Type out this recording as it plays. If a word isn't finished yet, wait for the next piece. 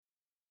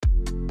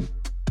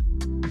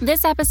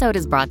This episode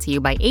is brought to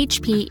you by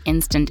HP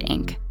Instant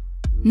Ink.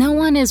 No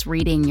one is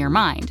reading your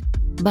mind,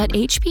 but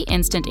HP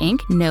Instant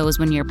Ink knows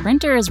when your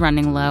printer is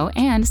running low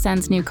and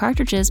sends new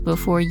cartridges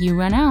before you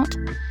run out.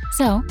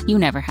 So you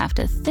never have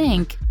to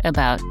think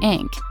about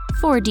ink.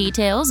 For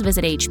details,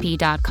 visit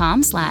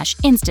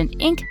hp.com/instant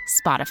ink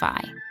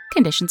Spotify.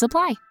 Conditions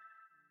apply.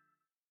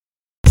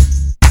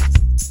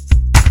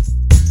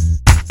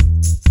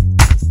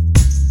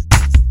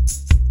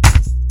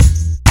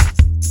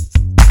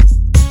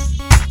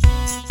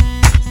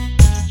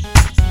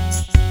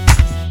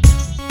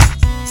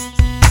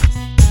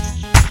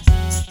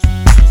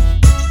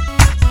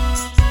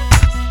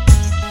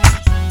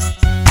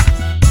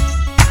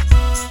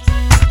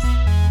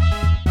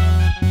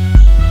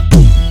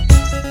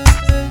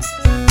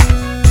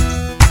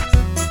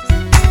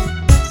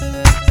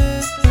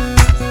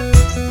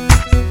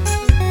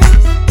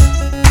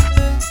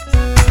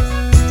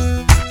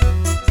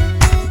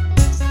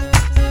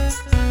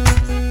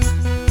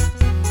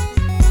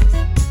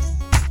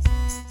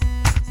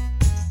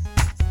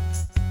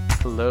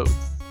 Hello,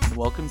 and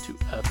welcome to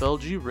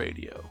FLG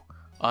Radio.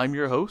 I'm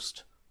your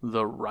host,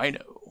 The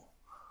Rhino.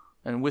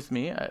 And with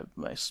me, I have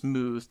my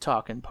smooth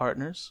talking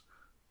partners,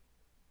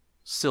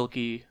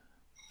 Silky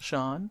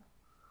Sean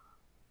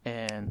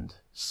and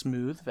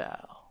Smooth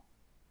Val.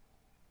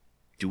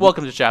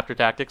 Welcome to Chapter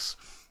Tactics.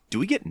 Do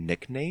we get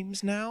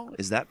nicknames now?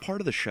 Is that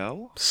part of the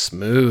show?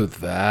 Smooth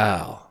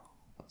Val.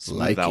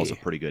 Smooth Val's a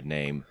pretty good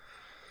name.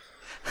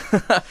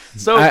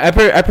 So I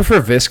prefer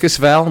Viscous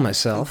Val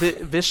myself.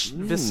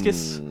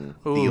 Viscous. Ooh,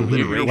 The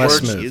your alliteration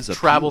words is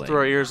travel appealing. through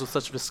our ears with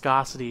such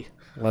viscosity.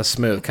 Less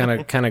smooth,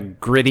 kind of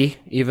gritty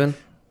even.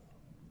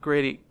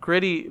 Gritty.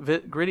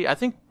 I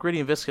think gritty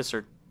and viscous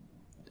are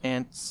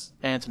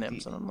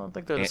antonyms. I don't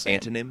think they're the same.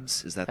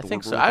 Antonyms? Is that the I word?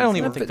 think so. we're I don't looking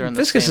even for? think they're in the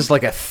Viscous same. is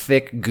like a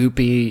thick,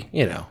 goopy,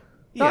 No,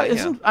 Yeah,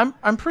 isn't, yeah.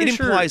 I'm pretty It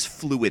sure. implies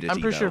fluidity.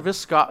 I'm pretty sure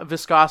though.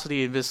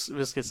 viscosity and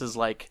viscous is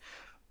like,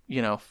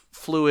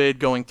 fluid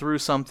going through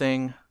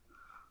something.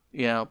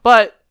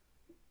 But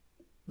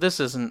this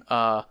isn't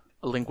a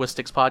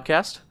linguistics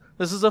podcast.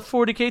 This is a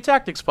 40K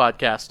Tactics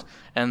podcast,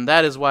 and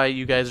that is why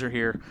you guys are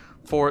here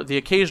for the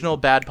occasional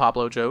bad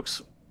Pablo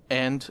jokes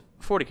and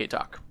 40K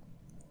talk.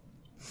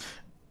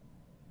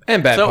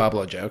 and bad So-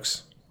 Pablo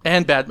jokes.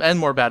 And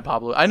more bad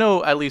Pablo. I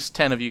know at least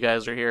 10 of you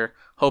guys are here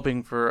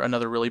hoping for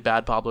another really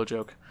bad Pablo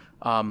joke.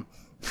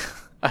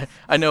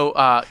 I know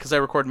because I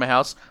record in my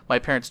house, my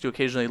parents do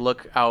occasionally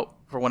look out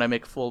for when I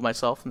make a fool of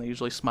myself, and they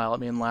usually smile at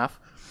me and laugh.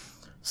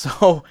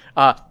 So,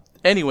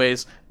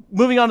 anyways,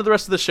 moving on to the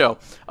rest of the show.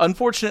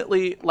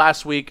 Unfortunately,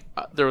 last week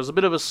there was a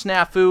bit of a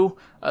snafu.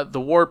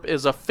 The warp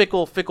is a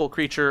fickle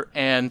creature,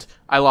 and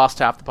I lost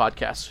half the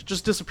podcast. It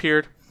just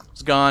disappeared.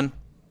 It's gone.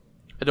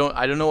 I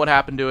don't know what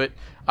happened to it,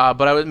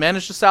 but I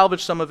managed to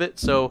salvage some of it.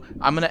 So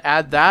I'm going to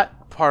add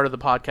that part of the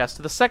podcast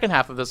to the second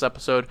half of this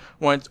episode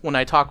when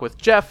I talk with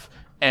Jeff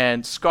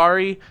and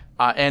Skari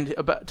and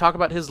talk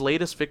about his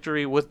latest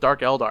victory with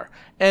Dark Eldar.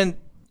 And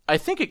I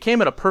think it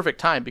came at a perfect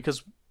time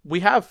because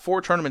we have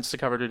 4 tournaments to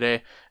cover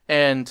today,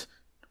 and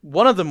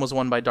one of them was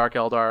won by Dark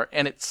Eldar,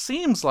 and it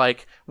seems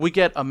like we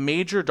get a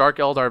major Dark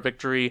Eldar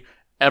victory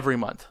every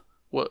month,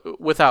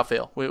 without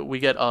fail. We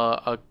get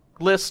a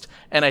list,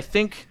 and I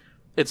think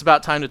it's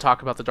about time to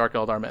talk about the Dark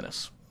Eldar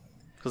Menace,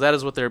 because that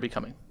is what they're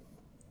becoming.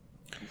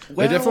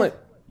 They definitely.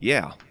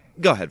 Yeah.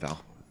 Go ahead,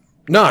 Val.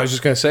 No, I was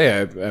just going to say,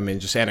 I mean,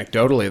 just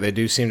anecdotally, they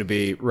do seem to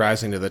be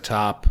rising to the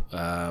top,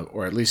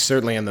 or at least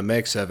certainly in the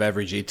mix of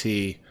every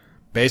GT,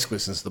 basically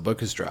since the book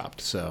has dropped.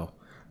 So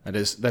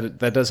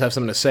that does have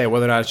something to say.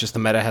 Whether or not it's just the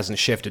meta hasn't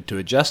shifted to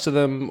adjust to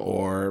them,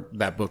 or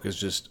that book is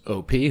just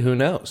OP, who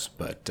knows?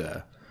 But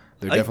they're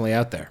definitely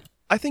out there.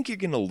 I think you're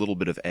getting a little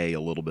bit of A,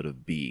 a little bit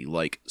of B.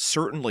 Like,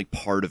 certainly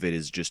part of it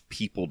is just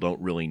people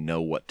don't really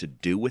know what to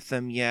do with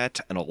them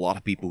yet, and a lot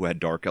of people who had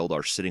Dark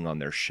Eldar sitting on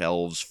their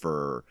shelves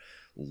for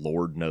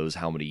Lord knows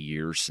how many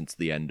years since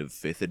the end of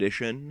 5th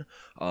edition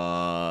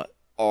are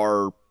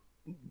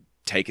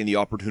taking the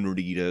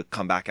opportunity to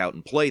come back out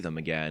and play them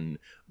again,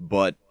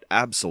 but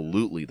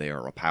absolutely they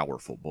are a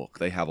powerful book.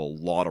 They have a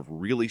lot of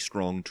really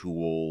strong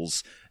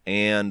tools,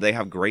 and they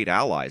have great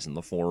allies in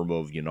the form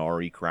of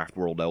Ynnari,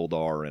 Craftworld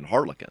Eldar, and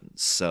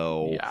Harlequins.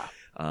 So Yeah.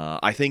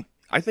 I think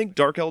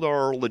Dark Eldar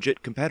are a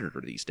legit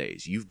competitor these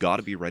days. You've got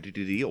to be ready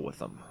to deal with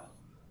them.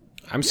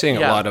 I'm seeing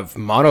a lot of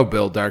mono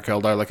build Dark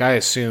Eldar. Like, I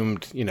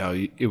assumed,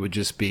 it would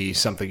just be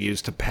something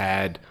used to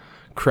pad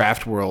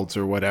craft worlds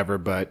or whatever,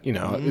 but,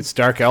 it's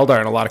Dark Eldar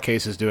in a lot of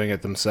cases doing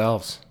it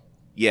themselves.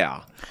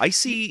 Yeah, I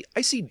see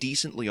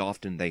decently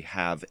often they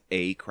have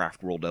a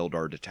Craftworld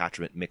Eldar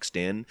detachment mixed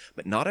in,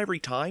 but not every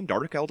time.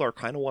 Dark Eldar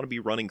kind of want to be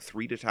running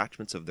 3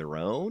 detachments of their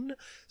own,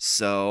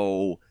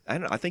 so I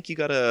don't know, I think you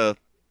gotta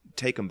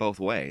take them both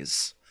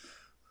ways.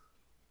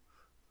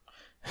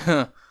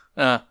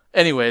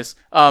 Anyways,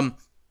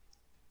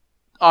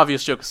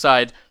 obvious joke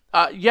aside,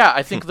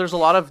 I think there's a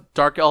lot of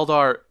Dark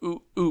Eldar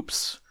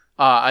oops.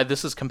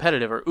 This is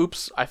competitive, or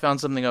oops, I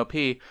found something OP.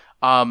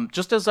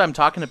 Just as I'm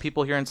talking to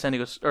people here in San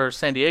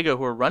Diego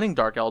who are running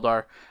Dark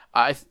Eldar,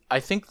 I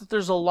think that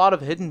there's a lot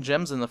of hidden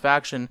gems in the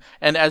faction,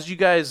 and as you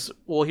guys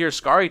will hear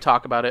Skari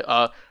talk about it,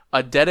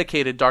 a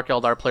dedicated Dark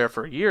Eldar player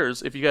for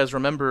years. If you guys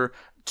remember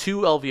 2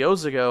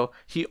 LVOs ago,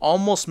 he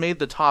almost made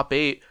the top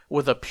 8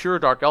 with a pure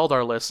Dark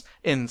Eldar list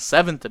in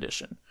 7th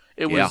edition.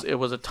 It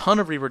was a ton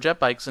of Reaver jet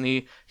bikes, and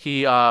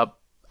he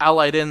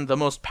allied in the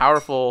most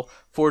powerful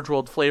Forge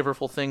World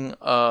flavorful thing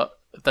at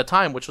the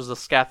time, which was the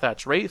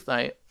Scathach Wraith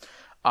Knight,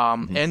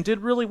 and did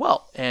really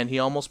well. And he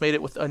almost made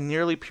it with a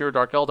nearly pure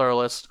Dark Eldar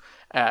list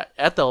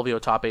at the LVO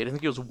top 8. I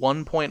think he was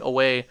 1 point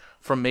away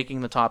from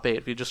making the top 8.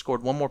 If he just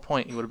scored one more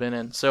point, he would have been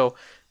in. So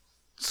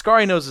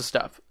Skari knows his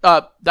stuff.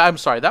 I'm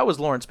sorry, that was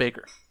Lawrence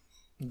Baker.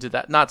 He did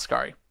that, not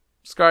Skari.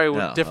 Skari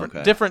was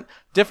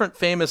different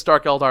famous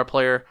Dark Eldar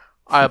player.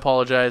 I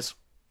apologize.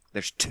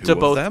 There's 2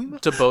 of them?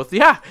 To both.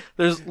 Yeah.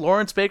 There's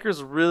Lawrence Baker's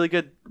a really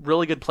good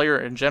player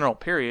in general,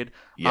 period.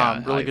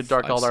 Yeah, really good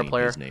Dark Eldar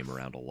player. I've seen his name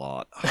around a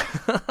lot.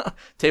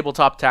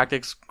 Tabletop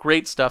Tactics,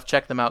 great stuff.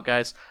 Check them out,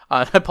 guys.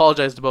 I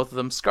apologize to both of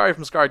them. Skari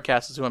from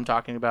Scarredcast is who I'm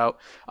talking about.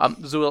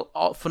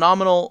 Zul,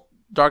 phenomenal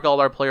Dark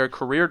Eldar player,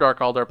 career Dark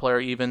Eldar player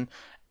even,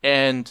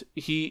 and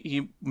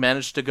he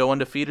managed to go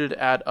undefeated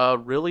at a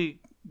really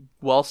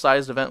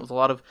well-sized event with a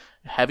lot of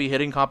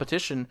heavy-hitting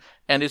competition,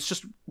 and it's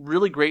just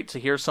really great to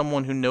hear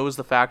someone who knows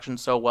the faction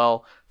so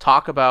well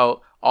talk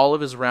about all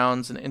of his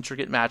rounds and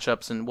intricate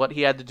matchups and what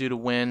he had to do to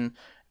win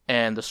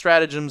and the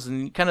stratagems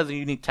and kind of the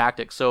unique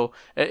tactics. So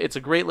it's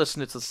a great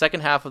listen. It's the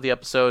second half of the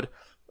episode.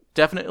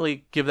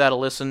 Definitely give that a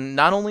listen,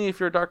 not only if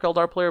you're a Dark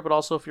Eldar player, but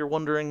also if you're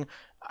wondering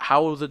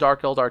how the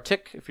Dark Eldar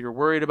tick, if you're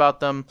worried about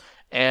them.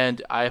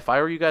 And if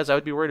I were you guys, I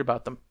would be worried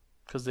about them,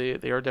 because they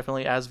are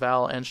definitely, as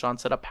Val and Sean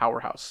said, a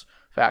powerhouse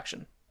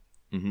faction.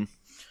 Mm-hmm.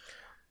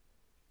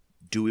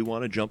 Do we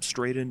want to jump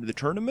straight into the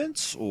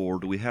tournaments, or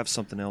do we have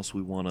something else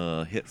we want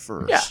to hit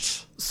first? Yeah.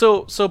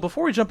 So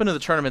before we jump into the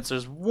tournaments,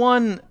 there's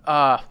one.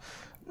 I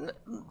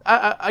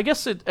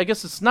guess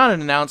it's not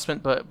an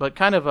announcement, but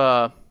kind of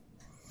a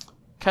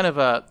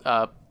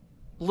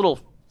little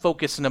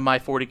focus into my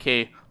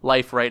 40K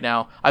life right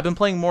now. I've been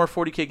playing more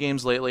 40K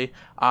games lately.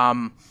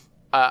 I'm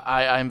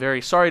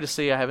very sorry to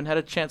say I haven't had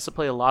a chance to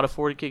play a lot of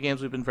 40K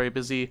games. We've been very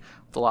busy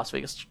with the Las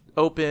Vegas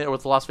Open, or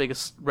with the Las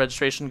Vegas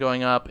registration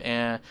going up,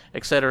 and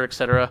et cetera, et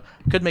cetera.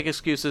 Could make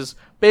excuses.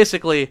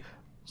 Basically,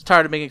 was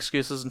tired of making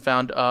excuses and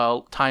found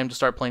time to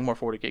start playing more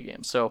 40K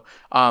games. So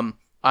I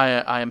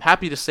am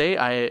happy to say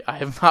I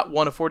have not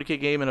won a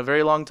 40K game in a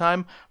very long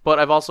time, but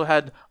I've also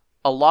had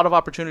a lot of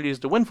opportunities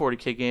to win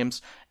 40K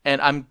games, and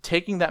I'm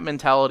taking that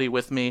mentality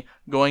with me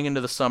going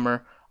into the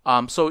summer.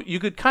 So you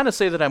could kind of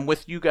say that I'm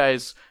with you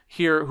guys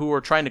here who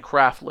are trying to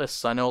craft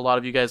lists. I know a lot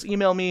of you guys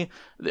email me.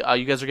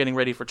 You guys are getting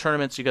ready for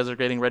tournaments. You guys are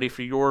getting ready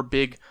for your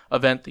big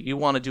event that you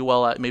want to do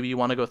well at. Maybe you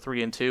want to go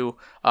 3-2.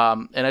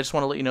 And I just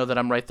want to let you know that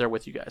I'm right there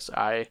with you guys.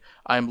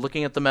 I'm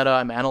looking at the meta.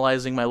 I'm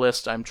analyzing my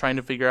list. I'm trying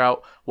to figure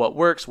out what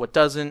works, what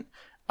doesn't.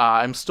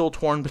 I'm still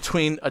torn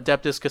between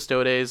Adeptus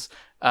Custodes,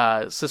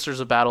 Sisters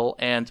of Battle,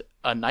 and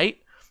a Knight.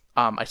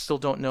 I still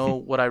don't know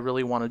what I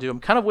really want to do. I'm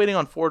kind of waiting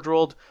on Forge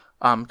World,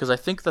 because I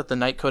think that the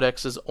Knight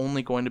Codex is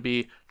only going to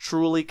be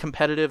truly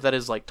competitive, that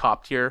is like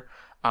top tier,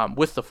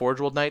 with the Forge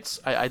World Knights.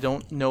 I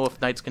don't know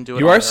if Knights can do it.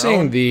 You are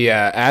seeing the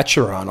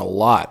Acheron a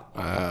lot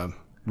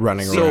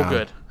running around. So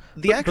good.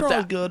 The Acheron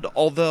is good,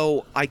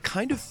 although I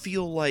kind of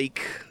feel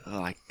like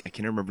I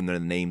can't remember the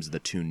names of the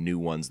 2 new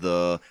ones.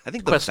 I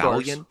think the Quest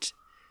Valiant.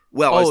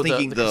 Well, I was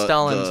thinking the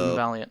Castellans and the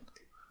Valiant.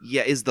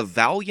 Yeah, is the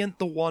Valiant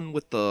the one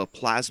with the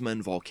plasma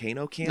and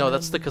volcano cannon? No,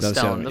 that's the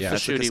Castellan.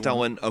 That's the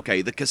Castellan.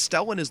 Okay, the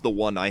Castellan is the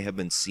one I have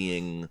been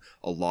seeing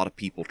a lot of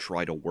people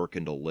try to work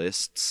into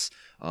lists,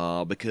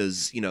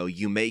 because,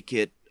 you make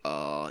it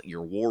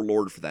your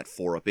Warlord for that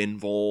 4-up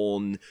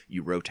Invuln,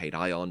 you rotate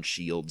Ion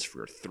Shields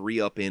for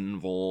 3-up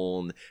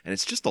Invuln, and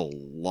it's just a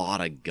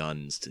lot of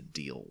guns to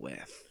deal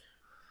with.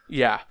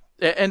 Yeah.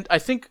 And I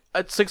think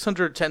at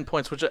 610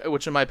 points,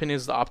 which in my opinion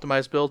is the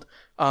optimized build,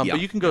 but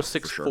you can go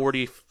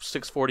 640, sure.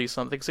 640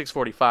 something,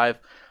 645.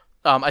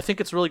 I think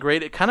it's really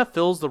great. It kind of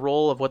fills the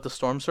role of what the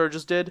Storm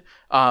Surges did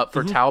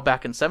for Tau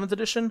back in 7th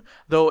edition,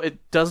 though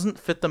it doesn't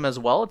fit them as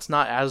well. It's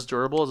not as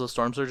durable as the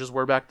Storm Surges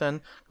were back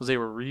then, because they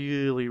were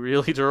really,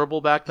 really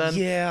durable back then.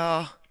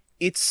 Yeah.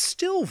 It's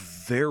still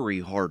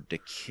very hard to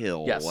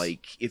kill. Yes.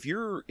 Like, if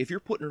you're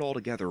putting it all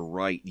together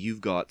right,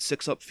 you've got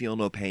 6-up Feel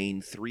No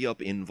Pain, 3-up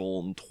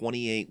Invuln,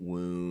 28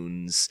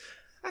 wounds.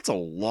 That's a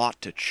lot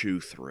to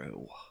chew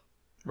through.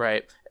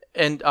 Right.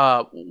 And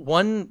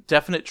one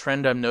definite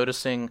trend I'm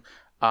noticing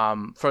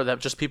for that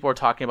just people are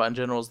talking about in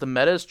general is the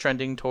meta is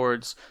trending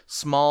towards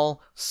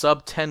small,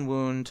 sub-10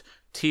 wound,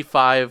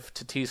 T5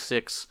 to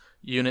T6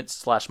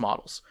 units /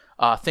 models.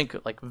 Think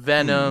like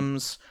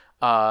Venoms,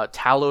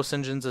 Talos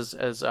engines as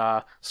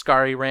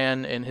Skari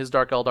ran in his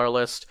Dark Eldar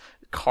list,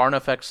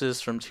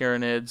 Carnifexes from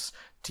Tyranids,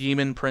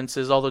 Demon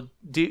Princes,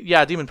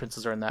 Demon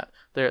Princes are in that.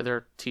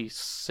 They're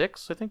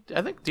T6, I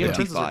think Demon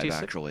Princes are T6.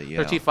 Actually,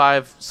 yeah. They're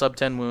T5, sub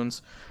 10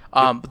 wounds.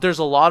 But there's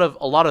a lot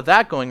of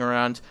that going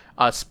around,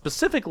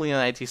 specifically in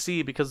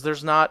ITC, because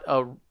there's not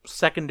a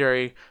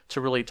secondary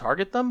to really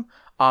target them.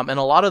 And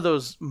a lot of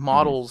those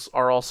models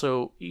are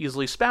also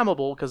easily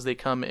spammable because they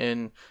come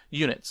in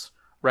units,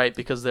 right?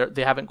 Because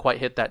they haven't quite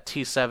hit that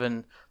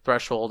T7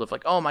 threshold of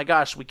like, oh my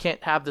gosh, we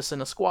can't have this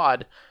in a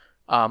squad.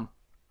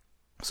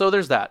 So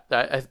there's that.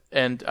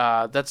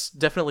 That's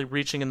definitely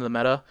reaching into the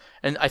meta.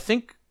 And I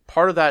think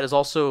part of that is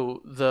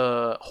also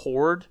the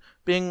Horde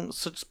being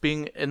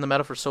in the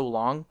meta for so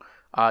long.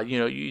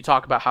 You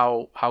talk about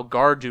how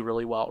Guard do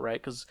really well,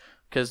 right? Because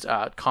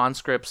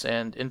conscripts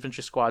and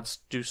infantry squads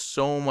do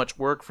so much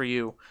work for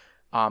you,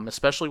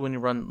 especially when you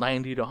run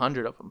 90 to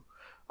 100 of them.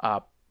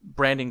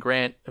 Brandon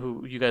Grant,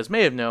 who you guys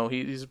may have known,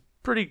 he's a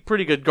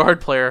pretty good Guard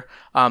player.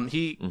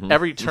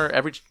 Every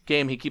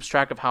game he keeps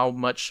track of how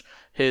much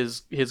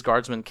his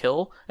guardsmen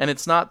kill, and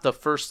it's not the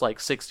first like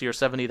 60 or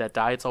 70 that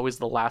die. It's always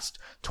the last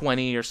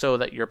 20 or so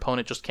that your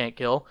opponent just can't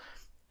kill.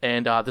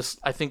 And I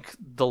think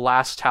the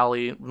last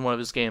tally in one of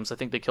his games, I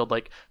think they killed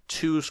like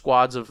 2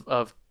 squads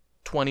of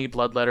 20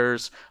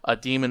 Bloodletters, a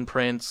Demon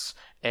Prince,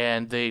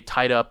 and they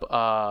tied up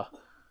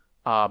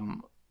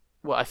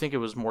I think it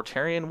was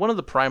Mortarion, one of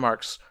the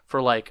Primarchs,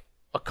 for like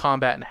a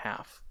combat and a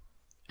half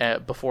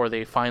before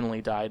they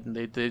finally died, and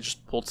they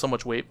just pulled so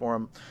much weight for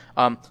him.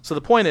 So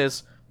the point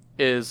is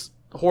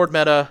Horde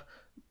meta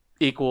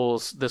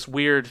equals this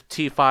weird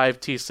T5,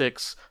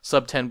 T6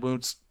 sub 10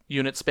 wounds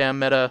unit spam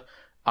meta,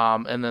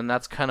 and then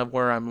that's kind of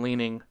where I'm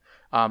leaning.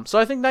 So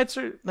I think Knights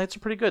are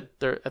pretty good.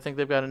 I think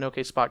they've got an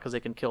okay spot because they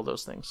can kill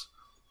those things.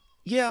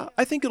 Yeah,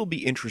 I think it'll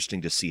be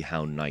interesting to see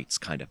how Knights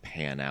kind of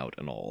pan out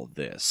in all of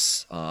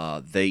this.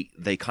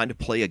 They kind of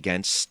play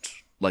against,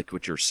 like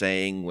what you're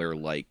saying, where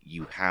like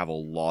you have a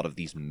lot of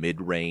these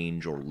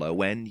mid-range or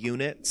low-end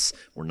units.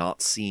 We're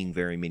not seeing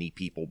very many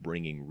people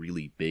bringing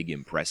really big,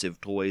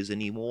 impressive toys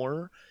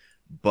anymore,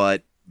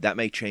 but that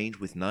may change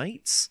with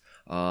Knights.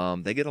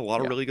 They get a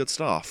lot of really good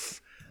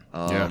stuff.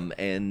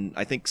 And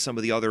I think some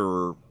of the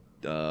other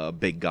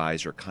big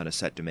guys are kind of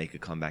set to make a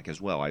comeback as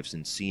well. I've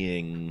been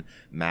seeing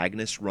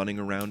Magnus running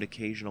around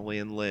occasionally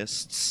in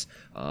lists.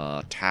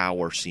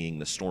 Tau are seeing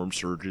the Storm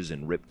Surges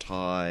and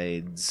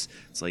Riptides.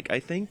 It's like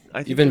I think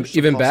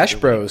even Bash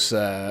Bros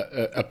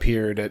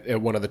appeared at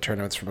one of the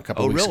tournaments from a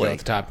couple weeks ago at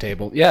the top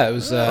table. Yeah, it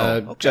was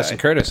Justin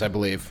Curtis, I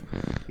believe.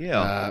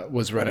 Yeah,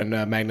 was running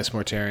Magnus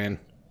Mortarion.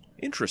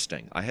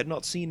 Interesting. I had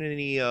not seen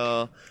any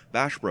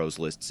Bash Bros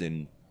lists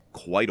in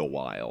quite a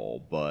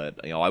while,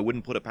 but I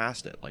wouldn't put it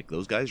past it. Like,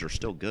 those guys are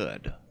still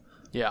good.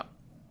 Yeah.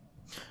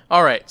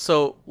 All right,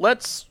 so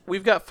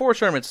we've got 4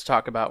 tournaments to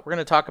talk about. We're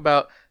going to talk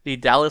about the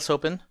Dallas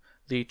Open,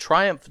 the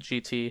Triumph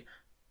GT,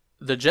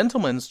 the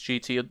Gentleman's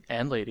GT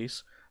and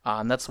Ladies,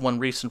 and that's the one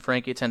Reese and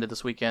Frankie attended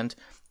this weekend,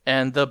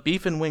 and the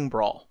Beef and Wing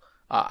Brawl.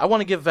 I want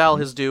to give Val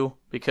his due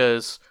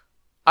because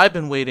I've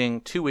been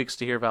waiting 2 weeks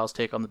to hear Val's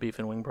take on the Beef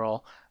and Wing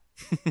Brawl.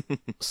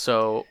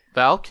 So,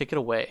 Val, kick it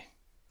away.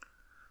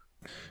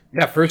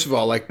 Yeah, first of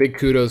all, like, big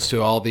kudos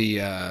to all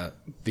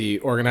the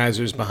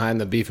organizers behind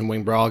the Beef and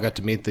Wing Brawl. I got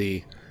to meet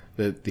the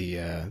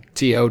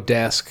TO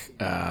desk.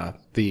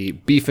 The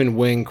Beef and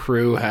Wing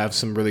crew have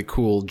some really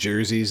cool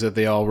jerseys that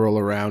they all roll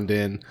around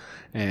in,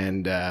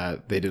 and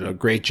they did a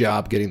great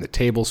job getting the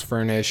tables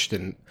furnished.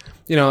 And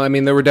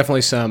there were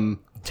definitely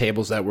some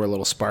tables that were a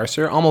little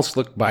sparser. Almost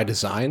looked by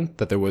design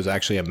that there was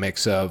actually a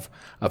mix of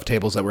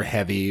tables that were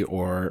heavy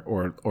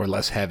or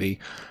less heavy.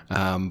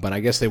 But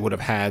I guess they would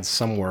have had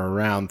somewhere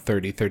around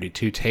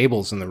 32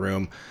 tables in the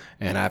room.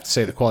 And I have to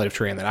say the quality of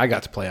terrain that I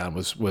got to play on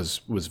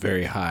was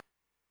very high.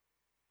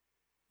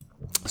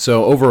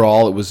 So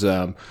overall, it was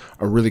a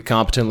really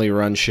competently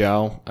run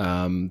show.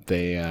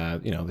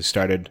 They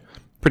started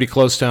pretty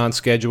close to on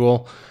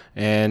schedule,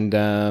 and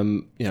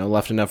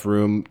left enough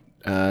room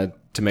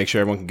to make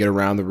sure everyone can get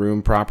around the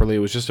room properly. It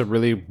was just a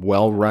really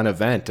well-run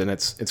event, and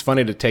it's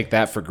funny to take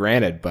that for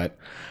granted, but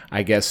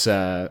I guess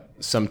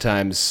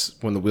sometimes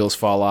when the wheels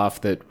fall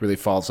off, that really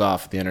falls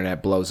off, the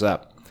internet blows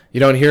up. You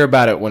don't hear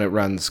about it when it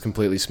runs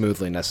completely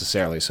smoothly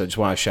necessarily, so I just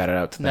want to shout it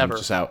out to them.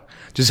 Never.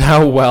 Just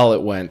how well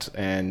it went,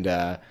 and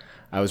I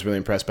was really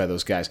impressed by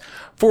those guys.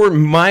 For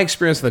my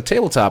experience on the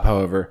tabletop,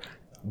 however,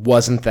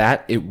 wasn't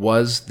that. It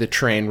was the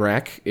train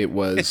wreck. It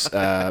was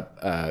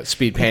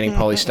speed painting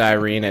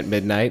polystyrene at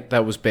midnight.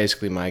 That was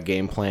basically my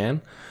game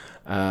plan.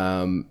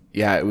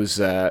 It was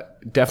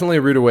definitely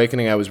a rude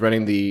awakening. I was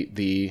running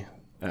the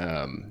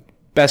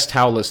best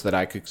towel list that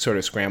I could sort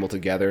of scramble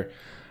together.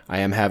 I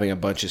am having a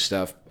bunch of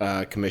stuff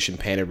commission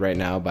painted right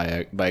now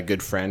by a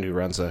good friend who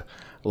runs a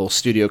little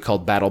studio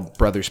called Battle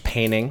Brothers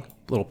Painting.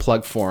 Little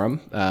plug for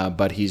him.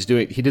 But he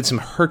did some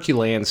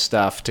Herculean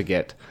stuff to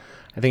get.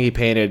 I think he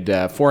painted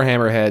 4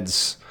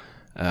 hammerheads,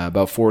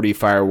 about 40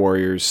 fire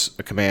warriors,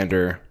 a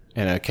commander,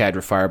 and a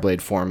Cadra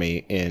Fireblade for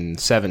me in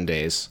 7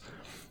 days.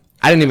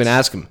 I didn't even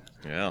ask him.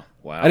 Yeah,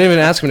 wow. I didn't even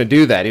ask him to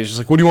do that. He was just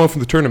like, "What do you want from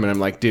the tournament?" I'm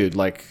like, "Dude,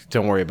 like,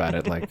 don't worry about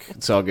it. Like,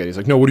 it's all good." He's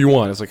like, "No, what do you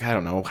want?" I was like, "I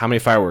don't know. How many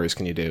fire warriors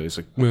can you do?" He's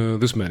like, "Well,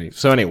 this many."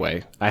 So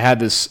anyway, I had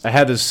this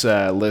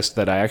list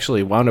that I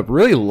actually wound up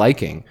really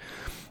liking.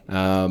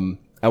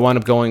 I wound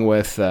up going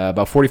with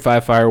about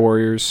 45 fire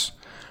warriors.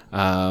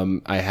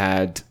 I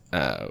had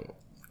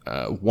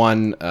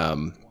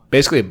one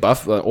basically a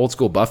buff, old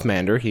school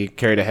Buffmander. He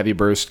carried a heavy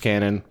burst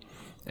cannon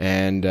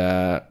and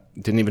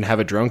didn't even have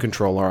a drone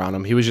controller on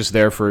him. He was just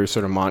there for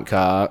sort of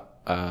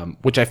Mont'ka,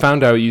 which I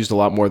found out used a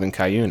lot more than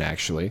Cayune,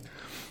 actually.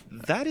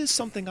 That is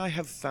something I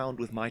have found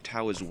with my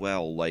Tau as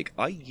well. Like,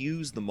 I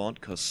use the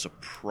Mont'ka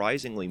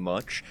surprisingly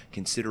much,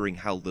 considering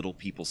how little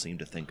people seem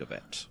to think of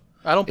it.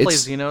 I don't play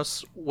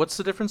Xenos. What's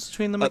the difference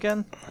between them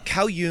again?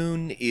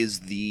 Cayune is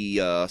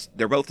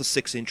they're both a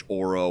 6-inch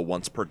aura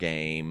once per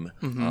game,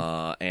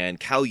 and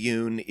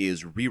Cayune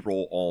is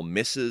reroll all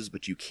misses,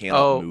 but you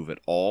cannot move at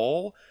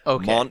all.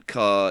 Okay.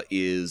 Mont'ka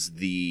is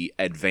the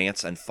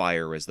advance and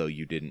fire as though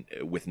you didn't,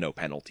 with no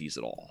penalties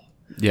at all.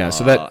 Yeah,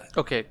 so that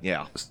Okay.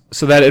 Yeah.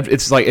 so that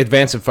it's like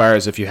advance and fire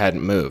as if you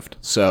hadn't moved.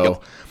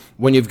 So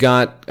when you've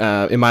got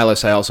in my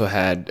list, I also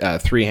had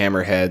 3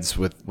 hammerheads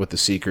with the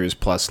Seekers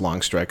plus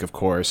long strike, of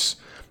course.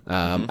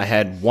 I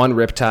had 1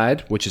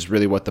 Riptide, which is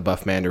really what the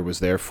Buffmander was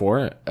there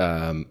for.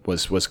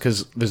 Was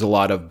because there's a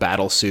lot of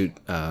battle suit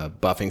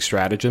buffing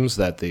stratagems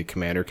that the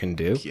commander can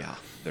do. Yeah,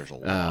 there's a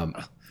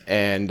lot.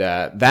 And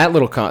that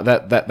little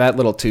that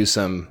little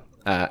twosome,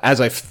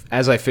 as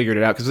I figured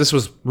it out, because this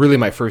was really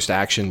my first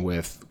action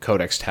with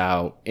Codex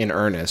Tau in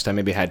earnest. I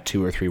maybe had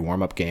 2 or 3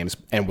 warm-up games,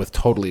 and with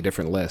totally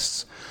different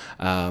lists.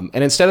 And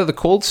instead of the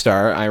Cold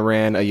Star, I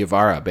ran a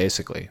Yavara,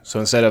 basically. So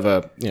instead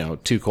of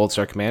 2 Cold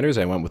Star commanders,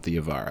 I went with the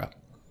Yavara.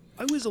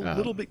 I was a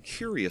little bit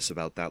curious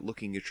about that,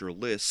 looking at your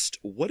list.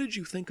 What did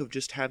you think of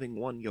just having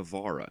 1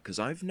 Yavara? Because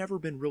I've never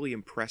been really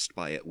impressed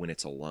by it when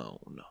it's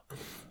alone.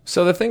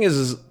 So the thing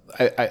is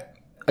I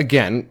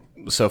again,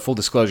 so full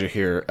disclosure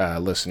here,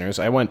 listeners,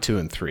 I went 2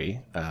 and 3.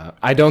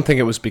 I don't think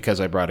it was because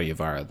I brought a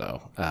Yavara,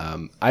 though.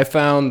 I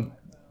found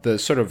the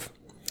sort of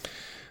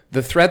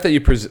the threat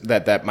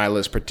that that my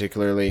list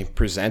particularly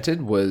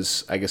presented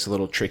was, I guess, a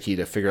little tricky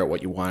to figure out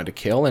what you wanted to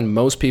kill, and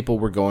most people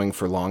were going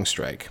for long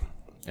strike.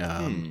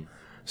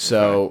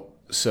 So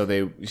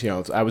they,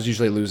 I was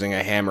usually losing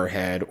a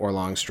hammerhead or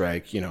long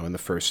strike, in the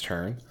first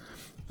turn.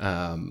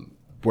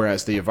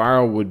 Whereas the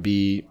Yavara would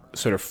be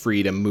sort of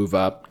free to move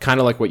up, kind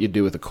of like what you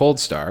do with the Cold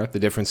Star. The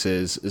difference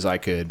is I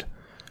could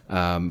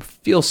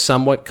feel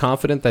somewhat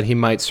confident that he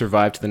might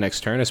survive to the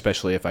next turn,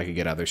 especially if I could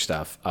get other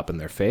stuff up in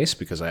their face,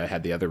 because I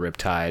had the other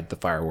Riptide, the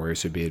Fire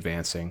Warriors would be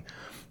advancing.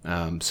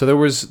 So there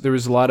was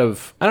a lot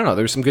of, I don't know,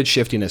 there was some good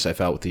shiftiness I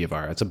felt with the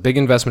Yavara. It's a big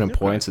investment in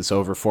points. It's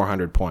over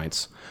 400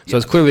 points. So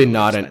it's clearly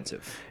not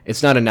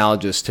it's not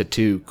analogous to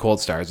 2 Cold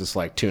Stars. It's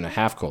like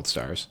 2.5 Cold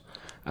Stars.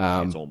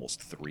 It's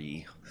almost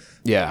 3.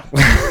 Yeah.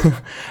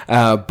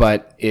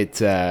 But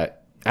it, I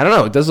don't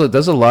know, it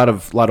does a lot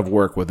of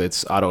work with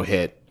its auto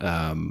hit,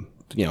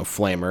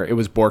 flamer. It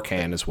was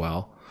Borkan as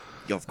well.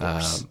 Yeah, of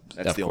course.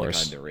 That's the only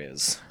kind there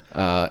is.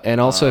 And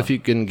also, if you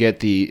can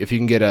get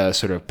a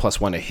sort of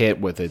 +1 to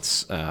hit with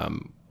its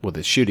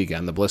shooty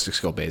gun, the ballistic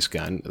skill based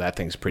gun, that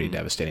thing's pretty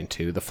devastating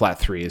too. The flat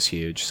 3 is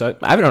huge. So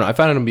I don't know. I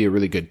found it to be a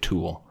really good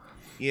tool.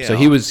 Yeah. So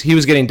he was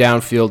getting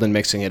downfield and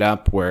mixing it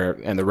up,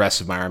 and the rest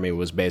of my army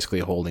was basically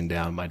holding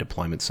down my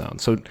deployment zone.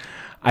 So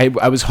I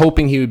was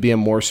hoping he would be a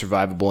more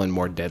survivable and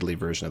more deadly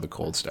version of the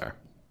Cold Star.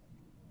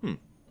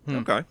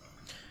 Okay.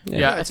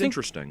 Yeah, it's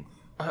interesting.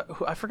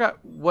 I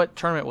forgot what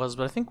tournament it was,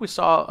 but I think we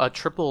saw a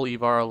triple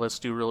Yavara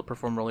list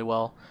perform really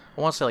well.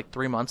 I want to say like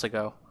 3 months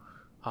ago,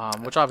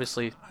 which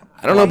obviously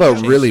I don't know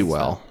about really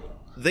well.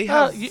 They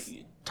have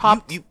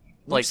top.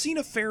 We've seen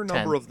a fair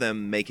number of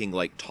them making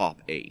like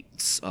top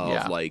 8s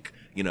of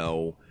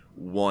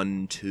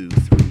 1, 2,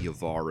 3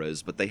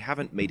 Yavaras, but they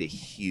haven't made a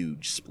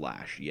huge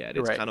splash yet.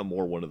 It's kind of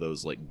more one of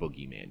those like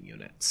boogeyman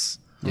units.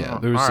 Yeah,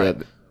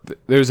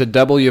 there's a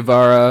double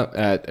Yavara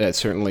at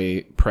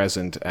certainly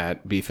present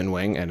at Beef and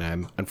Wing,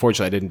 and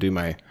unfortunately I didn't do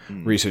my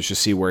research to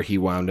see where he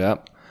wound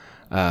up.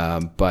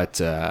 But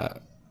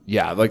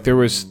there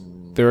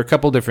were a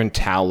couple different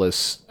Tau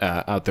lists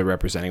out there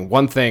representing.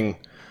 One thing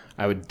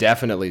I would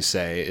definitely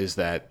say is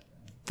that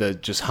the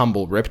just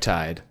humble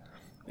Riptide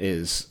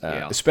is,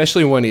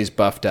 especially when he's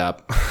buffed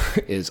up,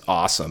 is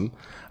awesome.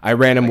 I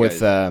ran him with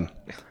the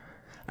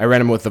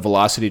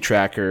velocity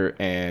tracker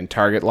and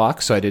target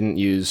lock, so I didn't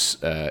use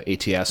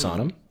ATS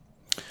on him.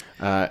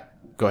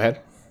 Go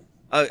ahead.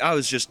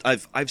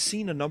 I've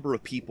seen a number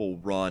of people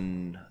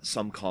run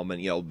some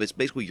common,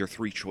 basically your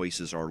 3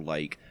 choices are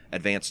like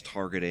advanced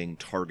targeting,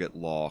 target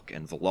lock,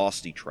 and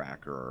velocity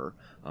tracker,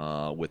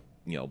 with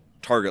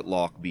target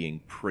lock being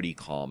pretty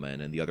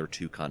common and the other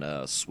 2 kind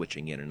of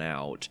switching in and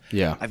out.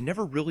 Yeah. I've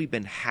never really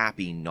been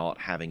happy not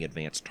having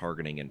advanced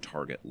targeting and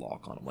target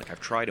lock on them. Like, I've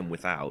tried them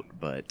without,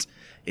 but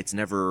it's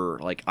never,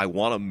 like, I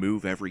want to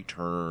move every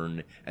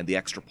turn, and the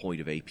extra point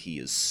of AP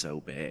is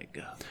so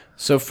big.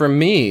 So for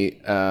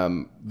me,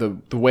 the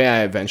way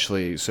I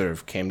eventually sort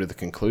of came to the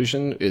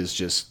conclusion is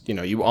just,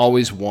 you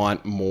always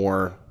want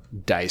more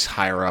dice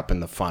higher up in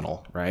the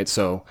funnel, right?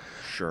 So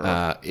sure.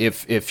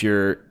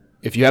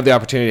 If you have the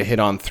opportunity to hit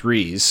on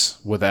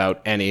 3s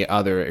without any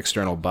other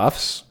external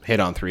buffs, hit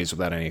on 3s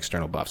without any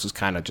external buffs is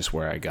kind of just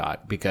where I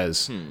got,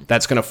 because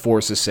that's going to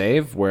force a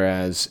save,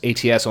 whereas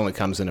ATS only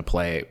comes into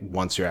play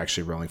once you're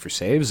actually rolling for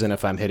saves. And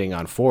if I'm hitting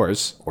on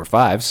 4s or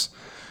 5s,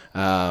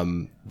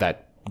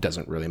 that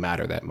doesn't really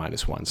matter, that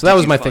 -1. So that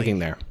was my thinking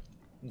there.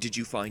 Did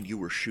you find you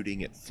were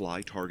shooting at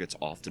fly targets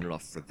often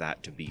enough for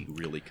that to be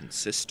really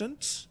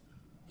consistent?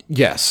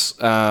 Yes.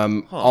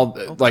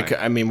 Like,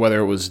 I mean, whether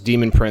it was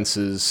Demon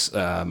Princes,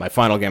 my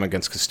final game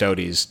against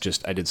Custodes,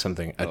 just I did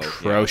something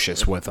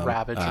atrocious with them.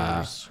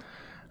 Ravagers.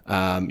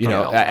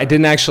 I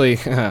didn't actually,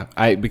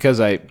 because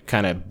I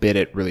kind of bid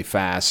it really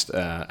fast,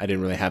 I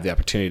didn't really have the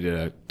opportunity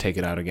to take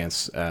it out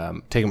against,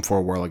 take him for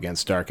a whirl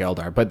against Dark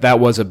Eldar. But that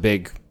was a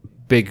big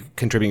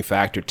contributing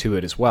factor to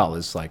it as well,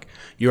 is like,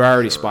 you're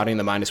already spotting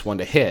the -1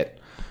 to hit.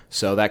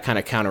 So that kind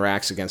of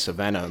counteracts against a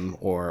Venom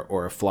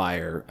or a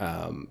Flyer,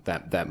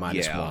 that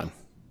 -1.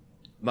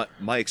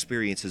 My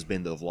experience has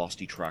been the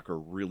Velocity Tracker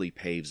really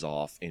paves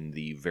off in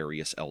the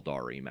various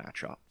Eldari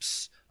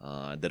matchups.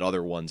 That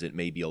other ones, it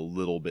may be a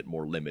little bit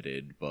more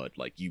limited, but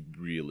like you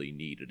really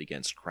need it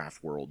against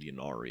Craftworld,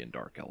 Ynnari, and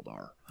Dark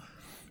Eldar.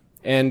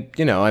 And,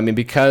 I mean,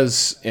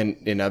 because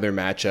in other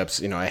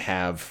matchups, I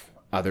have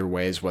other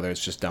ways, whether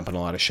it's just dumping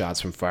a lot of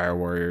shots from Fire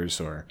Warriors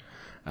or...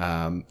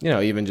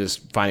 even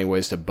just finding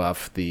ways to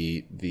buff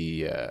the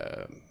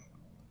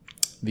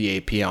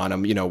AP on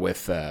them,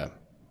 with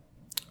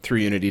through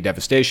Unity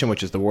Devastation,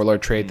 which is the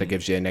Warlord trait that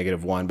gives you a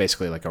 -1,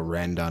 basically like a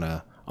rend on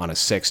a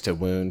 6 to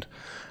wound.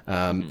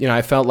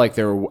 I felt like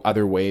there were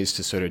other ways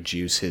to sort of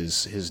juice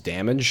his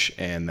damage,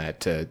 and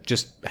that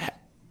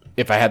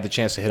if I had the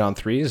chance to hit on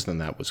 3s, then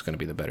that was going to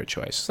be the better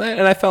choice.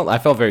 And I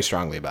felt very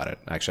strongly about it.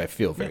 Actually, I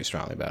feel very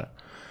strongly about it.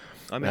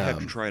 I may have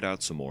to try it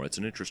out some more. It's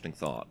an interesting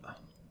thought.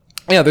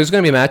 Yeah, there's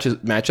going to be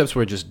matchups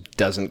where it just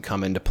doesn't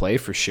come into play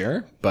for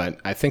sure, but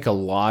I think a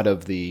lot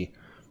of the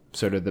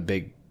sort of the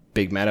big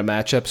meta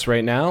matchups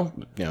right now,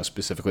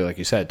 specifically like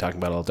you said,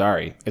 talking about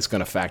Eldari, it's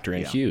going to factor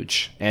in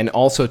huge, and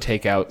also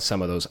take out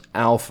some of those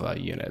alpha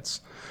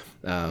units.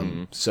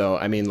 So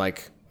I mean,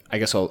 like, I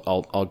guess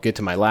I'll get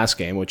to my last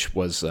game, which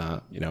was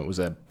it was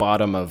a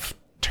bottom of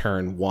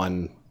turn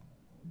 1.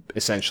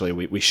 Essentially,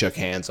 we shook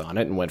hands on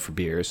it and went for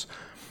beers.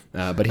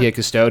 But he had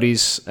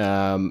Custodes.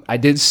 I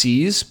did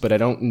seize, but I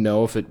don't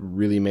know if it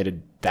really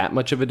made that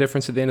much of a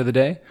difference at the end of the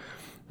day.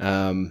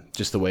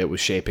 Just the way it was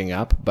shaping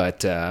up.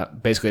 But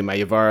basically, my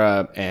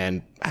Yavara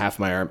and half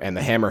my arm and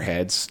the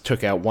Hammerheads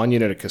took out 1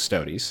 unit of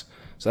Custodes.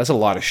 So that's a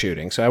lot of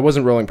shooting. So I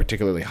wasn't rolling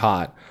particularly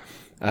hot.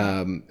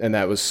 And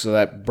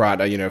that brought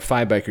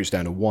 5 bikers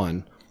down to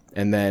 1.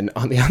 And then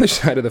on the other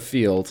side of the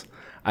field,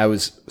 I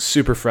was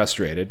super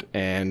frustrated,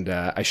 and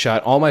I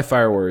shot all my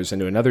Fire Warriors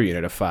into another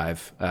unit of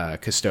 5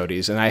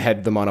 Custodes, and I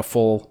had them on a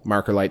full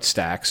Marker Light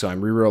stack, so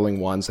I'm rerolling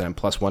 1s and I'm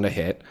 +1 to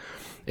hit.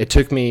 It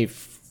took me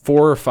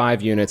 4 or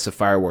 5 units of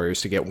Fire Warriors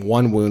to get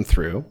 1 wound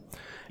through,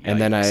 and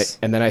then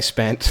I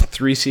spent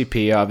 3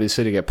 CP,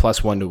 obviously, to get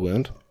 +1 to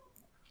wound.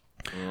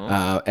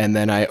 And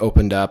then I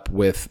opened up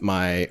with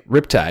my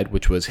Riptide,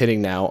 which was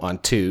hitting now on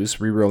 2s,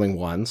 rerolling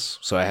 1s,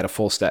 so I had a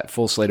full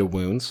slate of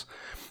wounds.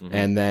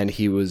 And then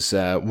he was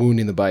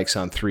wounding the bikes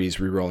on 3s,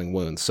 rerolling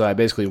wounds. So I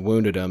basically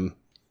wounded him,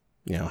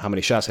 how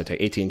many shots I take?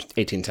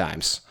 18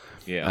 times.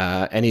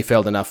 Yeah. And he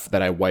failed enough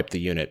that I wiped the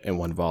unit in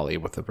 1 volley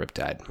with the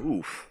Riptide.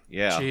 Oof.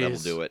 Yeah, Jeez. That'll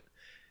do it.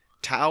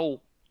 Tau,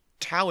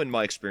 in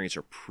my experience,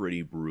 are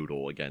pretty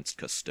brutal against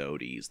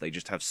Custodes. They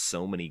just have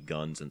so many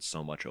guns and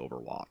so much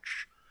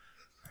Overwatch.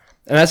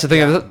 And that's the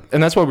thing,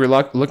 and that's what we're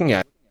looking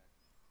at.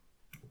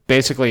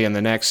 Basically, in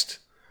the next...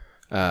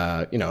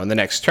 in the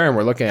next term,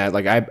 we're looking at,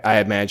 like, I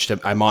had managed to,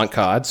 I'm on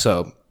COD,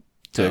 so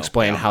to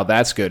explain how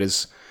that's good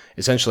is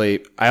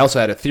essentially, I also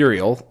had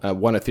Ethereal,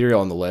 1 Ethereal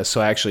on the list,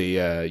 so I actually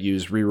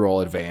used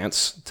Reroll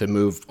Advance to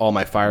move all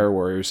my Fire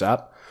Warriors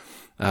up.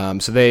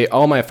 So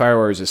all my Fire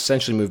Warriors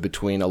essentially moved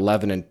between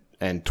 11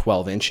 and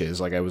 12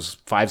 inches, like I was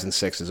 5s and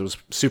 6s. It was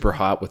super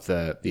hot with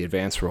the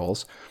advance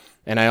rolls.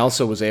 And I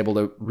also was able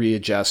to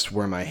readjust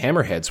where my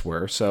Hammerheads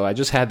were, so I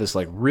just had this,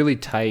 like, really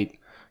tight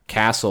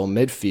castle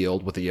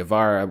midfield with the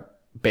Yavara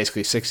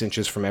basically 6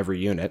 inches from every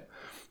unit,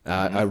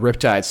 a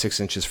Riptide 6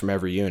 inches from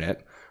every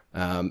unit.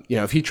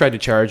 If he tried to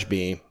charge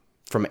me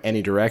from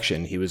any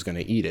direction, he was going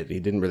to eat it. He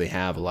didn't really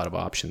have a lot of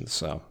options,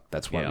 so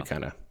that's why we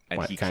kind of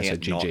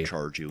said GG. Not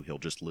charge you; he'll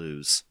just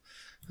lose.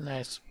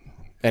 Nice.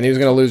 And he was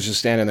going to lose just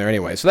standing there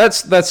anyway. So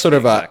that's sort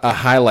of a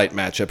highlight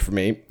matchup for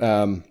me.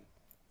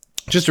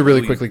 Just to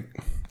really quickly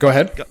go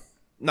ahead.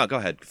 Go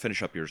ahead.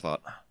 Finish up your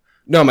thought.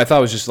 No, my thought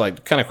was just,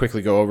 like, kind of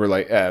quickly go over,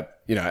 like,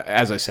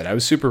 as I said, I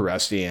was super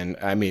rusty, and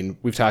I mean,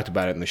 we've talked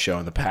about it in the show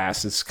in the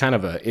past. It's kind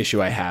of an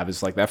issue I have,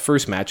 is like that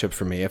first matchup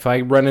for me. If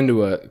I run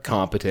into a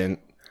competent,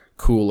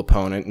 cool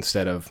opponent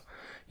instead of,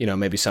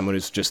 maybe someone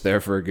who's just there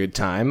for a good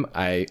time,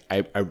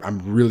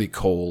 I'm really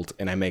cold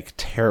and I make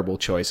terrible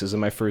choices in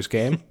my first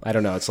game. I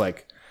don't know.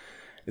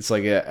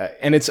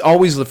 And it's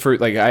always the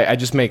first, like, I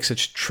just make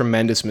such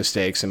tremendous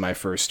mistakes in my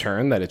first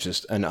turn that it's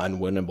just an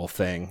unwinnable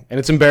thing. And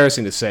it's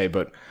embarrassing to say,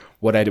 but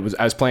what I did was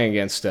I was playing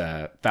against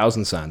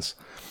Thousand Suns,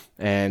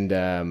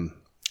 and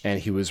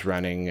he was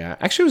running.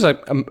 Actually, it was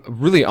a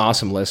really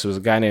awesome list. It was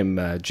a guy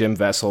named Jim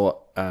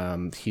Vessel.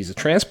 He's a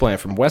transplant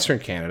from Western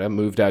Canada,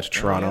 moved out to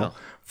Toronto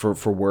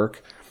for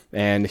work,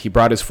 and he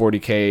brought his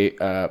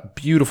 40K,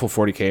 beautiful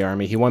 40K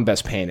army. He won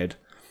Best Painted,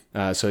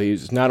 So he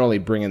was not only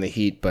bringing the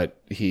heat, but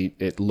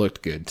it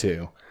looked good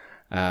too.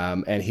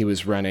 And he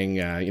was running,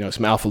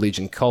 some Alpha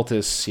Legion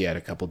cultists. He had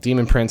a couple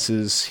Demon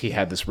Princes. He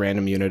had this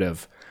random unit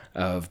of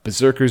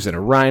Berserkers and a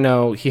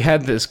Rhino. He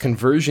had this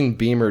Conversion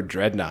Beamer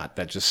Dreadnought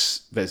that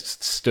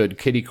stood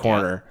kitty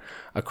corner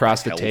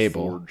across the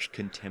table. Hellforge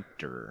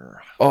Contemptor.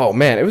 Oh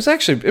man,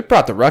 it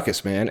brought the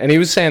ruckus, man. And he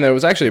was saying that it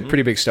was actually a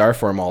pretty big star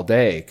for him all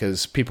day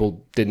because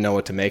people didn't know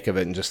what to make of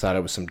it and just thought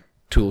it was some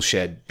tool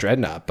shed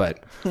dreadnought.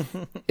 But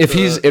if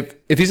he's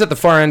at the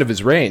far end of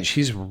his range,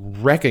 he's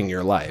wrecking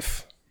your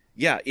life.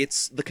 Yeah,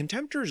 it's the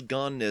Contemptor's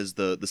gun as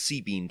the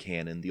C-beam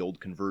cannon, the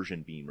old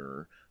Conversion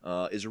Beamer,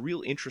 is a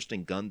real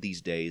interesting gun these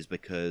days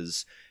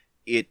because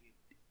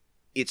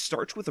it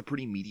starts with a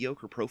pretty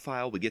mediocre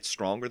profile, but gets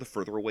stronger the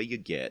further away you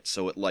get.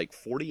 So at like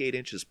 48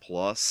 inches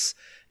plus,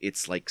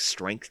 it's like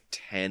strength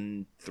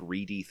 10,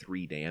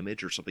 3d3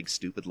 damage or something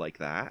stupid like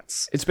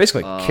that. It's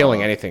basically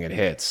killing anything it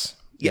hits.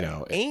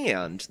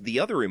 And the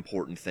other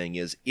important thing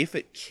is if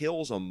it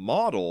kills a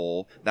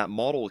model, that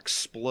model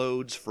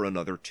explodes for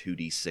another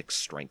 2d6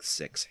 strength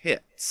 6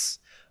 hits.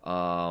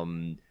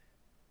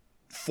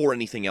 For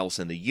anything else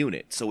in the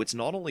unit. So it's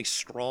not only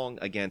strong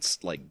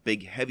against like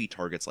big heavy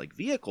targets like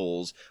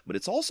vehicles, but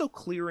it's also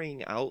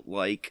clearing out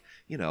like,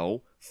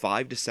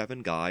 5 to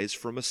 7 guys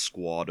from a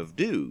squad of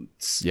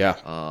dudes.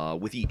 Yeah.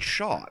 With each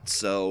shot.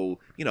 So,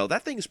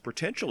 that thing is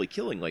potentially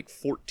killing like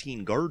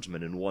 14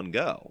 guardsmen in one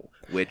go,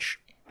 which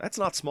that's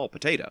not small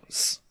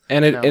potatoes.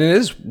 And it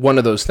is one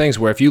of those things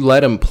where if you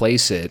let him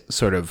place it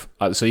sort of,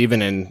 so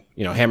even in,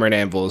 Hammer and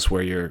Anvil is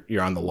where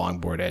you're on the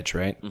longboard edge,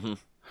 right? Mm-hmm.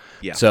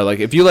 Yeah. So like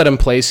if you let him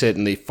place it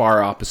in the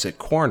far opposite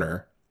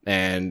corner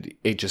and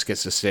it just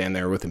gets to stand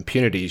there with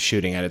impunity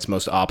shooting at its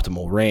most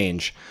optimal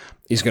range,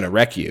 he's going to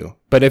wreck you.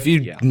 But if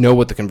you know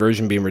what the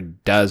Conversion Beamer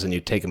does and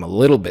you take him a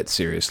little bit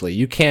seriously,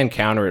 you can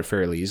counter it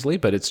fairly easily.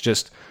 But it's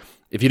just,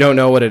 if you don't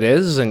know what it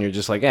is and you're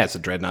just like, it's a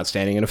dreadnought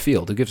standing in a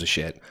field, who gives a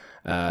shit?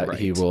 Right.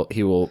 He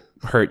will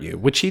hurt you,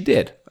 which he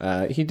did.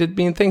 He did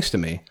mean things to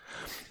me.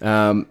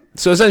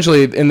 So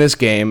essentially in this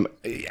game,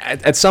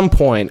 at some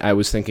point I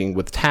was thinking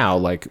with Tau,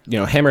 like,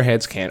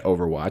 hammerheads can't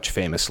Overwatch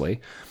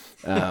famously.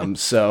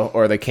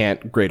 Or they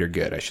can't greater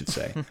good, I should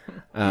say.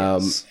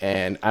 Yes.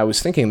 And I was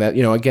thinking that,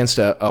 against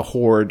a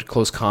horde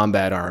close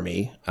combat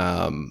army,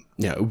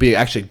 it would be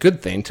actually a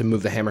good thing to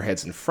move the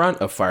hammerheads in front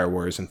of Fire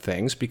Warriors and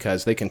things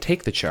because they can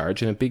take the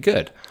charge and it'd be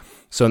good.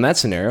 So in that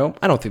scenario,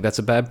 I don't think that's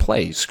a bad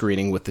play,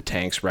 screening with the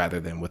tanks rather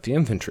than with the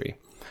infantry.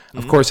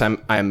 Of course, I'm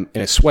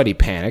in a sweaty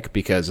panic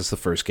because it's the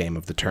first game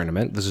of the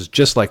tournament. This is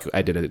just like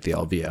I did it at the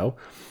LVO.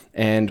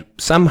 And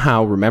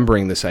somehow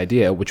remembering this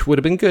idea, which would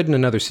have been good in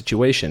another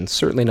situation,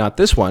 certainly not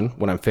this one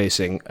when I'm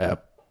facing a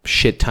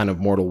shit ton of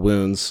mortal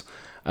wounds,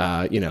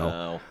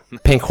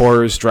 pink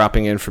horrors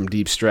dropping in from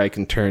Deep Strike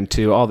and turn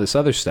 2, all this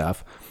other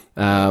stuff.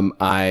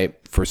 I,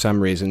 for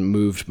some reason,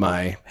 moved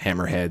my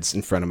hammerheads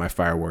in front of my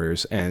Fire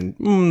Warriors,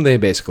 and they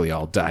basically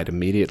all died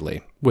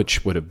immediately,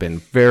 which would have been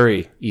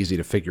very easy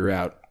to figure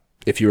out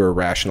if you were a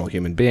rational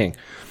human being.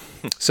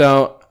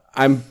 So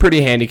I'm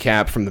pretty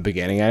handicapped from the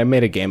beginning. I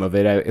made a game of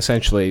it. I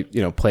essentially,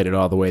 played it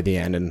all the way to the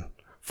end and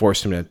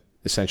forced him to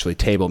essentially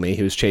table me.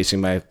 He was chasing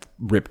my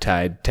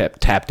Riptide,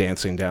 tap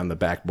dancing down the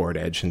backboard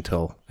edge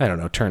until, I don't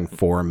know, turn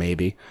 4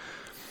 maybe.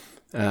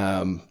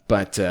 And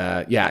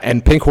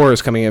Pink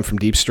Horrors coming in from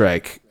Deep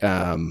Strike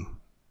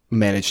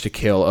managed to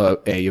kill a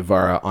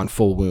Yavara on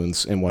full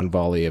wounds in one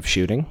volley of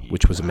shooting,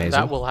 which was amazing.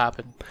 That will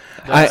happen.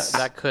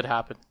 That could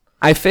happen.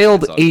 I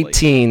failed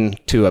 18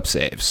 2-up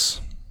saves.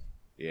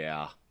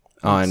 Yeah.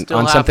 On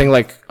something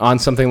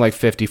like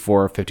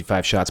 54 or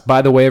 55 shots.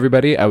 By the way,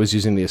 everybody, I was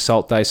using the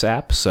Assault Dice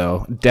app,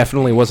 so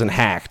definitely wasn't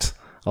hacked.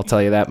 I'll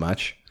tell you that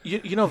much.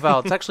 Val,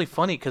 it's actually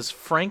funny because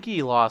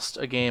Frankie lost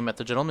a game at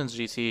the Gentleman's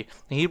GT,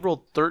 and he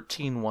rolled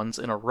 13 ones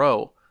in a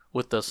row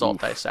with the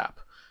Assault Dice app.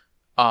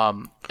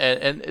 And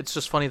it's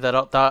just funny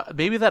that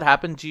maybe that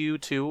happened to you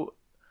too.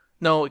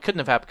 No, it couldn't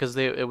have happened because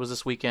it was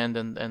this weekend,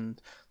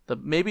 and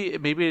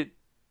maybe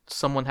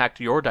someone hacked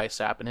your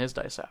dice app and his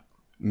dice app.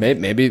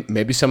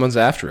 Maybe someone's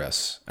after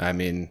us. I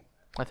mean,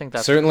 I think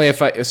that's certainly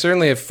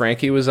if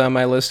Frankie was on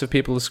my list of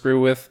people to screw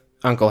with,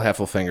 Uncle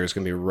Heffelfinger is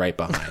going to be right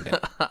behind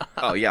it.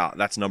 Oh yeah,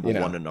 that's number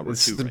 1 and number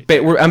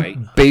 2.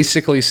 I'm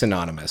basically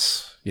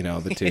synonymous.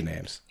 The two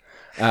names.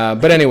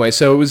 But anyway,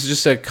 so it was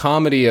just a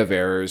comedy of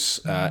errors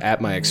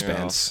at my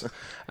expense.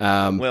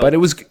 But it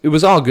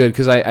was all good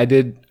because I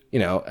did.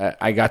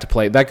 I got to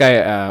play. That guy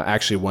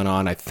actually went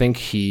on. I think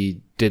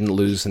he didn't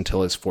lose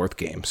until his 4th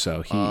game,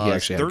 so he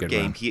actually had a good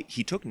game, run.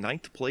 He took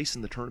 9th place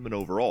in the tournament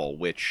overall,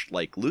 which,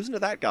 like, losing to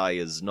that guy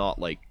is not,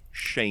 like,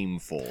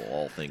 shameful,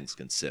 all things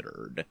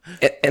considered.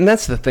 And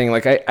that's the thing.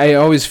 Like, I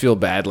always feel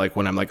bad, like,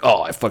 when I'm like,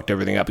 oh, I fucked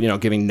everything up,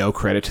 giving no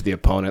credit to the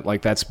opponent.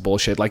 Like, that's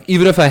bullshit. Like,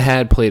 even if I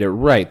had played it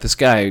right, this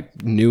guy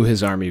knew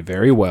his army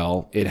very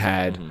well.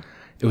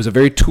 It was a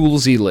very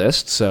toolsy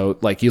list, so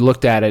like you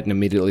looked at it and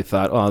immediately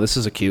thought, oh, this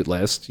is a cute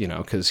list,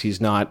 because he's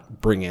not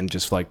bringing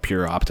just like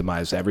pure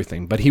optimized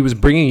everything, but he was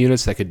bringing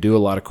units that could do a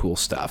lot of cool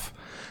stuff.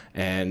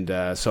 And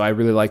so I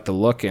really liked the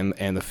look and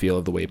the feel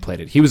of the way he played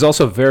it. He was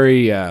also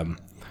very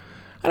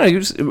I don't know, he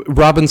was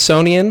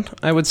Robinsonian,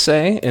 I would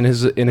say, in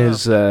his in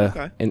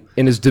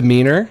his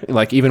demeanor.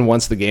 Like, even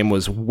once the game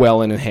was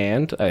well in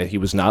hand, he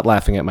was not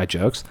laughing at my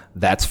jokes.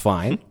 That's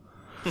fine.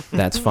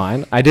 That's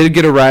fine. I did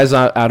get a rise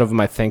out of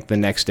him, I think, the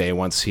next day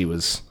once he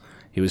was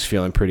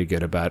feeling pretty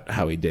good about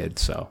how he did.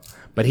 So,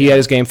 but he had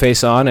his game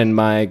face on, and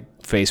my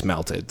face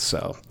melted.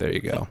 So there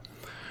you go.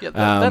 Yeah,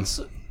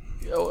 that's.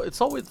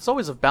 It's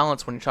always a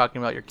balance when you're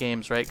talking about your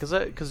games, right?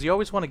 Because you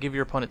always want to give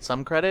your opponent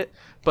some credit,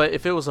 but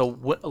if it was a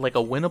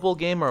winnable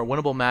game or a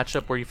winnable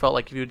matchup where you felt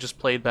like if you had just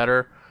played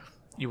better,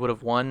 you would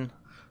have won.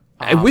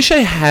 I wish I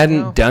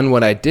hadn't done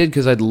what I did,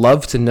 because I'd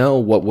love to know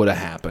what would have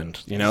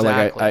happened. You know,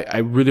 exactly. Like I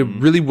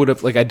really would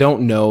have. Like, I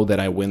don't know that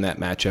I win that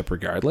matchup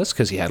regardless,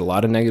 because he had a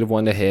lot of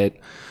 -1 to hit.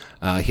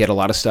 He had a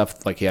lot of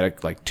stuff. Like, he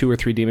had like 2 or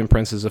 3 demon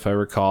princes, if I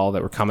recall,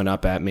 that were coming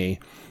up at me.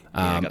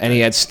 And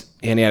he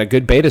had a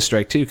good beta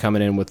strike too,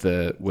 coming in with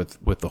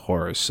the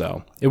horrors.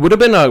 So it would have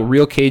been a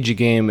real cagey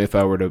game if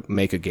I were to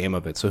make a game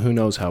of it. So who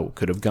knows how it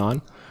could have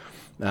gone.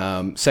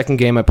 Second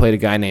game, I played a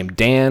guy named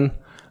Dan,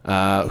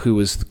 who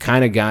was the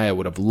kind of guy I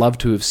would have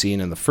loved to have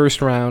seen in the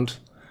first round.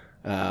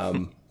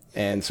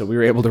 And so we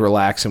were able to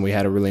relax, and we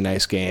had a really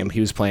nice game. He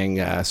was playing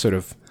he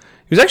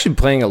was actually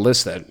playing a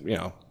list that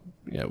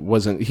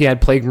wasn't. He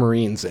had Plague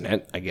Marines in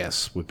it, I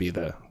guess, would be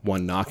the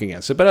one knock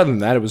against it. But other than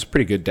that, it was a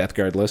pretty good Death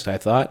Guard list, I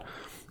thought.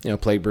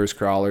 Plague Burst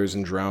Crawlers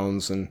and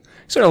drones, and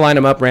sort of lined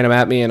them up, ran them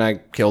at me, and I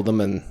killed them,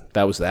 and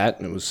that was that.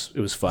 And it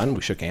was fun.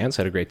 We shook hands,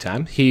 had a great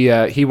time.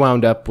 He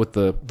wound up with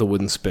the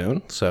wooden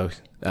spoon, so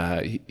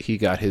he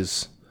got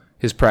his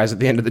prize at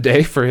the end of the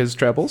day for his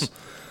trebles.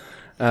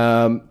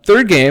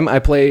 Third game, I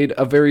played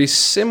a very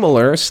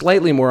similar,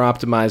 slightly more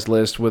optimized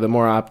list with a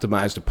more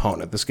optimized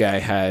opponent. This guy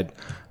had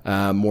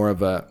more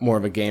of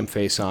a game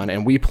face on,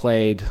 and we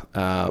played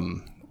a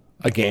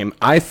game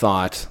I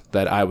thought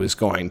that I was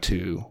going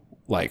to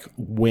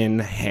win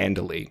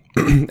handily.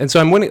 And so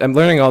I'm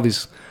learning all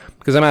these,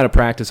 because I'm out of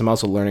practice. I'm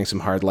also learning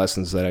some hard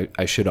lessons that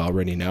I should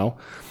already know.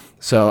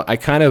 So I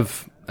kind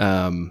of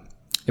in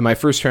my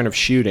first turn of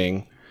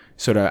shooting,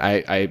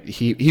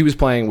 he was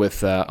playing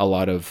with a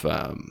lot of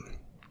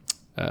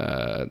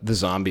the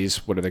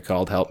zombies. What are they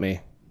called? Help me.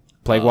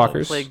 Plague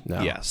Walkers?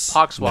 No. Yes.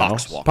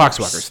 Poxwalkers. No.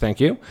 Poxwalkers, thank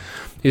you.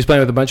 He was playing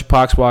with a bunch of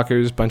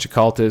Poxwalkers, a bunch of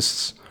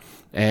cultists,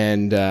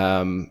 and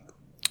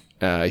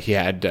he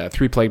had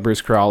 3 Plague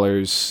Burst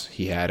Crawlers.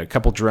 He had a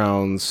couple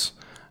drones.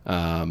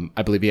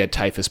 I believe he had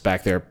Typhus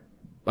back there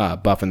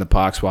buffing the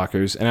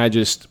Poxwalkers, and I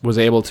just was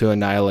able to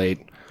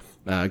annihilate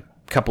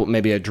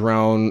maybe a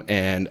drone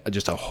and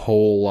just a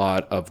whole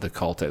lot of the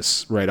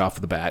cultists right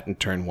off the bat in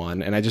turn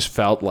 1, and I just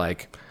felt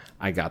like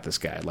I got this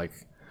guy. Like,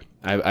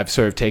 I've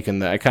sort of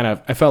taken I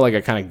felt like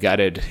I kind of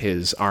gutted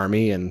his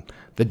army, and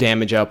the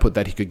damage output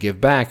that he could give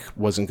back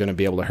wasn't going to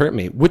be able to hurt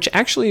me, which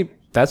actually,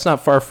 that's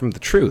not far from the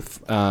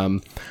truth.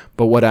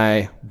 But what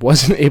I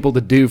wasn't able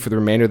to do for the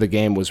remainder of the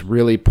game was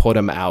really put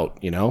him out,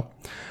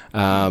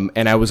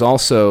 and I was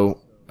also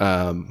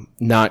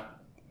not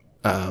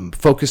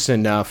focused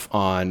enough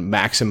on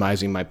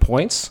maximizing my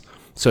points.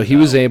 So he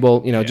was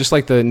able, just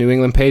like the New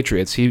England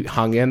Patriots, he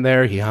hung in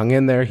there,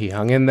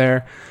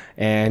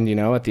 and,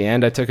 at the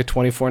end, I took a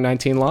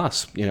 24-19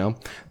 loss.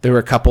 There were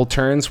a couple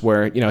turns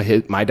where,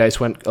 my dice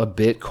went a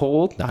bit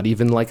cold, not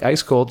even like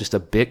ice cold, just a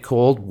bit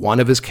cold. One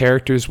of his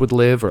characters would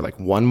live, or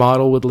one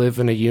model would live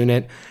in a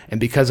unit. And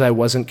because I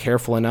wasn't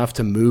careful enough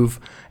to move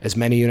as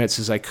many units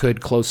as I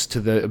could close to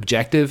the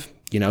objective,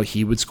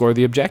 he would score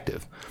the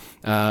objective.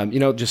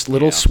 Just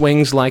little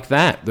swings like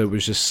that. There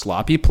was just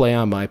sloppy play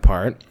on my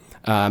part.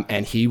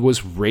 And he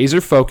was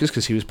razor focused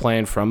because he was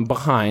playing from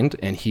behind,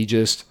 and he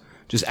just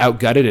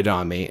outgutted it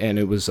on me, and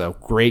it was a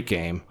great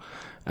game.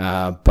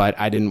 But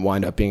I didn't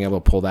wind up being able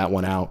to pull that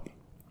one out.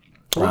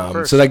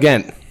 So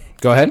again,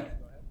 go ahead.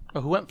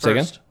 Who went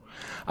first?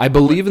 I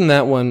believe in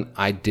that one,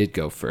 I did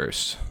go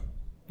first.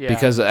 Yeah.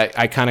 Because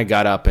I kind of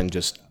got up and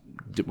just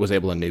was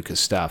able to nuke his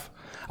stuff.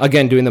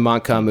 Again, doing the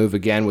Montcalm move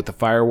again with the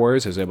Fire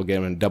Wars, I was able to get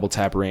him in double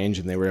tap range,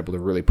 and they were able to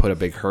really put a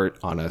big hurt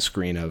on a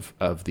screen of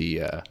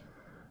the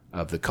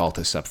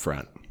cultists up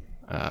front.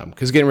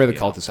 Because getting rid of the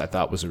cultists, I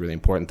thought, was a really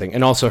important thing.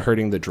 And also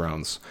hurting the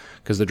drones,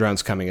 because the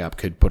drones coming up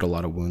could put a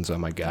lot of wounds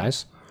on my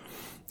guys.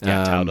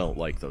 Yeah, Tau don't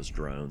like those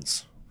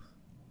drones.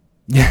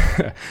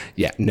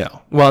 Yeah,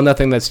 no. Well,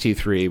 nothing that's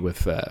T3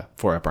 with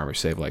 4-up armor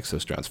save likes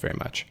those drones very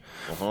much.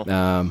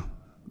 Uh-huh.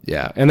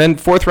 Yeah. And then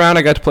 4th round,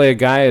 I got to play a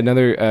guy,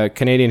 another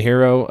Canadian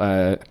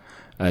hero,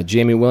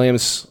 Jamie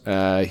Williams.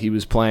 He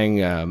was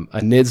playing a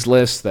NIDS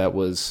list that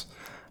was...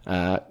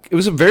 it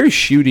was a very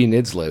shooty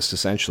NIDS list,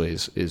 essentially,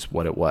 is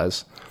what it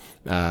was.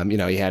 He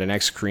had an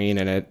X-Creen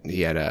in it.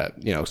 He had a,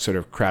 sort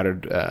of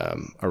crowded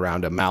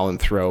around a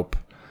Malanthrope.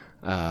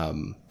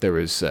 There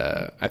was,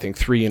 I think,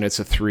 3 units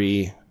of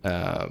 3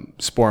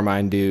 Spore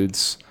Mine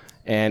dudes.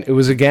 And it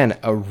was, again,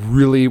 a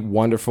really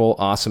wonderful,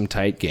 awesome,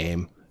 tight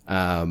game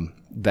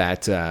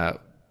that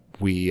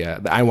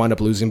I wound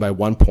up losing by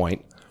 1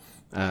 point.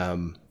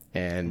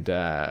 And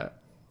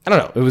I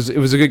don't know. It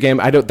was a good game.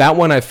 That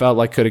one I felt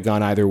like could have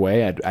gone either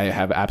way. I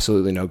have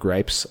absolutely no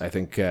gripes. I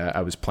think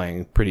I was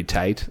playing pretty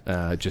tight.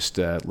 Just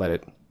let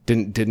it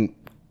didn't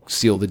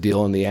seal the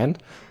deal in the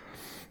end.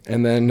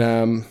 And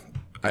then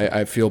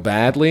I feel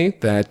badly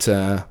that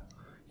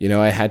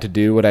I had to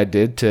do what I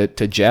did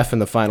to Jeff in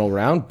the final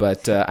round,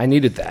 but I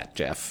needed that,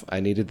 Jeff. I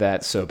needed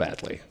that so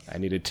badly. I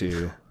needed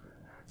to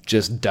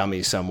just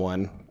dummy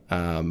someone.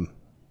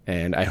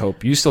 And I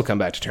hope you still come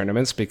back to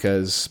tournaments,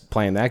 because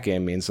playing that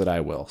game means that I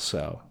will.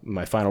 So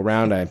my final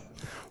round, I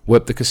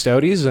whipped the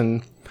Custodes,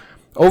 and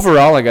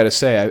overall, I got to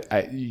say,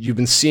 you've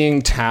been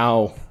seeing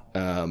Tau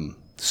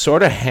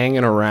sort of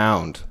hanging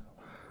around.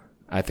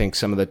 I think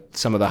some of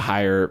the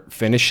higher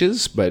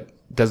finishes, but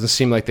doesn't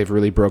seem like they've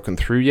really broken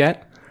through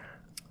yet.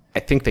 I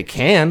think they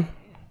can.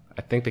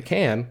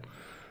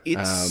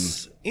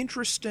 It's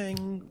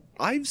interesting.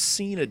 I've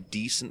seen a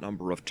decent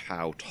number of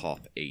Tau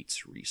top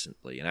 8s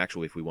recently, and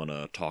actually, if we want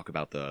to talk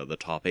about the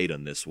top 8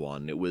 on this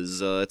one,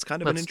 it's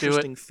kind of an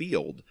interesting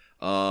field.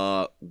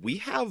 We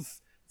have,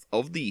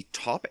 of the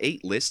top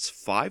 8 lists,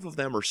 5 of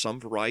them are some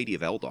variety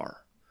of Eldar.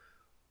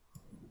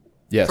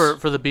 Yes.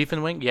 For the Beef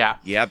and Wing, yeah.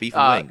 Yeah, Beef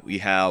and Wing. We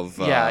have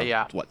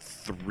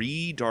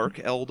 3 Dark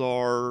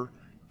Eldar,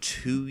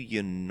 2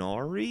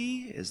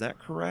 Ynnari, is that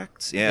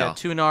correct? Yeah,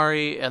 2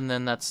 Ynnari, and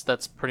then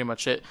that's pretty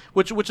much it.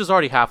 Which is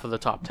already half of the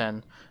top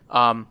 10.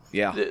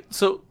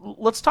 So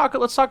let's talk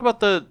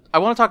about I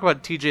want to talk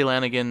about TJ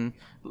Lanigan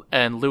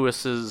and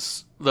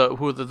Lewis's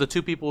the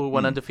two people who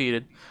went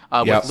undefeated,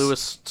 with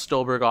Lewis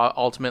Stolberg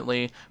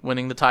ultimately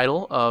winning the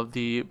title of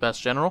the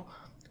best general.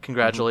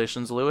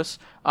 Congratulations, Lewis.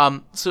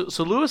 So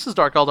Lewis's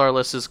Dark Eldar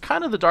list is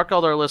kind of the Dark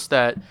Eldar list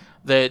that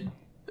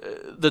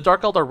the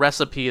Dark Eldar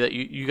recipe that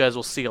you guys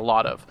will see a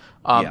lot of.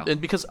 And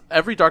because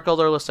every Dark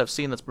Eldar list I've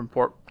seen that's been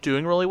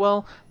doing really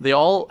well, they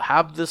all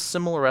have this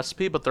similar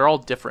recipe, but they're all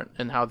different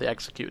in how they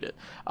execute it.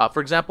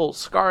 For example,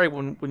 Skari,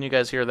 when you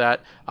guys hear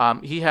that,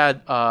 he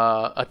had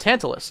a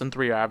Tantalus and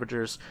 3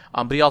 Ravagers,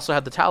 but he also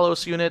had the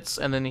Talos units,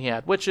 and then he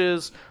had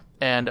Witches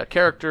and a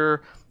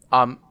character.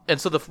 And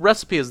so the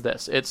recipe is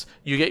this. It's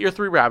you get your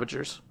 3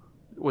 Ravagers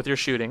with your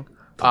shooting.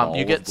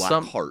 You get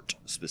some Heart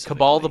specifically.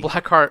 Cabal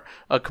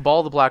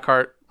the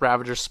Blackheart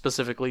Ravagers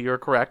specifically. You're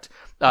correct.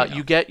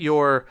 You get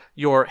your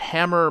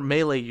hammer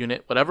melee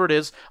unit, whatever it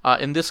is.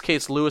 In this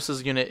case,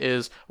 Lewis's unit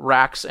is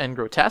Rax and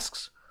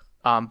Grotesques,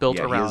 built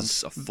around. He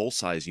has a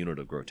full-size unit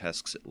of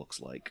Grotesques. It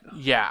looks like.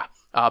 Yeah,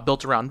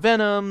 built around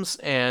Venoms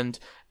and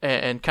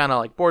kind of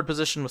like board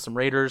position with some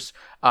Raiders.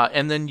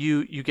 And then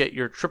you get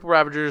your triple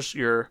Ravagers,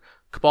 your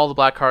Cabal the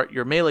Blackheart,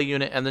 your melee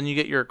unit, and then you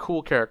get your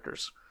cool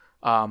characters.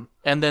 And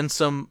then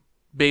some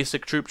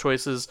basic troop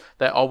choices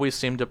that always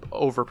seem to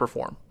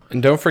overperform.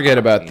 And don't forget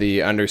about the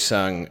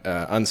unsung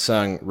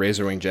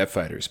Razorwing jet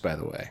fighters, by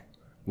the way,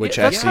 which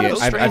I've seen. It's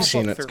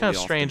kind of a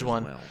strange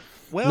one.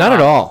 Well, not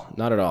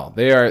at all.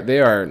 They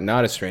are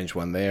not a strange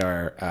one. They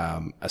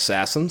are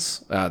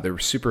assassins. They're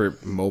super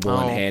mobile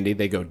and handy.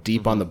 They go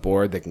deep on the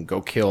board. They can go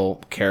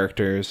kill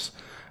characters.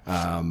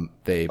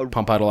 They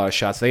pump out a lot of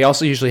shots. They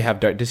also usually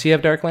have does he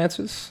have Dark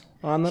Lances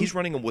on them? He's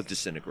running them with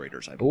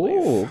Disintegrators, I believe.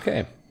 Oh,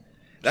 okay.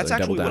 That's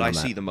actually what I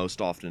see the most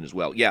often as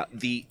well. Yeah,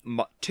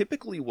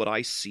 typically what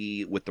I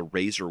see with the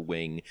Razor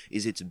Wing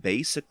is it's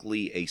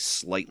basically a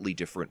slightly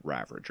different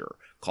Ravager.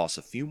 Costs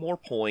a few more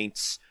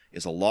points,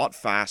 is a lot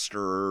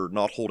faster,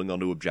 not holding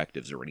onto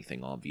objectives or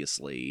anything,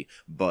 obviously,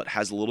 but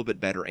has a little bit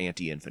better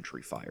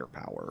anti-infantry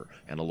firepower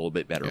and a little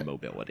bit better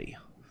mobility.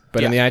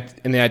 But in the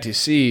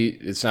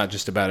ITC, it's not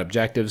just about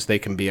objectives. They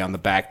can be on the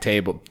back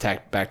table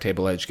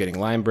edge getting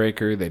line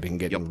breaker. They've been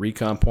getting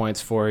recon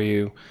points for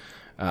you.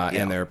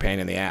 And they're a pain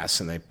in the ass,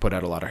 and they put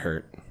out a lot of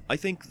hurt. I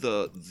think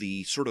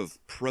the sort of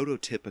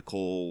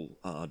prototypical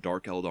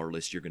Dark Eldar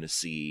list you're going to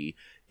see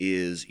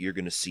is you're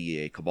going to see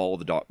a Cabal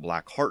of the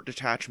Black Heart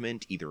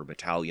detachment, either a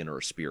battalion or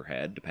a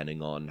spearhead,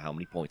 depending on how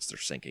many points they're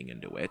sinking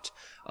into it.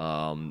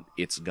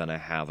 It's going to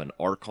have an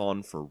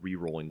Archon for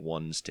rerolling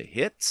 1s to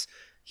hit.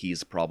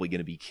 He's probably going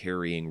to be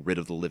carrying Rid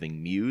of the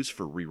Living Muse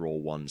for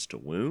reroll 1s to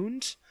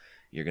wound.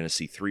 You're going to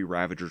see 3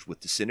 Ravagers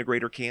with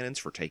Disintegrator Cannons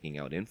for taking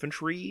out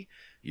infantry.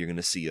 You're going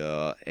to see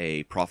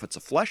a Prophets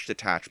of Flesh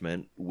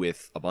detachment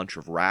with a bunch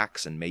of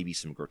Rax and maybe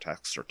some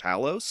Grotesques or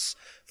Talos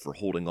for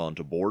holding on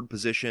to board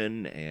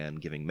position and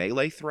giving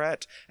melee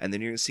threat. And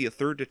then you're going to see a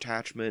 3rd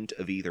detachment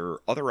of either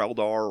other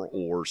Eldar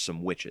or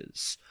some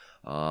Witches.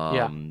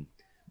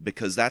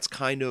 Because that's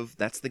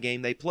the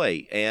game they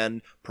play.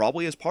 And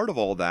probably as part of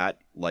all that,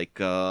 like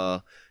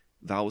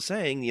Val was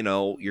saying,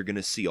 you're going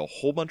to see a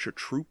whole bunch of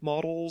troop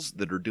models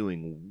that are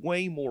doing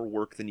way more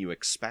work than you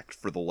expect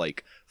for the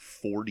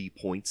 40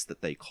 points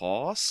that they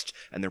cost,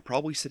 and they're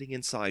probably sitting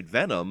inside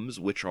Venoms,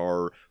 which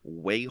are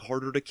way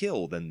harder to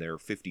kill than their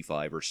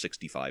 55 or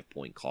 65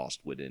 point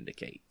cost would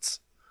indicate.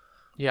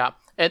 Yeah,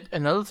 and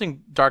another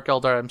thing Dark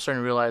Eldar I'm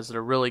starting to realize that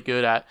are really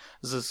good at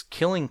is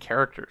killing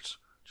characters,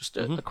 just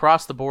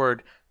across the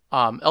board.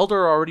 Eldar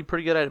are already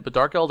pretty good at it, but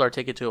Dark Eldar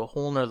take it to a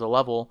whole nother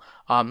level.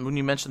 When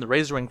you mentioned the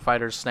Razorwing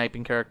fighters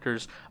sniping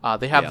characters,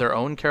 they have their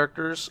own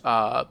characters.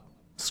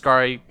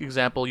 Skari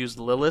example used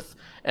Lilith,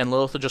 and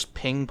Lilith would just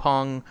ping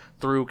pong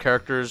through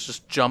characters,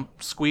 just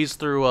squeeze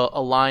through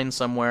a line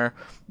somewhere,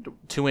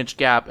 2-inch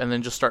gap, and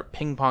then just start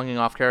ping ponging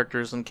off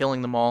characters and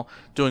killing them all,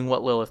 doing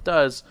what Lilith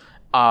does.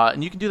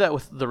 And you can do that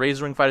with the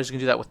Razorwing fighters. You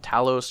can do that with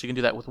Talos. You can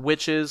do that with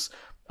witches.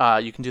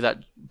 You can do that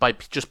by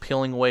just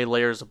peeling away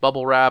layers of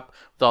bubble wrap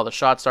with all the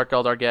shots Dark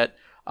Eldar get.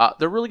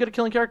 They're really good at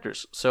killing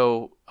characters.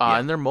 So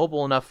and they're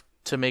mobile enough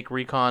to make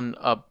Recon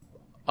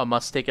a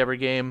must take every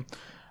game.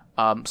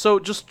 So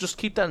just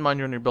keep that in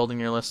mind when you're building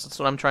your list. That's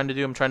what I'm trying to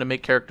do. I'm trying to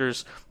make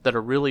characters that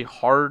are really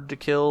hard to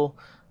kill,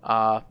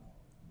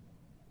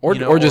 or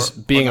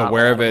just being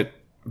aware of it.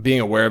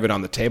 Being aware of it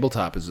on the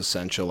tabletop is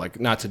essential. Like,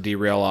 not to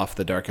derail off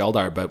the Dark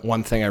Eldar, but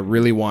one thing I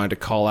really wanted to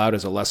call out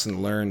as a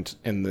lesson learned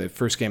in the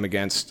first game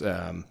against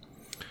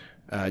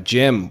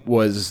Jim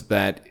was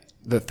that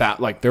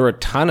there were a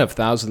ton of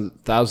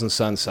Thousand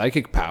Sun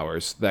psychic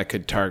powers that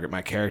could target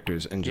my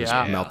characters and just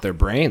melt their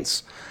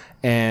brains.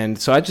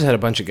 And so I just had a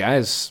bunch of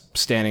guys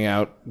standing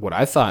out what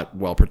I thought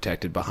well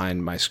protected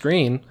behind my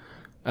screen.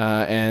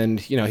 And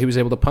he was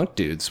able to punk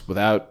dudes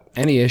without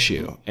any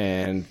issue.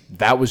 And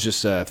that was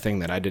just a thing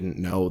that I didn't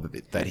know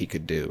that he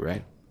could do,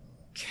 right?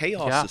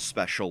 Chaos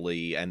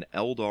especially, and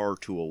Eldar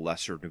to a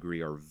lesser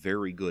degree, are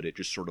very good at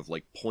just sort of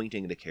like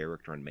pointing the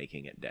character and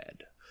making it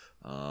dead.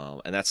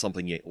 And that's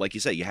something, like you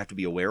say, you have to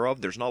be aware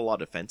of. There's not a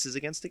lot of defenses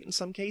against it in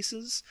some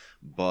cases,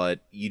 but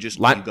you just...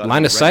 Line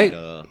of sight.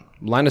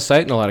 Line of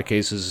sight in a lot of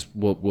cases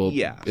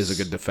is a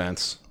good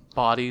defense.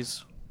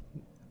 Bodies.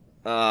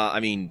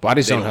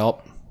 Bodies don't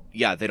help.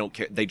 Yeah, they don't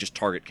care. They just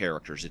target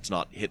characters. It's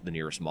not hit the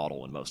nearest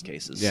model in most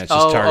cases. Yeah, it's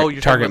just you're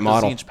target talking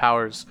model. About the Tzeentch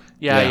powers.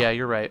 Yeah,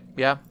 you're right.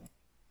 Yeah.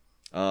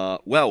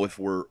 Well, if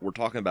we're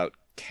talking about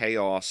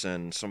Chaos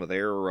and some of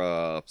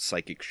their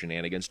psychic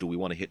shenanigans, do we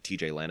want to hit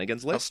TJ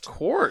Lanigan's list? Of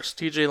course,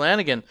 TJ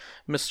Lanigan,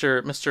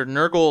 Mr.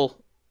 Nurgle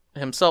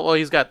himself. Well,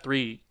 he's got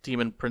 3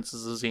 demon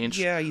princes of Tzeentch.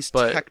 Yeah, he's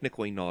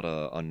technically not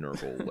a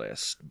Nurgle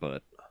list,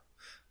 but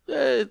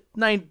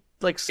 70%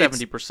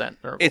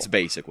 Nurgle. It's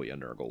basically a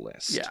Nurgle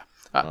list. Yeah.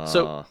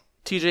 So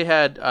TJ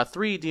had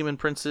 3 demon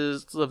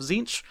princes of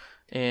Tzeentch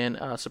in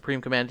Supreme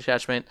Command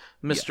Detachment.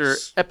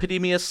 Mr.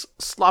 Epidemius,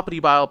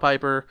 Sloppity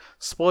Bilepiper,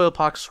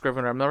 Spoilpox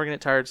Scrivener. I'm never going to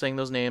get tired saying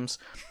those names.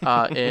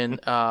 In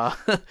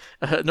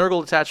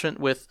Nurgle Detachment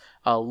with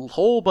a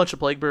whole bunch of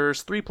Plague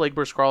Bearers, 3 Plague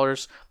Bear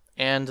Scrawlers,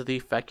 and the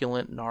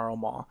Feculent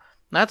Gnarlmaw.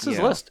 That's his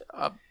list.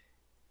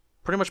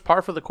 Pretty much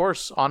par for the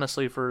course,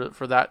 honestly,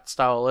 for that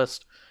style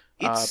list.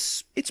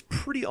 It's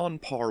pretty on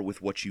par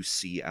with what you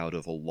see out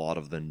of a lot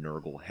of the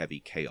Nurgle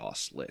heavy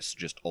chaos lists.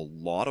 Just a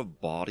lot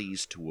of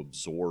bodies to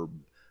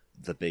absorb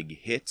the big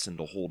hits and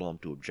to hold on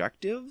to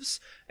objectives,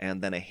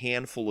 and then a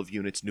handful of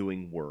units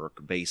doing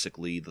work,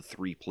 basically the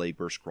 3 Plague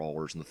Bear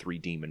Scrawlers and the 3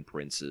 Demon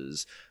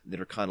Princes that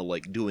are kind of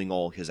like doing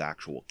all his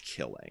actual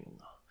killing.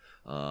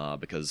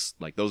 Because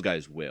like those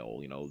guys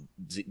will,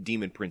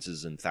 Demon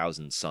Princes and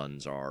Thousand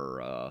Suns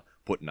are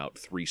putting out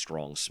 3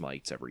 strong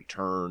smites every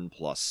turn,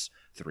 plus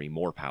 3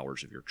 more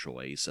powers of your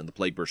choice, and the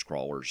Plague Bear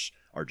Scrawlers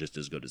are just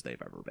as good as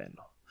they've ever been.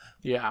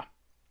 Yeah.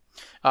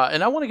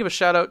 And I want to give a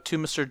shout out to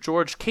Mr.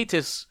 George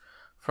Katis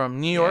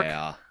from New York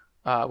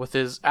with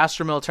his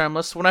Astra Militarum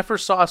list. When I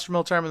first saw Astra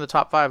Militarum in the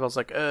top 5, I was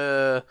like,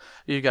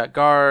 you got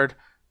Guard,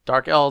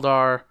 Dark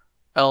Eldar,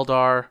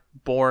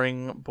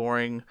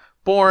 boring,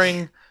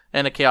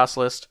 and a Chaos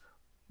list.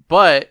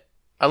 But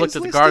I looked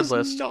at the Guard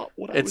list. Not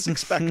what I was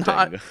expecting.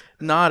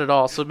 Not at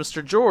all. So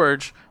Mr.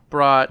 George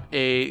brought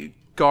a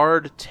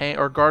Guard tank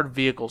or Guard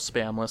vehicle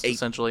spam list,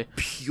 essentially.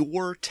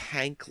 Pure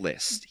tank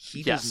list.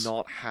 He does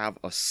not have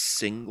a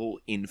single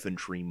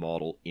infantry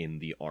model in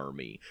the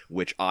army,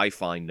 which I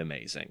find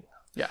amazing.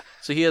 Yeah.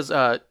 So he has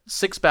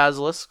 6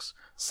 basilisks,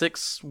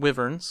 6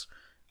 wyverns,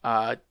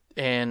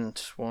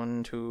 and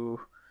 1, 2,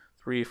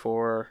 3,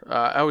 4.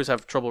 I always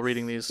have trouble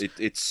reading these.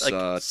 It's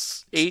like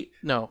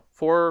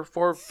 4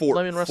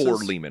 Leman Russes. 4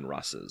 Leman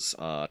Russes.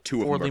 2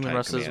 of them are Leman tank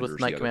Russes commanders,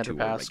 with Knight the Commander other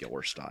 2 are Pask.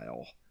 regular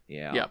style.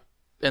 Yeah. Yeah.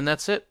 And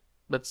that's it.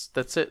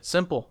 That's it.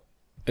 Simple.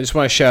 I just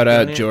want to shout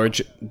out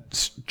George.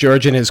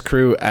 George and his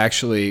crew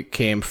actually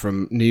came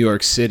from New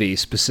York City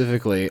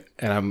specifically,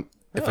 and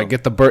if I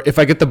get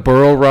the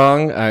borough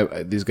wrong,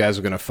 these guys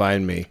are going to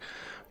find me,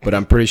 but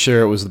I'm pretty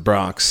sure it was the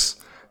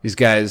Bronx. These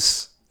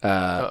guys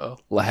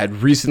had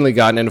recently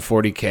gotten into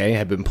 40K,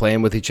 had been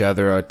playing with each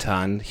other a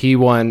ton.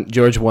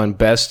 George won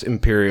Best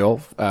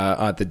Imperial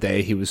on the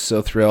day. He was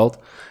so thrilled,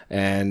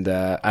 and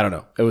I don't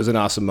know. It was an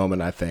awesome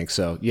moment, I think.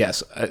 So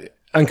yes.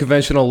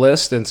 Unconventional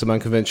list and some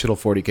unconventional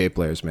 40K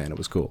players, man. It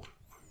was cool.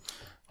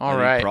 All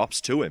right. Props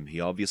to him. He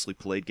obviously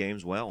played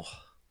games well.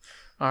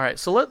 All right.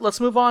 So let's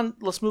move on.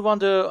 Let's move on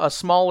to a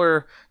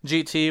smaller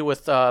GT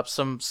with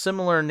some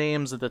similar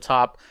names at the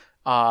top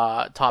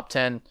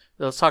 10.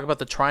 Let's talk about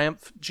the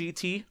Triumph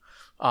GT.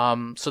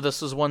 So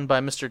this is won by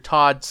Mr.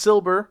 Todd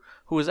Silber,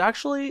 who is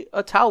actually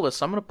a Tau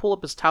list. I'm going to pull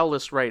up his Tau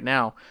list right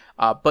now.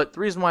 But the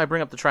reason why I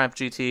bring up the Triumph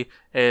GT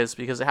is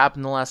because it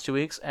happened the last 2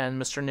 weeks, and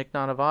Mr. Nick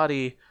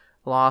Nanavati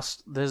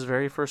lost his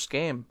very first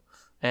game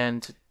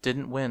and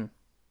didn't win.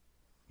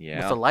 Yeah.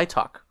 With the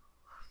Lighthawk.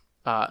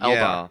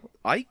 Eldar.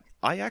 Yeah,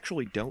 I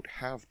actually don't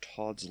have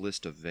Todd's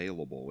list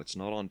available. It's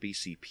not on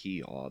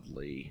BCP,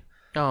 oddly.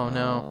 Oh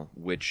no.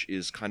 Which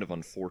is kind of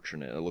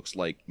unfortunate. It looks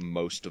like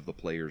most of the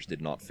players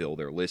did not fill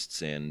their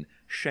lists in.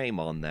 Shame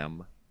on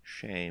them.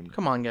 Shame.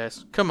 Come on,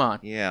 guys. Come on.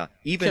 Yeah,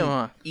 Come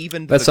on.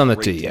 even That's the on the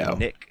great TO.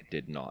 Nick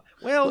did not.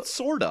 Well, it's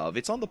sort of.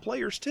 It's on the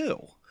players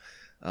too.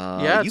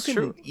 Yeah, it's you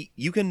can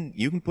true.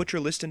 you can put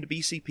your list into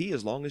BCP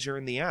as long as you're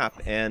in the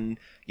app, and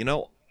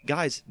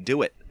guys,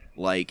 do it.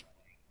 Like,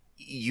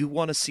 you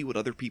want to see what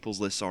other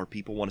people's lists are.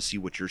 People want to see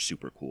what your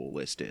super cool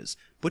list is.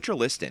 Put your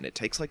list in. It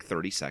takes like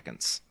 30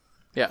 seconds.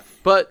 Yeah,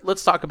 but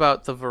let's talk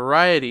about the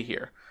variety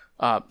here.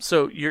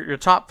 So your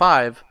top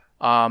 5.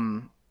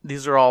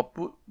 These are all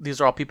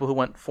people who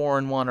went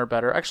 4-1 or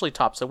better. Actually,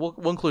 top. So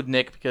we'll include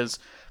Nick because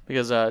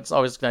it's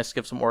always nice to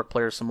give some orc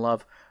players some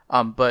love.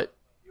 But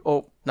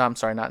no, I'm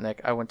sorry, not Nick.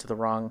 I went to the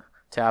wrong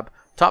tab.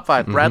 Top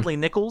 5: Bradley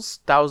Nichols,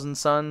 Thousand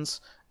Suns;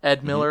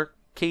 Ed Miller,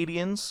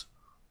 Cadians;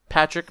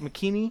 Patrick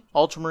McKinney,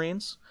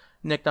 Ultramarines;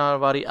 Nick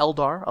Nanavati,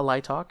 Eldar,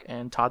 Alightalk;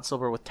 and Todd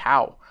Silver with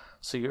Tau.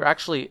 So you're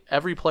actually,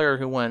 every player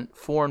who went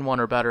 4-1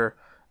 or better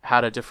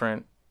had a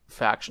different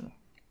faction.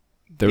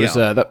 There was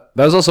that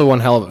was also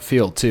one hell of a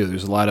field too.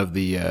 There's a lot of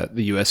the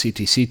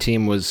USCTC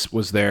team was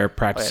there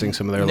practicing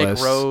some of their Nick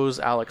lists. Rose,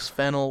 Alex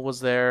Fennell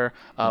was there.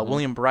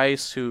 William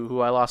Bryce,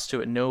 who I lost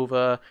to at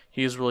Nova,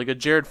 he was really good.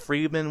 Jared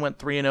Friedman went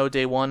 3-0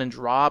 day 1 and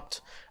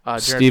dropped.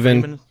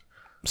 Steven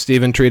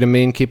treat him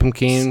mean, keep him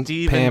keen.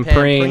 Steven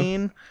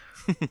Pampreen.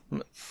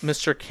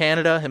 Mr.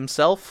 Canada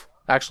himself.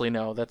 Actually,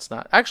 no, that's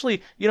not.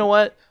 Actually, you know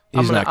what?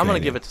 I'm gonna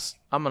give it to.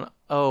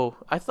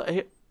 I thought.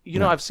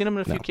 I've seen him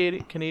in a few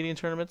Canadian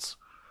tournaments.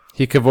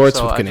 He cavorts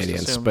So with I just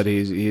Canadians, assumed but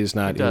he's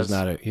not does.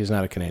 a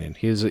Canadian.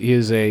 He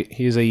is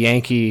a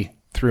Yankee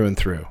through and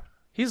through.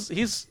 He's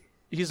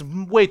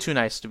way too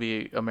nice to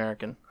be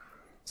American,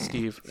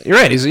 Steve. You're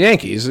right. He's a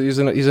Yankee. He's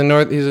a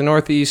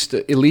Northeast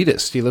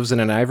elitist. He lives in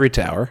an ivory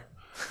tower,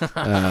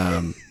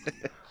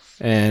 and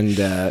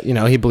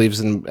he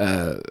believes in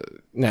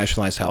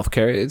nationalized health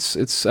care.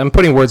 It's. I'm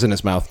putting words in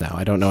his mouth now.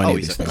 I don't know any of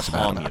these things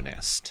about him.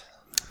 Communist.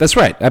 That's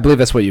right. I believe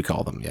that's what you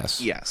call them.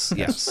 Yes. Yes.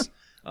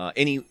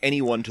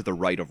 Anyone to the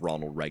right of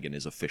Ronald Reagan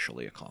is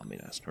officially a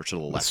communist, or to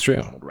the left That's true.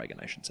 of Ronald Reagan,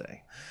 I should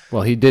say.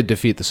 Well, he did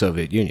defeat the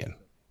Soviet Union.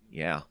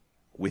 Yeah,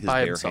 with his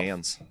By bare himself.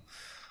 hands.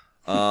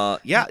 I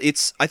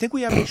think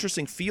we have an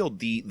interesting field.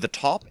 The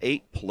top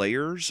 8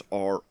 players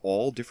are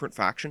all different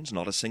factions,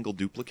 not a single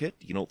duplicate.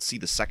 You don't see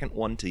the second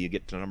one till you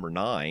get to number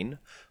 9,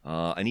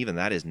 and even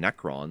that is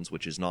Necrons,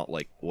 which is not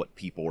like what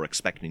people were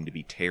expecting to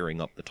be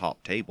tearing up the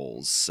top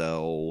tables.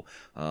 So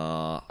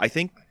I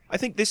think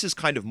this is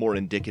kind of more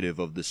indicative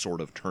of the sort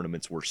of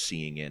tournaments we're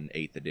seeing in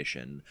 8th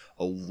edition.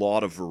 A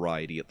lot of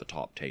variety at the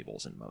top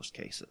tables in most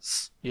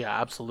cases. Yeah,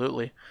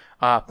 absolutely.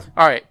 All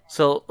right,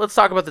 so let's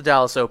talk about the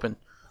Dallas Open.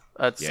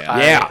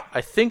 Yeah.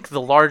 I think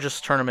the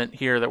largest tournament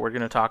here that we're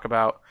going to talk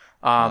about.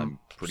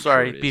 pretty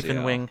Sorry, sure it is, Beef and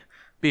yeah. Wing.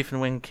 Beef and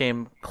Wing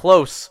came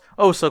close,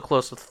 so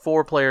close, with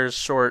 4 players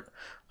short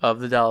of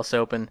the Dallas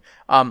Open.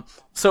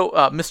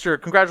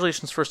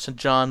 Congratulations first to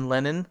John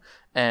Lennon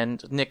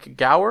and Nick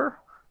Gower.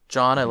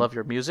 John, I love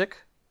your music.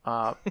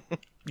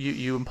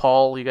 You and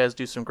Paul, you guys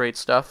do some great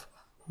stuff.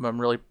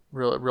 I'm really,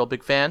 real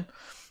big fan.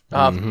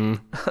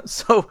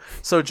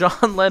 So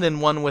John Lennon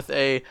won with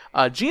a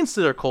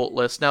Genestealer cult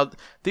list. Now,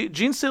 the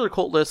Genestealer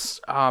cult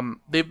lists,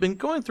 they've been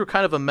going through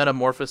kind of a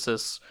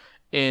metamorphosis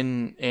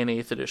in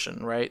 8th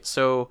edition, right?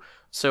 So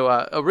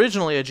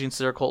originally a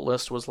Genestealer cult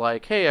list was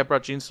like, hey, I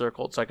brought Genestealer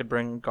cult so I could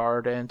bring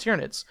Guard and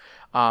Tyranids.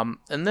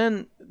 And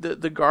then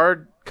the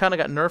Guard kind of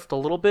got nerfed a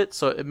little bit,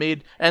 so it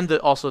made, and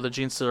also the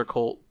Genestealer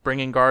cult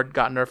bringing Guard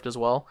got nerfed as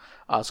well.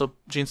 So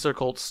Genestealer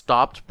cult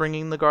stopped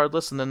bringing the Guard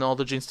list, and then all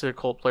the Genestealer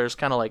cult players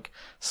kind of like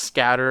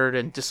scattered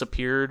and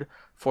disappeared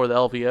for the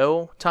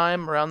LVO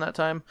time, around that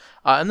time.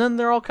 And then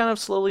they're all kind of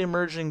slowly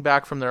emerging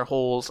back from their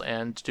holes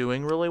and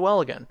doing really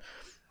well again.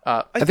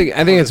 I think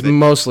it's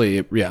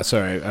mostly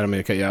sorry, I don't mean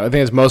to cut you out. I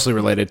think it's mostly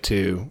related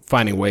to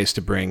finding ways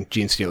to bring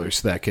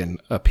Genestealers that can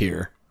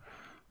appear.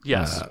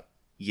 Yes.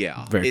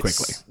 Very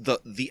quickly.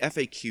 The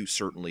FAQ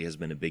certainly has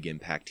been a big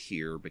impact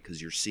here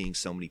because you're seeing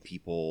so many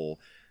people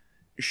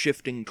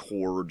shifting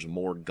towards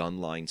more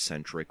gunline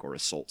centric or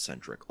assault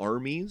centric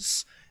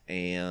armies,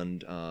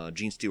 and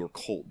Genestealer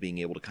cult being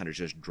able to kind of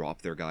just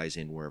drop their guys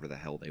in wherever the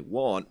hell they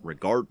want,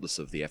 regardless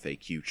of the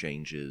FAQ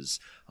changes,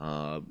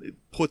 it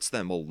puts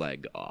them a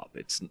leg up.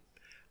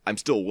 I'm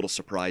still a little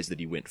surprised that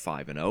he went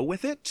 5-0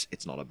 with it.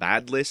 It's not a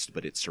bad list,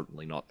 but it's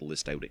certainly not the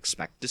list I would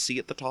expect to see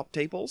at the top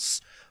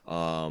tables.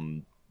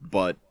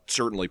 But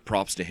certainly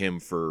props to him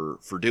for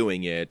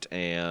doing it,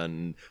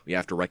 and we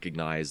have to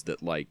recognize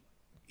that, like,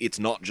 it's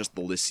not just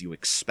the lists you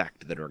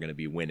expect that are going to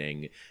be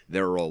winning.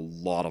 There are a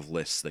lot of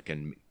lists that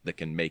can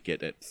make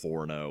it at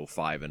 4-0,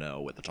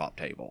 5-0 at the top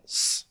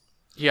tables.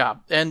 Yeah,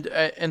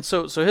 and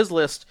so his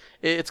list,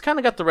 it's kind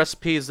of got the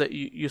recipes that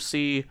you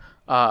see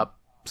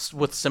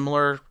with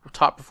similar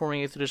top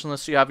performing 8th edition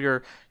lists. You have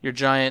your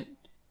giant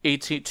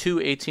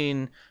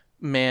 18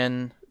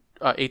 man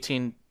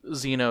 18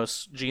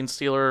 Xenos Gene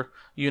Stealer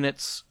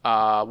units,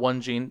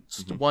 one Gene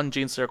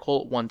Stealer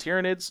Colt, 1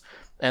 Tyranids,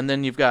 and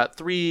then you've got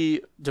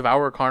 3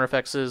 Devourer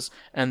Carnifexes,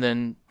 and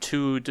then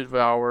 2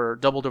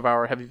 Double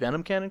Devourer Heavy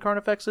Venom Cannon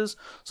Carnifexes.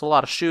 So a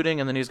lot of shooting,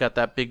 and then he's got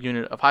that big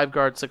unit of Hive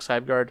Guard, 6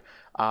 Hive Guard,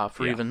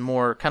 for even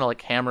more kind of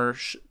like hammer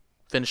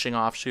finishing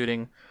off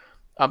shooting.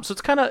 So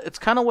it's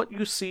kind of what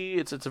you see.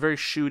 It's a very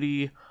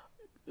shooty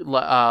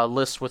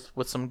list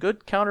with some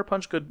good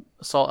counterpunch, good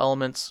assault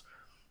elements,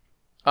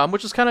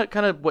 which is kind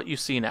of what you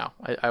see now.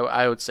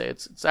 I would say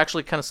it's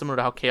actually kind of similar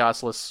to how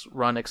Chaos lists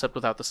run, except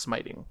without the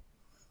smiting.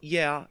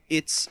 Yeah, and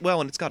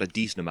it's got a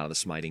decent amount of the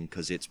smiting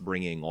because it's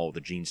bringing all the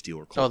Gene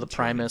Stealer, the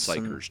Primus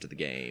Psychers to the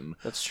game.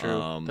 That's true.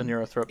 The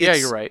Neurothrope. Yeah,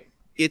 you're right.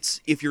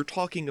 It's if you're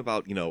talking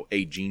about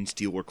a Gene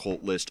Stealer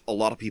cult list, a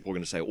lot of people are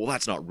going to say, well,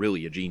 that's not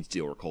really a Gene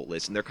Stealer cult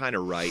list, and they're kind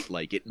of right.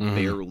 Like it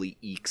barely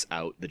ekes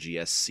out the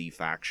GSC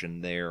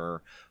faction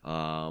there,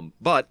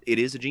 but it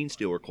is a Gene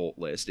Stealer cult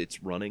list.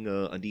 It's running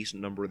a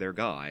decent number of their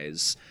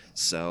guys,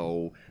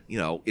 so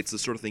it's the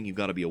sort of thing you've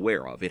got to be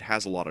aware of. It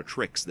has a lot of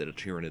tricks that a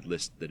Tyranid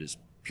list that is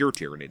pure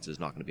Tyranids is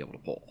not going to be able to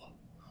pull.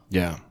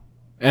 Yeah.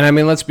 And I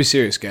mean, let's be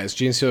serious, guys.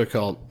 Gene Stealer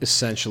Cult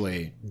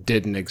essentially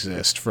didn't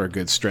exist for a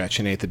good stretch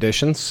in 8th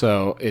edition,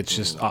 so it's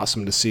just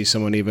awesome to see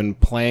someone even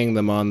playing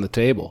them on the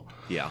table.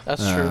 Yeah,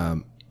 that's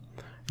true.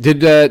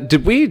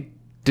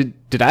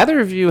 Did either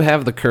of you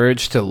have the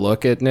courage to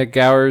look at Nick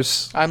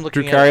Gower's I'm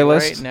looking Drukhari at it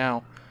list? right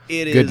now.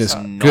 It is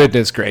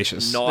goodness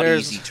gracious. Not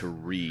easy to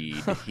read.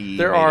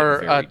 There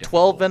are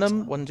 12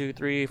 Venom. 1, 2,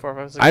 3, 4,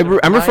 5, 6.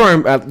 I'm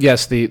referring.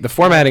 Yes, the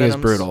formatting is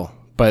Venoms. brutal.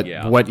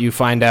 But what you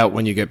find out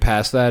when you get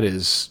past that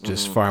is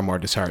just far more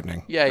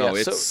disheartening. Yeah. Oh,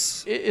 so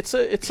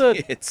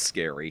it's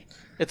scary.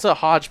 It's a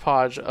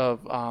hodgepodge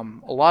of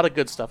a lot of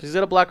good stuff. He's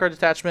got a Blackguard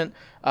detachment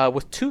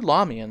with 2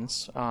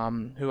 Lamians,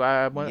 who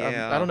I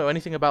don't know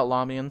anything about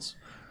Lamians.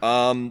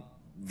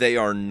 They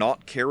are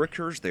not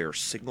characters. They are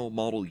signal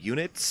model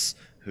units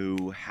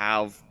who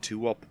have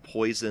 2-up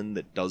poison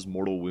that does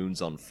mortal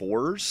wounds on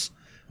 4s.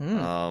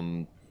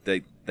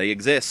 They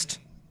exist.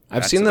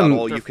 I've seen them.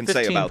 All you can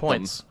say about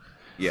points. them.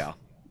 Yeah.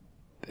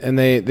 And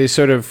they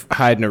sort of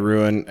hide in a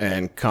ruin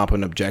and comp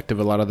an objective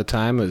a lot of the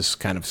time is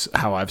kind of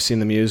how I've seen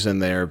them used, and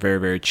they're very,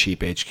 very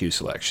cheap HQ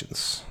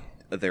selections.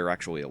 They're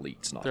actually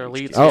elites, not They're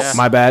elites. Oh, Yeah.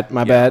 my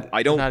bad.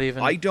 I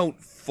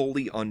don't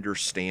fully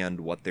understand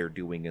what they're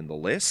doing in the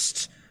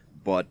list,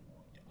 but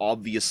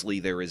obviously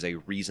there is a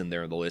reason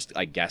they're in the list,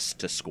 I guess,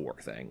 to score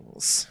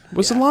things.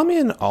 Was the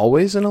Lamian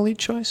always an elite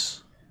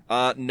choice?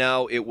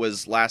 No, it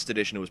was last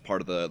edition. It was part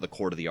of the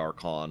Court of the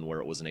Archon, where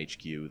it was an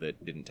HQ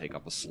that didn't take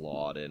up a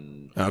slot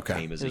and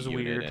came as a unit.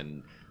 Weird.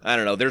 And I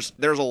don't know. There's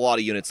a lot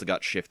of units that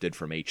got shifted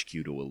from HQ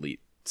to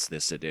elites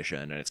this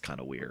edition, and it's kind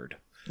of weird.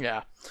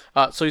 Yeah.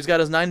 So he's got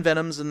his 9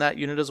 Venoms in that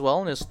unit as well,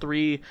 and his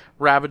 3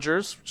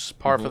 Ravagers, which is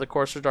par for the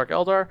course for Dark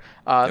Eldar.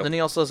 Then he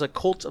also has a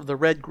Cult of the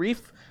Red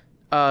Grief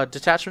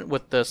detachment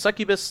with the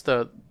Succubus,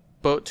 the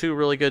 2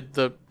 really good,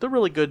 the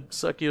really good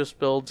Succubus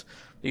build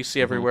you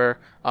see everywhere.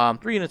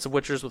 3 units of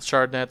Witchers with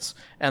Shard Nets,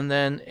 and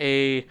then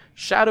a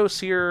Shadow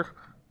Seer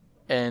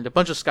and a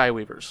bunch of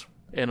Skyweavers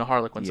in a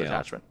Harlequin's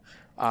attachment.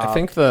 I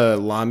think the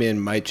Lamian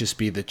might just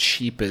be the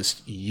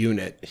cheapest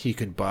unit he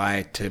could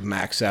buy to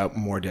max out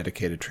more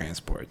dedicated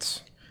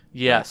transports.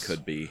 Yes.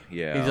 Could be,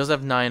 yeah. He does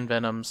have 9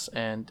 Venoms,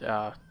 and,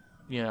 can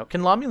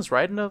Lamians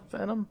ride in a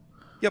Venom?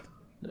 Yep.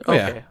 Oh,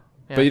 okay.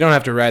 Yeah. But you don't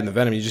have to ride in the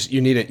Venom.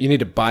 You need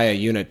to buy a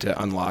unit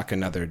to unlock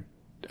another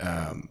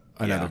Venom.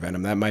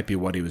 That might be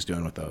what he was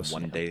doing with those.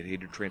 One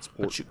dedicated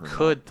transport. But you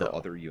could, though.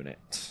 Other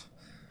units.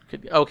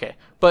 Okay,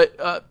 but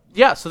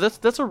so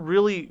that's a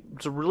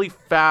really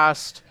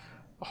fast,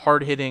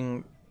 hard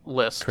hitting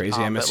list. Crazy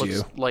MSU. That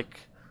looks like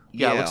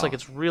it looks like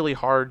it's really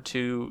hard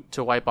to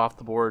wipe off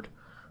the board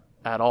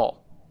at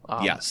all.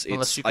 Yes,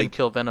 unless you can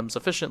kill Venoms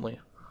efficiently.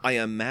 I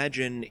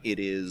imagine it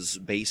is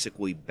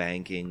basically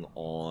banking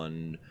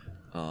on,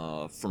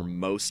 for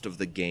most of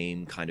the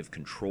game, kind of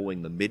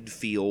controlling the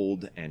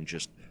midfield and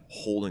just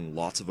holding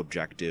lots of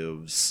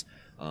objectives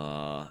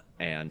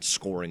and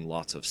scoring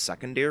lots of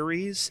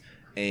secondaries.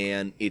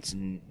 And it's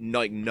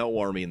like no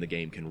army in the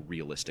game can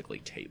realistically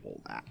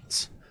table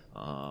that.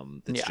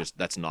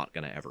 That's not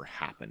going to ever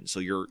happen.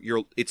 So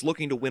it's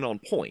looking to win on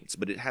points,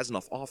 but it has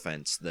enough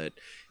offense that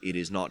it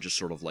is not just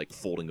sort of like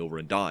folding over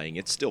and dying.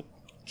 It's still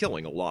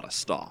killing a lot of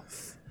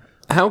stuff.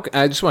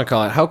 I just want to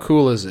call it, how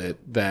cool is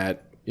it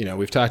that,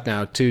 we've talked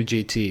now 2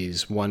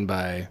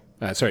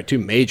 GTs, 2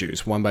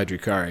 majors, one by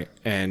Drukhari,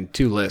 and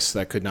 2 lists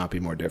that could not be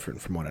more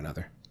different from one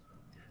another.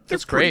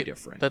 That's pretty great.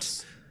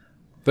 Different.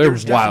 They're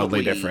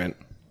wildly different.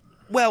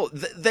 Well,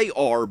 they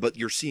are, but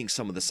you're seeing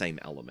some of the same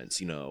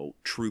elements.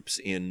 Troops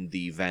in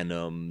the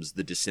Venoms,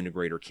 the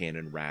Disintegrator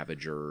Cannon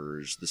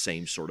Ravagers, the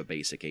same sort of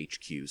basic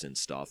HQs and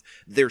stuff.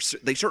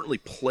 They certainly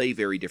play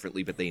very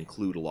differently, but they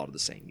include a lot of the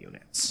same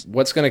units.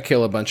 What's going to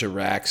kill a bunch of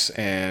Racks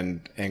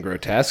and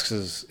Grotesques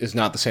is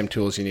not the same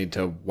tools you need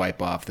to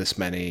wipe off this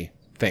many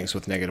things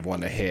with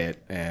 -1 to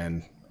hit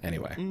and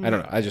anyway. I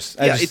don't know. I just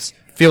it's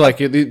feel like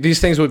these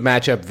things would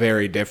match up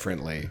very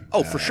differently.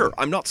 Oh, for sure.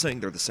 I'm not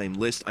saying they're the same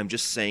list. I'm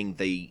just saying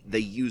they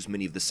use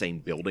many of the same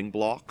building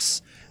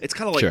blocks. It's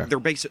kind of like they're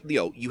basic.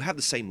 You have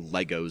the same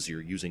Legos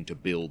you're using to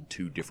build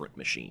two different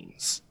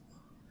machines.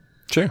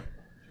 Sure.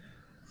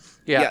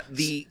 Yeah.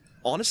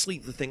 Honestly,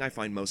 the thing I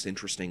find most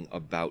interesting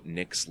about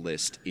Nick's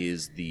list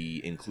is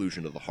the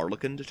inclusion of the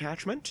Harlequin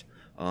detachment.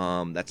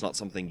 That's not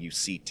something you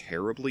see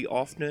terribly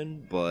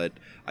often, but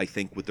I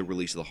think with the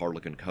release of the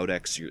Harlequin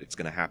Codex, it's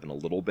going to happen a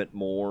little bit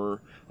more,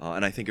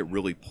 and I think it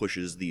really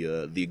pushes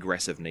the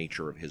aggressive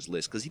nature of his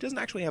list, because he doesn't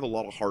actually have a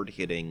lot of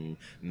hard-hitting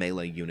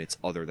melee units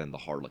other than the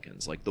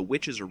Harlequins. Like, the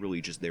Witches are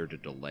really just there to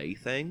delay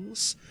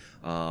things,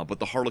 but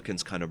the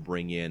Harlequins kind of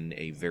bring in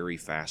a very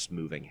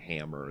fast-moving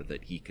hammer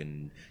that he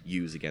can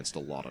use against a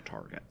lot of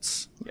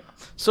targets. Yeah.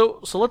 So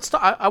let's.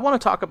 I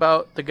want to talk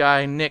about the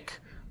guy Nick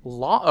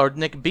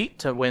beat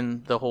to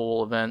win the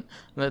whole event.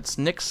 And that's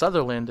Nick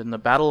Sutherland in the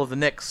Battle of the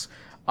Nicks.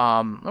 I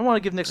want to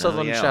give Nick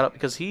Sutherland a shout out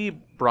because he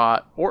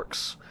brought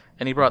orcs,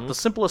 and he brought the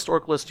simplest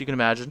orc list you can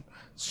imagine.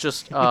 It's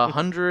just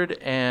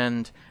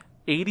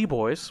 180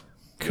 boys.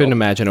 Couldn't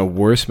imagine a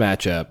worse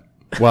matchup.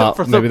 Well,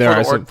 maybe there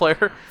are orc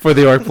player. For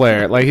the orc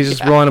player. Like, he's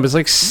just rolling up. It's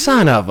like,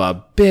 son of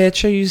a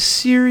bitch, are you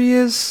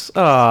serious?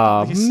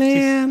 Oh,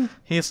 man.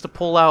 He has to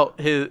pull out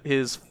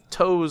his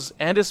toes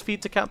and his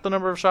feet to count the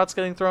number of shots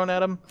getting thrown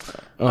at him.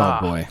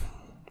 Oh, boy.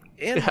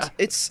 And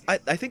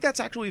I think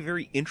that's actually a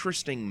very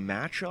interesting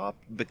matchup,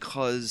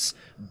 because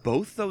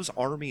both those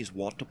armies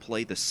want to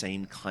play the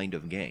same kind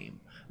of game.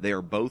 They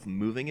are both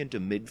moving into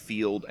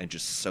midfield and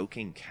just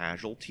soaking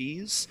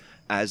casualties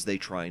as they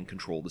try and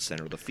control the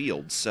center of the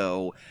field.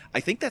 So I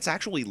think that's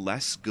actually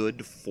less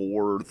good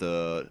for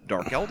the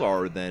Dark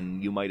Eldar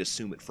than you might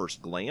assume at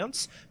first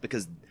glance,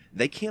 because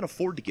they can't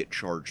afford to get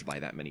charged by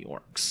that many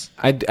orcs.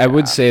 I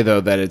would say,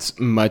 though, that it's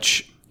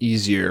much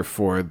easier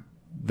for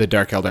the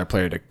Dark Eldar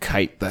player to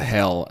kite the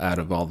hell out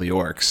of all the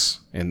orcs,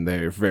 and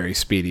they're very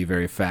speedy,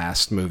 very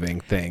fast-moving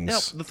things.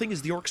 Now, the thing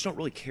is, the orcs don't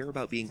really care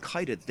about being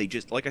kited. They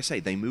just, like I say,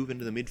 they move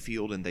into the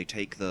midfield and they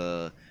take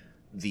the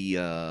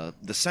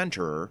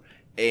center,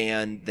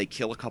 and they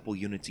kill a couple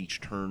units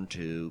each turn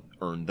to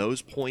earn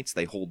those points.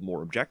 They hold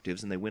more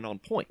objectives, and they win on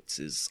points,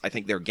 is, I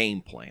think, their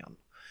game plan.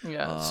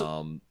 Yeah.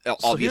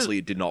 Obviously,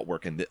 it did not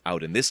work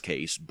out in this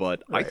case,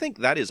 but right. I think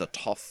that is a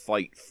tough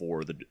fight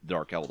for the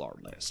Dark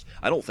Eldar list.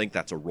 I don't think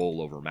that's a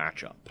rollover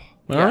matchup.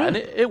 Yeah, and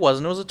it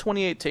wasn't. It was a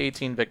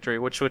 28-18 victory,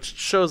 which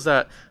shows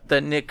that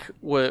Nick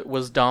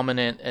was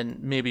dominant in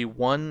maybe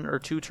one or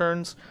two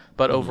turns,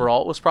 but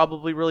overall it was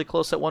probably really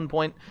close at one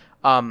point.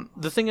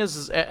 The thing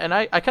is, and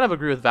I kind of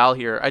agree with Val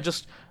here,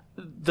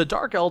 the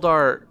Dark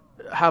Eldar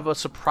have a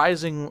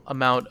surprising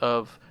amount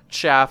of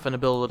chaff and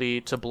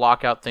ability to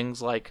block out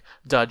things like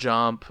da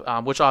jump,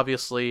 which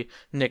obviously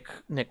Nick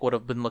would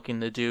have been looking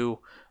to do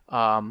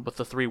with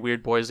the 3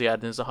 weird boys he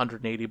had in his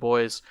 180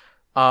 boys.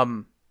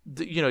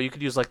 You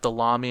could use like the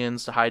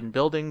Lamians to hide in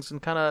buildings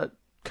and kind of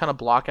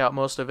block out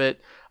most of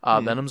it.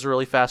 Venoms are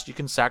really fast. You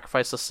can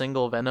sacrifice a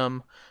single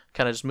Venom,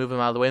 kind of just move them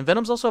out of the way. And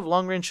Venoms also have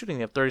long range shooting.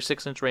 They have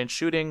 36-inch range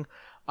shooting.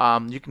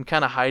 You can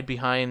kind of hide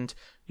behind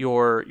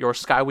your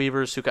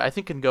Skyweavers, who I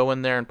think can go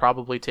in there and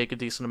probably take a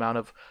decent amount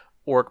of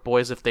orc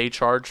boys if they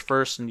charge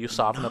first and you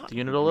soften up the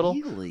unit a little,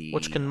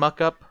 which can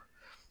muck up.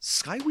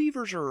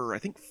 Skyweavers are, I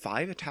think,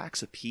 5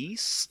 attacks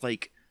apiece.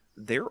 Like,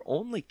 they're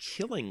only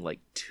killing like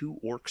 2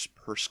 orcs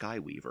per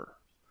Skyweaver.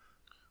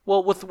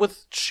 Well,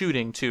 with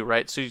shooting too,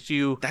 right? So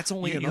that's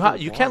only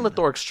you can't let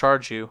the orcs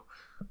charge you.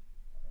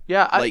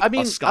 Yeah, I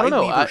mean, I don't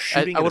know. I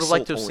would have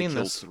liked to have seen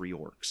this. 3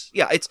 orcs.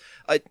 Yeah,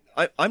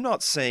 I'm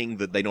not saying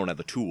that they don't have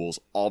the tools.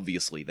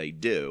 Obviously, they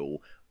do,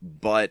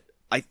 but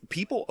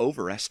people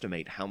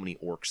overestimate how many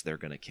orcs they're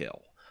going to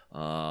kill.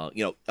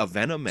 A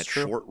Venom at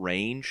short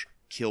range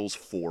kills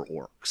 4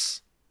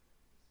 orcs.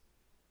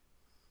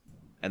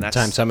 And that's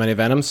times how many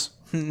Venoms?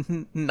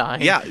 9.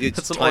 Yeah,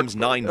 it's times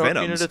 9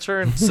 Venoms. A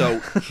turn. So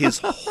his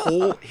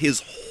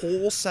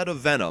whole set of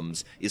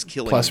Venoms is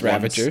killing plus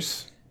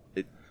Ravagers.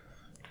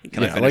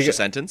 Can I finish a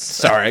sentence?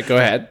 Sorry, go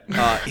ahead.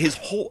 His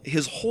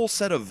whole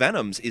set of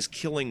Venoms is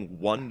killing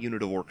 1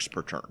 unit of orcs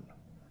per turn.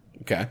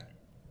 Okay.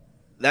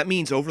 That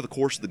means over the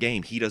course of the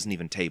game, he doesn't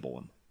even table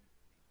him.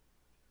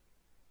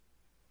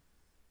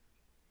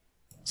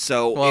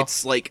 So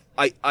it's like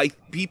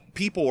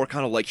people are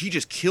kind of like, he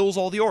just kills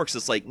all the orcs.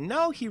 It's like,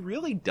 no, he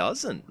really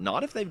doesn't.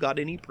 Not if they've got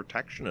any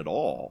protection at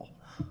all.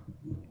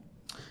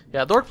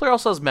 Yeah, the orc player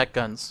also has mech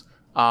guns,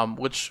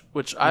 which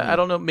I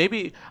don't know.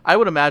 Maybe I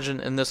would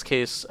imagine in this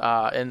case,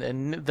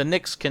 and the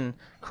Knicks can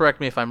correct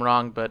me if I'm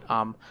wrong, but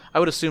I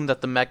would assume that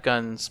the mech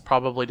guns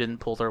probably didn't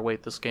pull their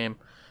weight this game.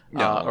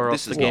 No, or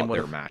this else is the game not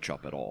their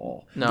matchup at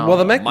all. No. Well,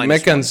 the mech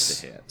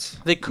guns,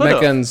 they could have.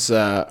 Mech guns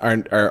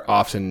are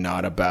often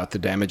not about the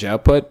damage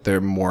output. They're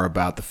more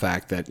about the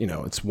fact that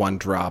it's 1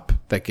 drop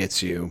that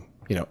gets you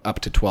up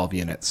to 12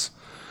 units.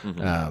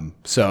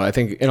 So I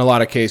think in a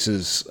lot of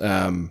cases,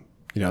 the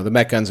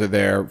mech guns are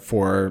there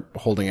for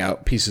holding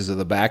out pieces of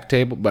the back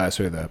table,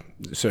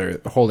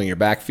 holding your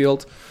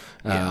backfield.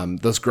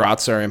 Those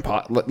grots are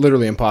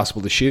literally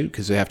impossible to shoot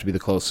because they have to be the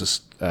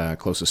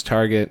closest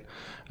target.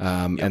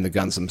 And the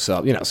guns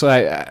themselves,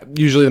 so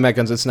usually the mech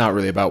guns, it's not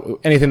really about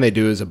anything they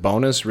do is a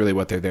bonus. Really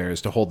what they're there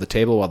is to hold the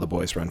table while the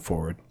boys run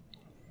forward.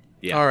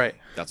 Yeah. All right.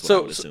 That's what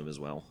I would assume as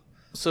well.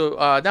 So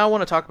now I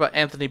want to talk about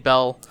Anthony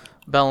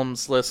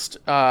Bellum's list.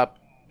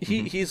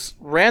 He's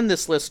ran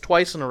this list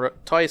twice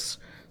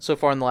so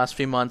far in the last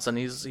few months, and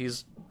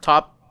he's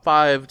top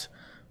 5'd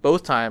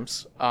both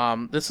times.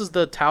 This is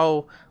the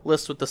Tau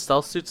list with the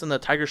stealth suits and the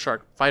Tiger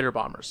Shark fighter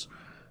bombers.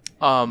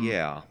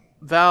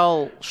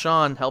 Val,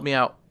 Sean, help me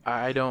out.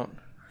 I don't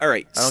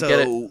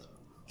get it.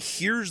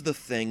 Here's the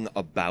thing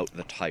about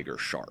the Tiger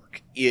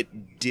Shark.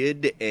 It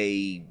did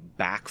a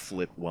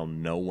backflip while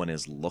no one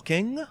is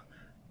looking.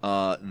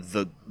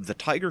 The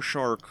Tiger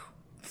Shark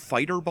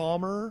fighter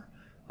bomber,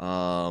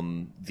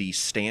 the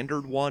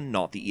standard one,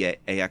 not the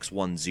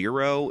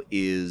AX-10,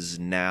 is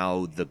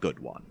now the good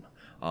one.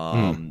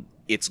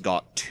 It's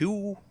got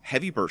 2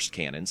 heavy burst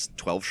cannons,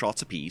 12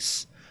 shots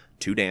apiece,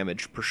 2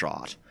 damage per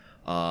shot.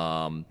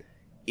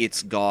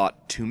 It's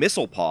got 2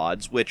 missile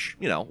pods, which,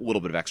 a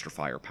little bit of extra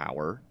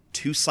firepower,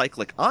 2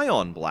 cyclic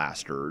ion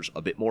blasters,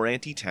 a bit more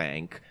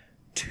anti-tank,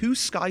 2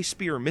 Sky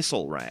Spear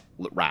missile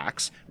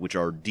racks, which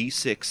are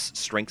D6,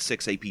 Strength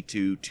 6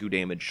 AP2, 2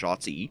 damage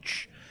shots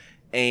each,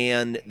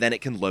 and then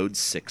it can load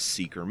 6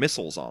 Seeker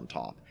missiles on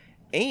top.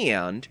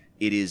 And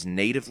it is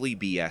natively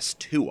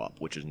BS2 up,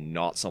 which is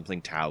not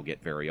something Tau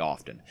get very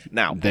often.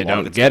 Now, they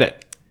don't get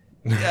it.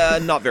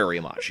 Not very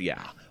much,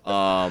 yeah.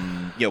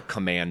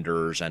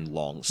 Commanders and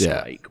Long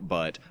Strike. Yeah.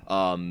 But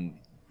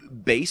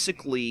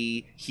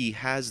basically, he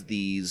has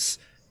these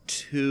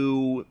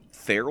 2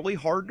 fairly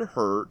hard to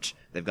hurt.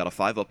 They've got a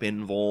 5-up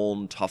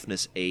invuln,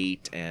 toughness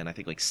 8, and I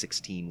think like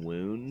 16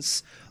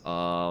 wounds.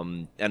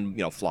 And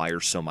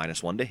flyers, so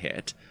 -1 to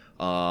hit.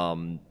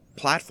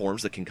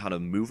 Platforms that can kind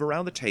of move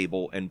around the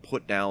table and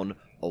put down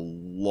a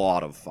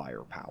lot of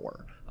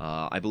firepower.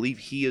 I believe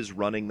he is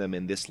running them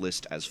in this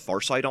list as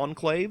Farsight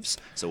Enclaves,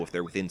 so if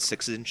they're within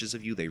 6 inches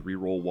of you, they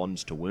reroll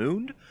 1s to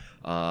wound.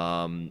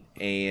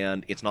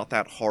 And it's not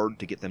that hard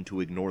to get them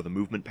to ignore the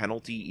movement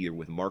penalty, either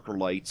with marker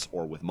lights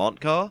or with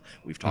Montka.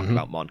 We've talked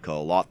about Montka a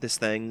lot this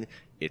thing.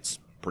 It's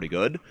pretty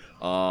good.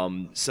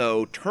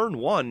 So turn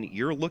 1,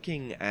 you're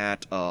looking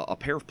at a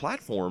pair of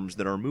platforms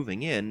that are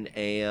moving in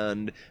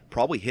and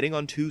probably hitting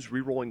on 2s,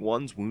 rerolling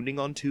 1s, wounding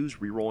on 2s,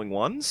 rerolling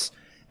 1s.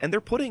 And they're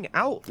putting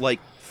out like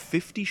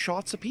 50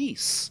 shots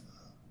apiece.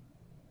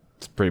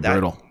 It's pretty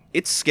brutal.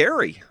 It's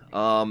scary.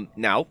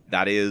 Now,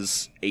 that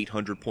is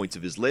 800 points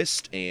of his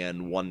list,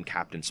 and 1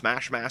 Captain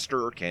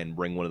Smashmaster can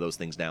bring one of those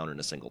things down in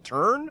a single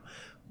turn.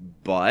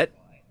 But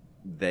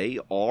they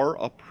are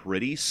a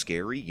pretty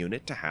scary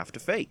unit to have to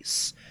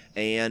face.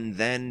 And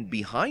then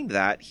behind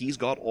that, he's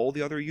got all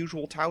the other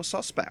usual Tau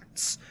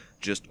suspects.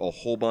 Just a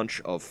whole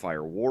bunch of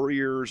Fire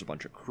Warriors, a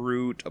bunch of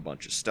Kroot, a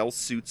bunch of stealth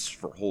suits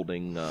for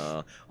holding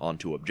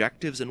onto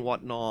objectives and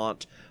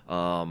whatnot.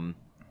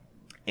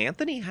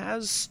 Anthony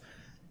has...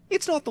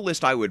 It's not the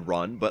list I would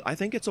run, but I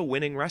think it's a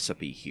winning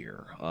recipe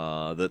here.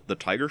 The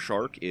Tiger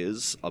Shark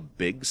is a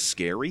big,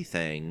 scary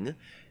thing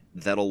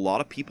that a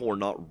lot of people are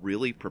not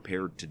really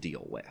prepared to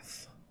deal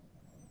with.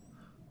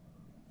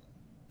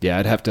 Yeah,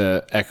 I'd have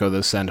to echo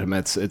those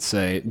sentiments. It's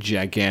a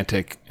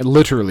gigantic,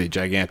 literally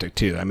gigantic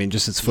too. I mean,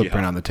 just its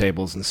footprint on the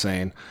table is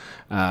insane.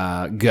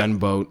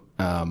 Gunboat.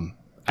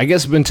 I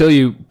guess until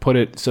you put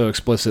it so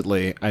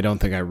explicitly, I don't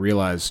think I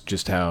realized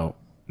just how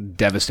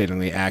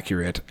devastatingly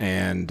accurate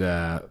and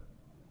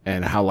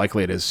how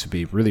likely it is to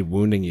be really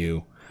wounding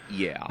you.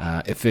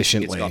 Yeah,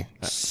 efficiently. It's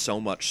got so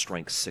much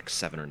strength 6,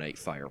 7, and 8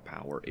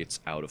 firepower. It's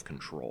out of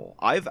control.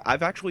 I've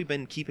actually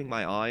been keeping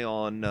my eye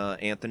on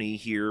Anthony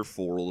here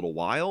for a little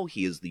while.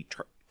 He is the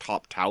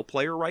top Tau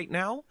player right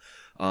now,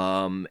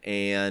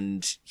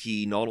 and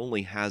he not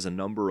only has a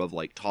number of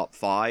like top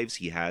 5s,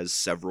 he has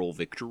several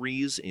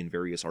victories in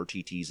various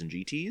RTTs and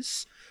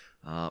GTs.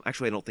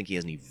 Actually, I don't think he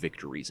has any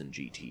victories in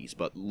GTs,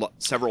 but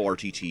several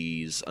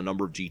RTTs, a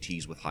number of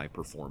GTs with high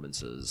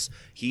performances.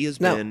 He has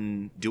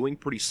been doing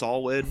pretty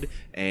solid,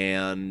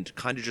 and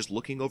kind of just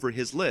looking over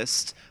his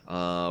list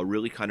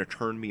really kind of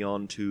turned me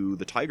on to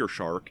the Tiger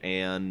Shark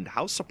and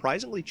how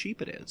surprisingly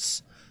cheap it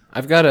is.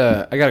 I got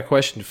a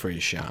question for you,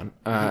 Sean.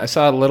 I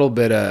saw a little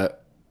bit of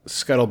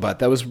scuttlebutt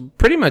that was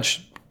pretty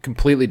much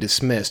completely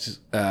dismissed,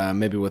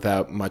 maybe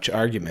without much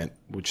argument,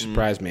 which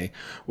surprised me,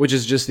 which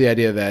is just the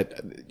idea that,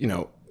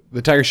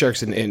 the Tiger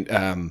Shark's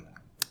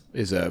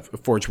is a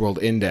Forge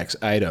World Index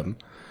item,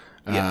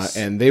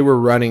 and they were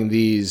running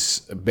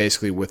these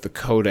basically with the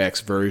Codex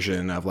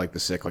version of like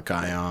the Cyclic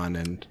Ion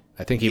and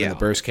I think even the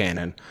Burst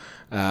Cannon.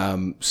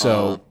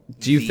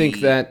 Do you think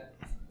that...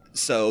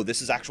 So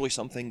this is actually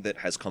something that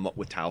has come up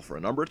with Tau for a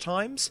number of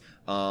times.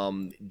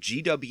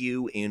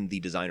 GW in the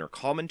designer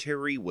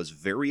commentary was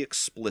very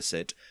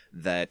explicit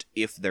that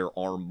if there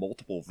are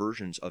multiple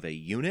versions of a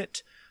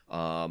unit...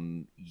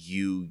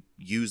 you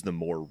use the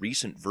more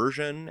recent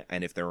version,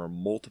 and if there are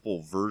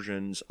multiple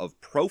versions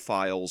of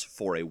profiles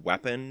for a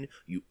weapon,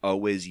 you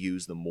always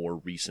use the more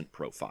recent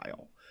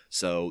profile.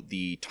 So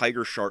the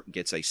Tiger Shark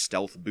gets a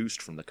stealth boost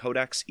from the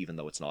Codex, even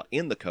though it's not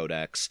in the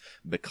Codex,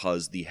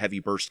 because the Heavy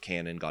Burst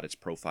Cannon got its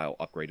profile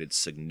upgraded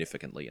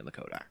significantly in the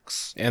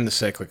Codex. And the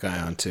Cyclic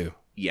Ion, too.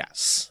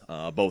 Yes,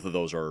 both of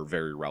those are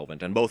very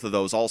relevant, and both of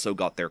those also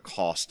got their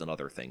cost and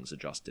other things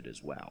adjusted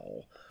as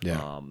well.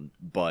 Yeah.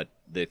 But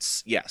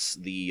it's, yes,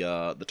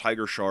 the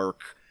Tiger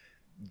Shark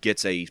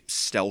gets a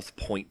stealth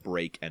point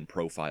break and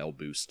profile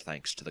boost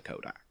thanks to the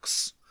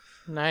Codex.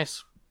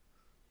 Nice.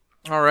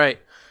 All right.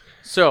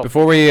 So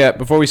Before we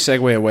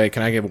segue away,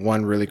 can I give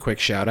one really quick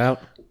shout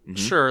out?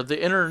 sure,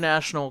 the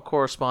international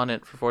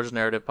correspondent for Forged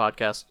Narrative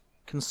podcast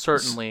can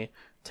certainly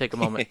take a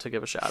moment to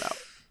give a shout out.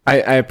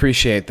 I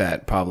appreciate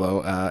that,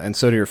 Pablo, and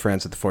so do your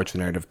friends at the Forged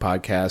Narrative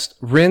podcast.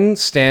 Rin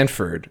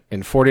Stanford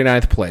in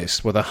 49th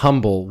place with a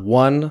humble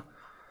 1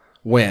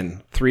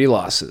 win, 3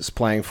 losses,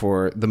 playing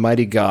for the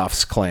Mighty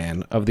Goths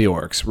clan of the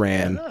Orcs,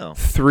 ran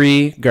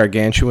 3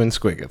 gargantuan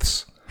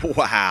squiggiths.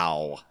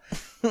 Wow.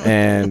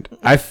 And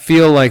I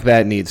feel like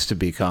that needs to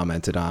be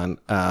commented on,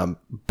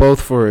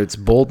 both for its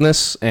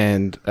boldness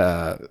and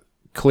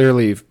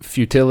clearly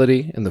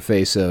futility in the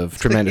face of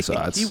tremendous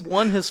odds. He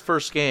won his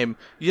first game.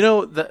 You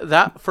know,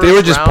 that first They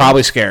were just round,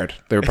 probably scared.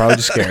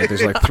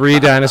 There's like 3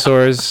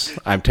 dinosaurs.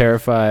 I'm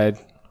terrified.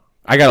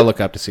 I got to look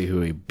up to see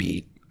who he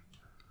beat.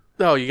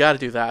 Oh, you got to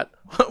do that.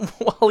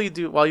 While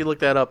you look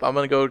that up, I'm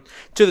gonna go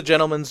to the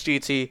Gentleman's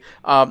GT.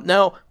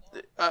 Now,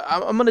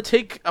 I'm gonna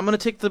take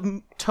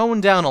the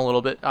tone down a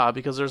little bit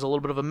because there's a little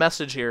bit of a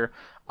message here,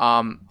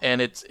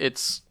 and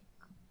it's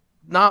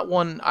not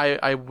one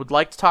I would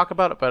like to talk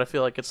about, but I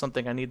feel like it's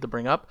something I need to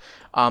bring up,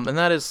 and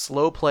that is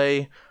slow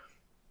play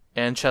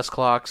and chess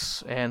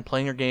clocks and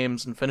playing your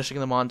games and finishing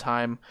them on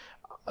time.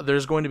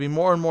 There's going to be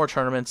more and more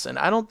tournaments, and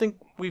I don't think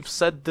we've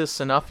said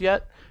this enough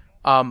yet,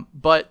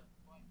 but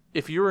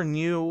if you're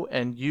new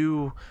and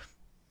you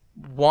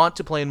want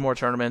to play in more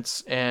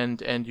tournaments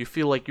and you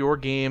feel like your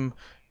game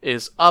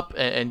is up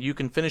and you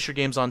can finish your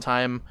games on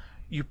time,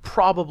 you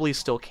probably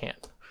still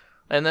can't.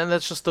 And then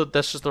that's just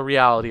the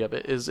reality of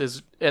it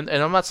and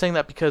I'm not saying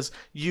that because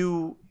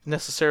you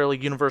necessarily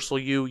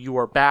you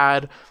are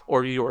bad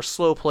or you are a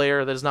slow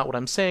player. That is not what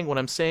I'm saying. What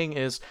I'm saying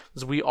is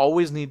we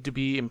always need to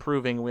be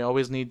improving. We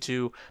always need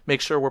to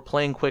make sure we're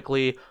playing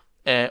quickly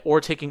or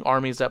taking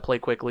armies that play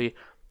quickly.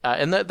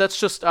 And that's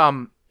just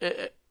I'm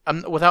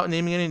without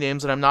naming any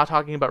names, and I'm not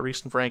talking about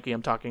Reese and Frankie.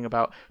 I'm talking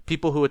about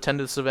people who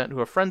attended this event who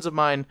are friends of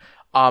mine.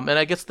 And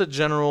I guess the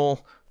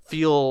general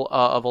feel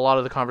of a lot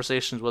of the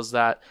conversations was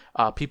that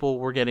people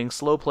were getting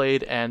slow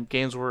played and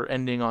games were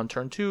ending on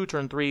turn 2,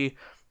 turn 3,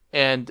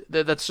 and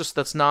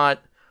that's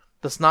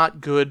not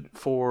good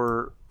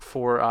for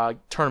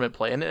tournament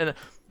play.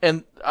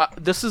 And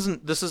this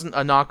isn't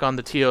a knock on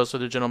the TOs or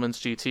the Gentleman's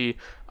GT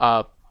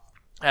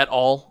at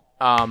all.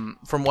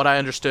 From what I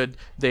understood,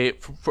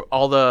 for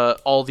all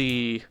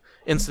the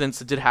incidents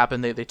that did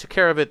happen, they took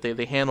care of it.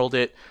 They handled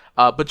it.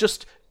 But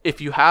just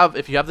if you have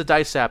the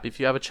dice app, if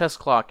you have a chess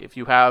clock, if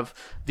you have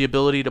the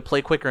ability to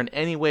play quicker in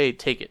any way,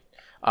 take it.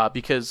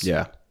 Because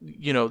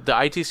you know, the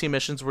ITC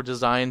missions were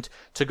designed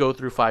to go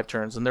through 5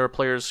 turns, and there were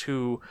players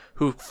who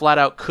flat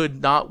out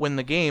could not win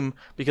the game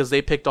because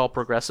they picked all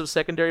progressive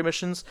secondary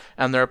missions,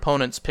 and their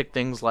opponents picked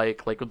things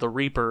like the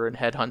Reaper and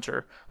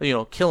Headhunter, you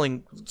know,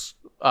 killing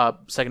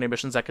secondary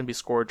missions that can be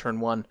scored turn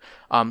 1.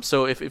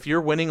 So if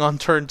you're winning on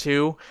turn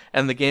 2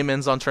 and the game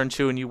ends on turn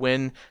 2 and you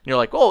win, and you're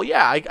like, oh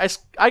yeah,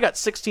 I got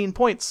 16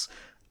 points,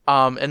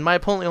 and my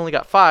opponent only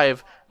got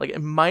 5. Like,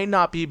 it might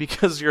not be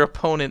because your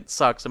opponent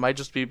sucks. It might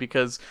just be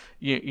because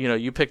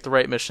you picked the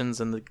right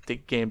missions and the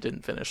game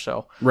didn't finish.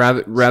 So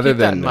rather keep than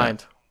that in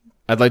mind.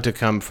 I'd like to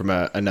come from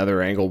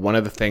another angle. One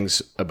of the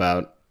things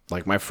about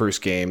like my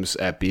first games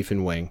at Beef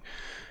and Wing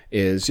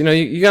is,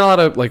 you got a lot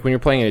of, like, when you're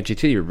playing in a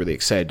GT, you're really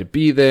excited to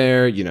be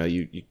there.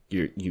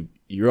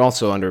 You're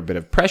also under a bit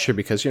of pressure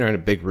because you're in a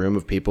big room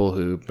of people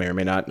who may or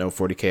may not know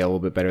 40K a little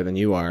bit better than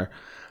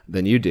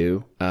you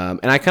do.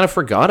 And I kind of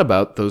forgot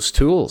about those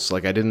tools.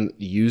 Like, I didn't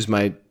use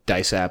my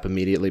dice app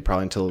immediately,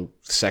 probably until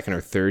second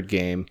or third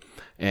game.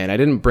 And I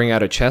didn't bring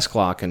out a chess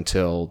clock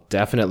until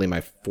definitely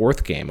my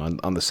 4th game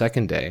on the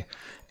second day.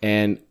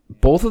 And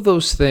both of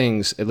those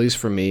things, at least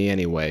for me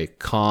anyway,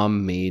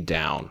 calm me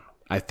down.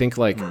 I think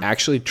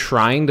actually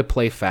trying to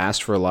play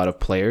fast for a lot of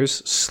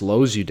players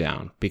slows you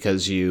down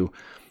because you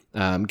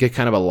get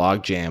kind of a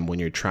log jam when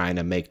you're trying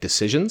to make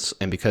decisions,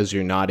 and because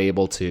you're not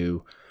able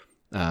to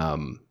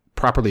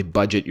properly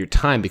budget your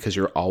time because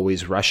you're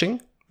always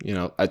rushing.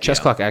 A chess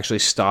clock actually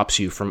stops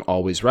you from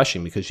always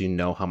rushing because you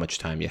know how much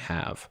time you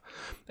have,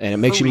 and it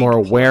makes you more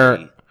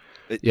aware.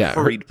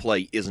 Hurried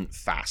play isn't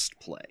fast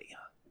play.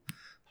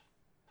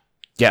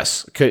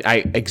 Yes,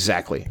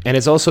 exactly, and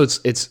it's also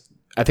it's.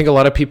 I think a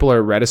lot of people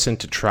are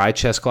reticent to try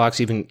chess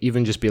clocks,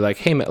 even just be like,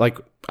 hey, man, like,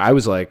 I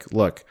was like,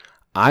 look,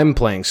 I'm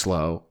playing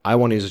slow. I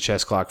want to use a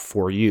chess clock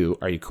for you.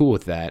 Are you cool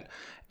with that?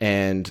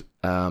 And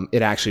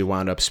it actually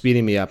wound up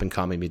speeding me up and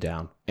calming me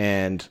down.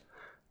 And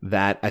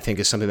that, I think,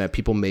 is something that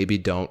people maybe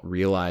don't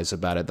realize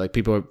about it. Like,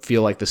 people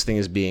feel like this thing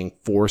is being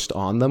forced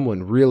on them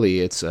when really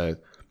it's a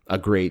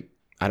great,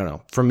 I don't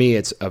know, for me,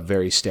 it's a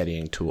very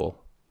steadying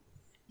tool.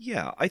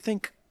 Yeah, I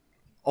think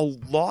a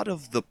lot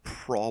of the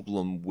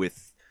problem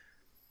with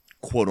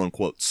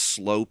quote-unquote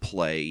slow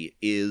play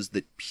is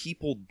that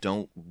people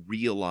don't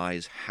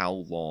realize how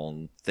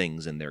long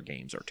things in their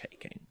games are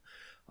taking.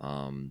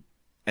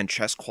 And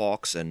chess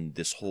clocks and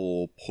this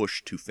whole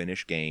push to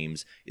finish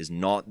games is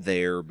not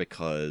there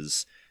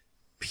because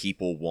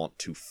people want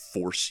to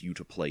force you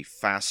to play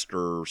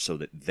faster so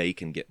that they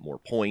can get more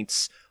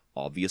points.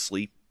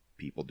 Obviously,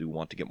 people do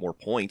want to get more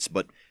points,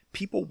 but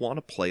people want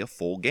to play a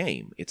full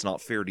game. It's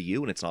not fair to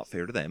you, and it's not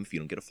fair to them if you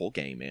don't get a full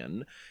game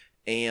in.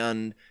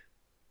 And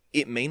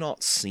it may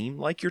not seem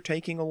like you're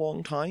taking a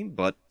long time,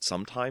 but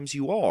sometimes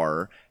you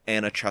are,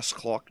 and a chess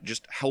clock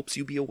just helps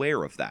you be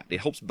aware of that.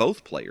 It helps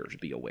both players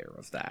be aware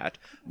of that,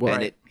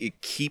 and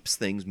it keeps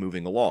things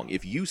moving along.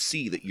 If you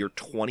see that you're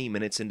 20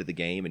 minutes into the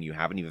game and you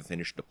haven't even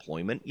finished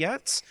deployment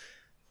yet,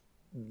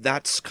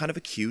 that's kind of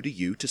a cue to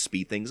you to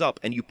speed things up,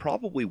 and you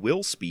probably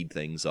will speed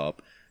things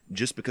up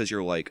just because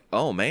you're like,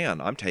 oh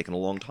man, I'm taking a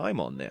long time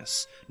on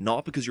this.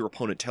 Not because your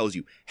opponent tells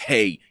you,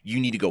 hey, you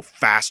need to go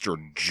faster,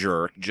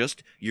 jerk.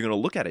 Just, you're going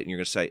to look at it and you're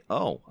going to say,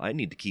 oh, I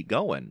need to keep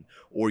going.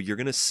 Or you're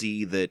going to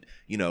see that,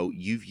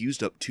 you've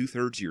used up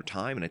 2/3 of your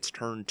time and it's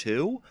turn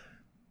 2.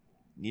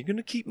 You're going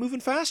to keep moving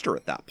faster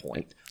at that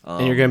point.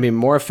 And you're going to be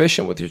more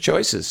efficient with your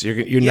choices.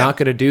 You're not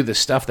going to do the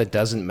stuff that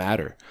doesn't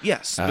matter.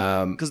 Yes,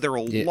 because there are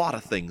a lot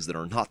of things that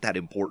are not that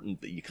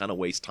important that you kind of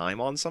waste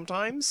time on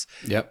sometimes.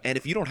 Yep. And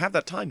if you don't have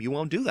that time, you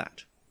won't do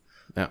that.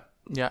 Yeah.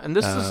 Yeah, and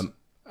this is...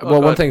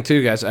 well, one thing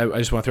too, guys, I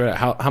just want to throw it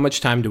out. How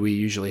much time do we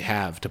usually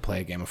have to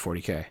play a game of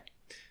 40K?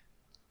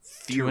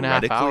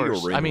 Theoretically 2.5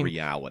 hours. or in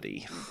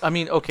reality? I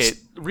mean, okay,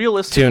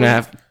 realistically...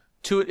 2.5.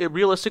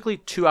 Realistically,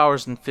 2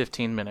 hours and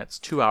 15 minutes.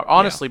 2 hours.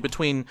 Honestly,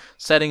 between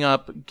setting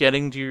up,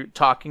 getting to your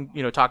talking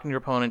to your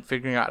opponent,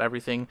 figuring out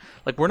everything.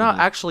 Like, we're not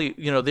actually,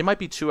 they might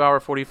be 2 hour,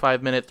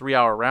 45-minute, 3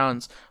 hour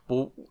rounds.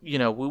 But we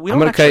don't. I'm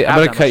going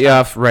to cut you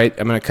off right.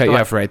 I'm going to cut you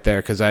off right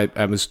there because I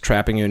was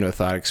trapping you into a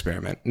thought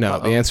experiment. No,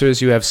 the answer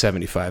is you have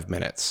 75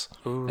 minutes,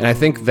 and I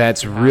think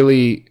that's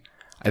really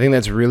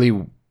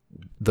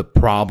the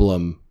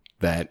problem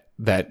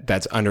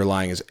that's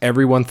underlying is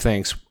everyone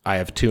thinks I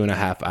have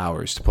 2.5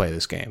 hours to play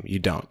this game. You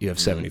don't. You have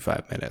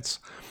 75 minutes.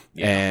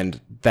 Yeah.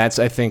 And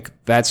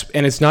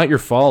and it's not your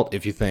fault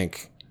if you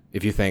think,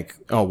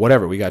 oh,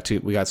 whatever, we got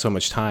so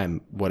much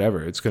time,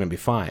 whatever, it's going to be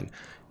fine.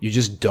 You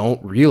just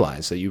don't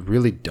realize that you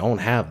really don't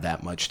have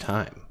that much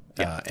time.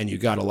 Yeah. And you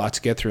got a lot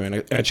to get through. And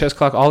a chess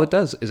clock, all it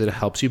does is it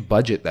helps you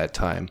budget that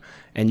time.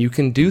 And you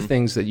can do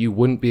things that you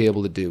wouldn't be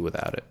able to do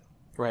without it.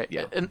 Right.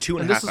 Yeah. And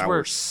 2.5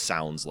 hours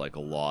sounds like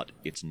a lot.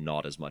 It's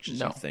not as much as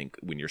you think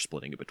when you're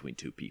splitting it between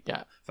two people.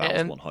 Yeah.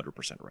 Val's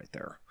 100% right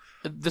there.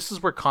 This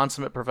is where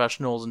consummate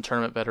professionals and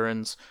tournament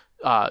veterans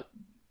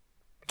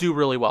do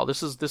really well.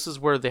 This is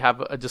where they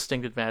have a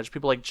distinct advantage.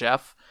 People like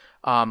Jeff,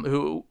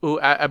 who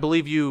I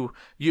believe you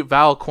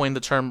Val coined the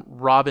term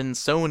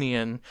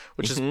Robinsonian,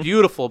 which is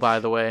beautiful, by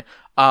the way.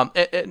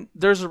 And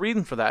there's a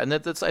reason for that, and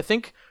that's I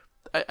think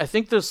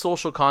the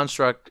social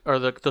construct or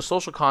the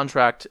social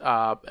contract,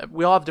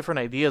 we all have different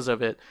ideas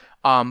of it.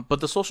 But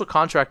the social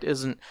contract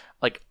isn't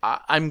like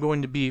I'm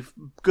going to be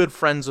good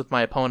friends with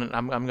my opponent.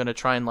 I'm going to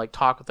try and like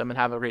talk with them and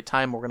have a great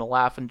time. We're going to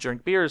laugh and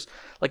drink beers.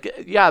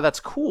 Like, yeah, that's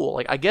cool.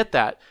 Like, I get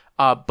that.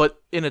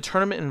 But in a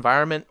tournament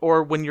environment,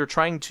 or when you're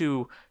trying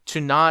to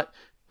not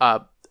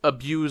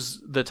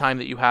abuse the time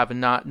that you have and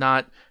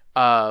not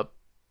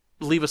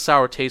leave a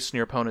sour taste in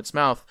your opponent's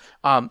mouth,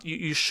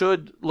 you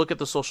should look at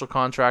the social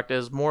contract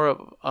as more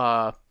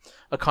of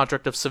a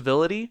contract of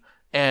civility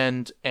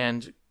and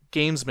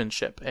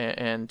gamesmanship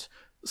and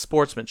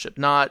sportsmanship,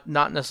 not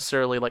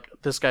necessarily like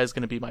this guy's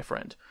going to be my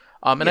friend.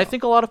 I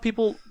think a lot of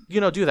people,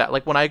 do that.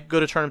 Like when I go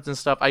to tournaments and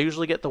stuff, I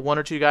usually get the one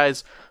or two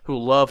guys who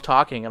love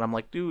talking, and I'm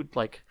like, dude,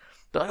 like,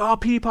 they're like, oh,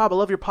 Petey Pop, I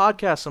love your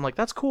podcast. I'm like,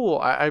 that's cool.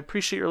 I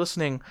appreciate your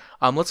listening.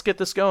 Let's get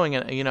this going.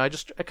 And, I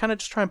kind of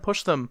just try and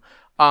push them.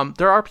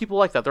 There are people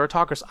like that. There are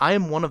talkers. I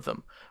am one of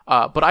them.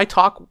 But I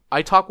talk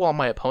while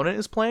my opponent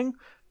is playing,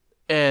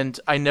 and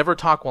I never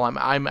talk while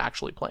I'm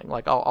actually playing.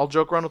 Like I'll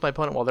joke around with my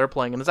opponent while they're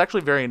playing, and it's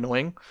actually very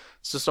annoying.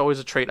 It's just always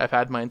a trait I've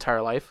had my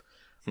entire life.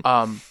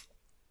 So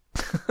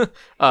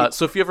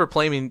if you ever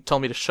play me and tell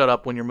me to shut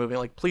up when you're moving,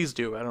 like, please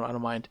do. I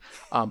don't mind.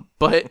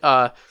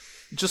 But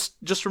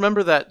just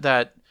remember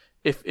that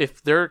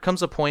if there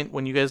comes a point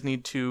when you guys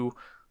need to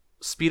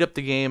speed up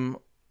the game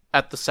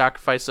at the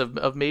sacrifice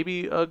of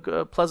maybe a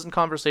pleasant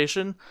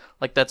conversation,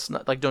 like, that's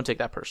not, like, don't take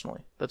that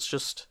personally. That's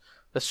just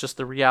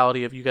the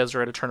reality of you guys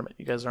are at a tournament.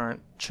 You guys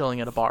aren't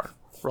chilling at a bar,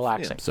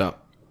 relaxing. Yeah. So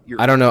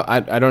I don't know.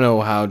 I don't know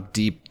how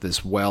deep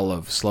this well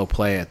of slow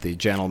play at the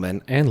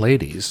gentlemen and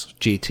ladies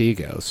GT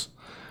goes.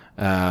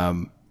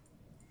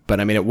 But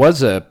I mean, it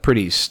was a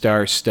pretty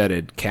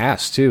star-studded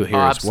cast too here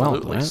as well.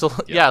 Right? So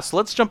so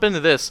let's jump into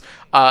this.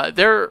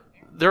 There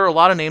are a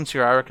lot of names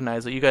here I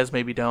recognize that you guys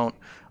maybe don't.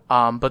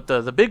 But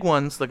the big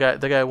ones, the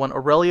guy won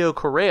Aurelio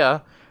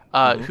Correa,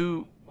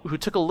 who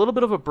took a little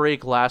bit of a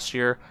break last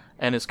year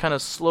and has kind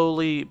of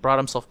slowly brought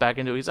himself back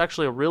into it. He's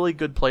actually a really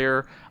good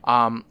player.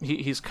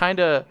 He kind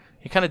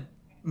of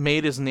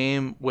made his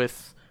name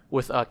with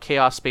with a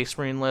Chaos Space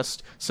Marine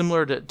list,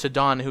 similar to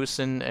Don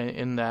Huson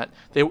in that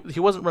he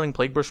wasn't running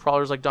Plague Burst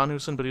Crawlers like Don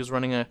Huson, but he was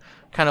running a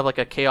kind of like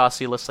a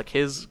Chaosy list, like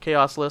his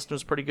Chaos list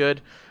was pretty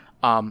good.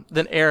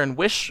 Then Aaron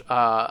Wish,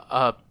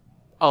 a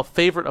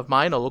favorite of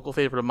mine, a local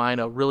favorite of mine,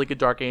 a really good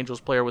Dark Angels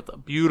player with a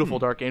beautiful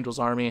Dark Angels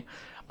army,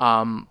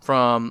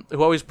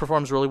 who always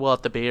performs really well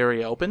at the Bay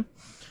Area Open.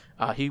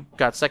 He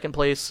got second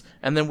place.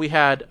 And then we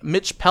had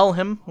Mitch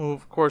Pelham, who,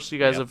 of course, you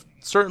guys have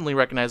certainly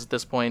recognized at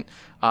this point.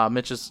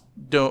 Mitch is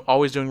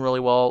always doing really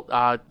well.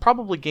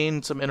 Probably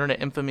gained some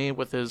internet infamy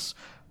with his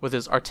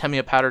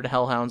Artemia Patterned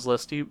Hellhounds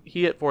list. He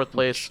hit fourth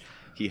place.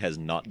 He has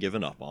not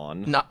given up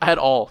on. Not at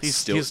all. He's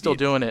still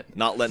doing it.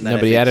 Not letting that No,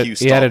 but he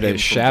added a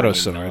Shadow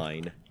Sword.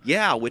 9.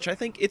 Yeah, which I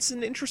think it's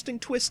an interesting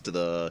twist to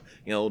the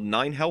 9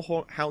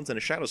 Hellhounds and a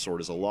Shadow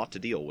Sword is a lot to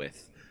deal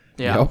with.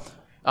 Yeah. Yep.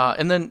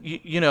 And then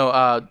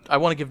I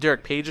want to give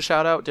Derek Page a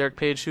shout out. Derek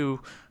Page, who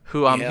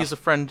he's a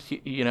friend.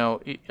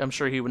 I'm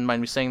sure he wouldn't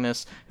mind me saying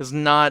this. Is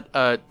not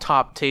a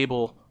top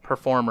table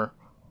performer,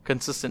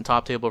 consistent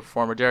top table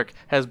performer. Derek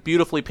has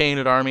beautifully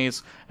painted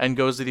armies and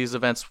goes to these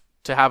events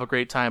to have a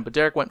great time. But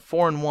Derek went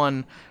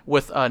 4-1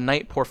 with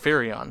Knight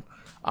Porphyrion.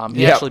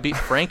 He actually beat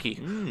Frankie,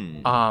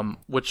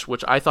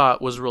 which I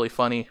thought was really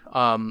funny.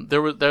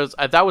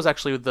 That was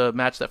actually the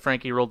match that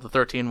Frankie rolled the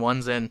 13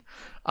 ones in.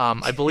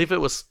 I believe it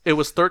was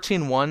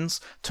 13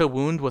 ones to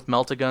wound with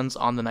Meltaguns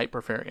on the Knight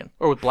Porphyrion,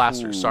 or with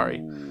blasters. Ooh.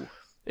 Sorry,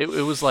 it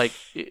was like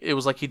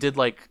he did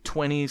like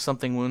 20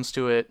 something wounds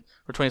to it,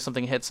 or 20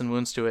 something hits and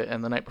wounds to it,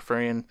 and the Knight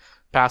Porphyrion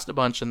passed a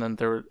bunch, and then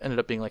there ended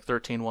up being like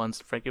 13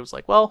 ones. Frankie was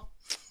like, well,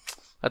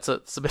 it's a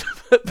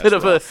bit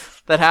of a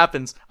that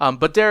happens.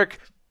 But Derek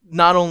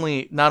not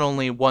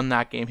only won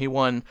that game, he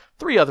won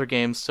 3 other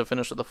games to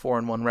finish with a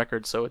 4-1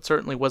 record. So it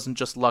certainly wasn't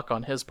just luck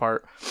on his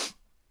part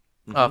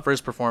for his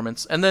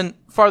performance. And then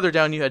farther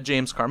down, you had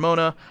James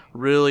Carmona,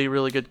 really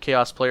really good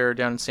Chaos player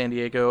down in San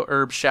Diego.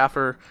 Herb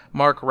Schaffer,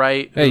 Mark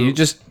Wright. Hey, you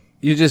just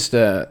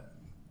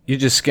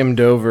skimmed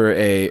over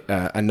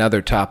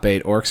another top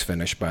 8 Orcs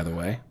finish, by the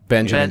way.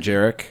 Benjamin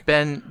Jarek.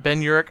 Ben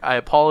Urich. I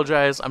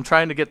apologize. I'm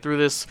trying to get through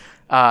this.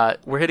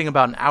 We're hitting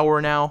about an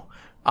hour now.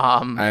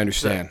 I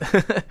understand.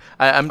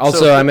 I'm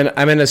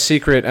in a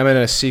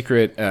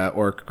secret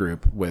orc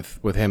group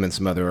with him and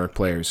some other orc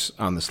players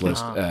on this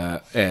list,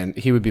 and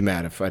he would be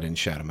mad if I didn't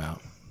shout him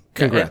out.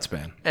 Congrats,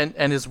 Ben.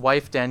 And his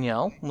wife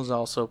Danielle was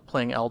also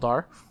playing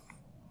Eldar.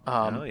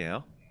 Oh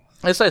yeah.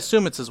 I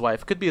assume it's his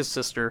wife. Could be his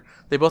sister.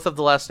 They both have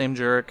the last name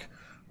Jurek.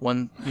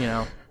 One,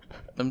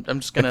 I'm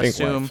just gonna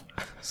assume.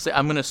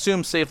 I'm gonna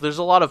assume safe. There's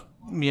a lot of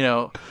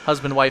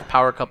husband-wife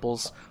power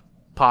couples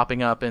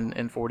popping up in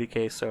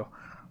 40K, so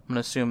I'm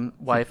gonna assume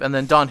wife. And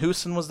then Don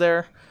Huson was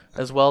there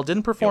as well.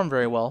 Didn't perform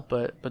very well,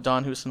 but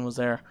Don Huson was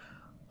there.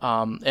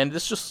 And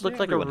this just looked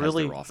like a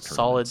really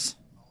solid.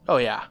 Oh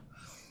yeah.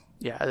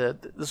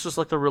 This just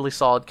looked a really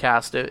solid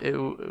cast.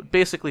 It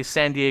basically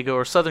San Diego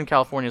or Southern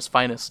California's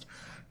finest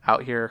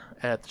out here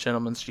at the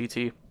Gentleman's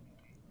GT.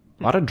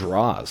 A lot of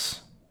draws.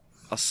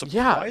 A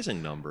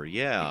surprising number,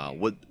 yeah.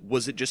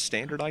 Was it just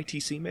standard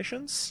ITC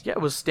missions? Yeah,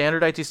 it was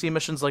standard ITC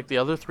missions like the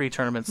other 3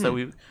 tournaments that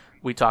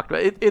we talked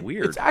about.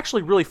 Weird. It's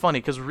actually really funny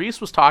because Reese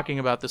was talking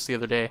about this the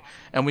other day,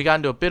 and we got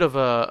into a bit of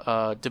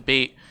a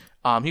debate.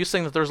 He was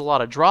saying that there's a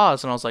lot of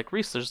draws, and I was like,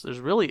 Reese, there's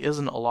really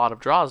isn't a lot of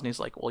draws. And he's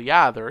like, well,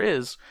 yeah, there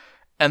is.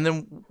 And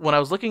then when I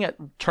was looking at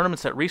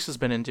tournaments that Reese has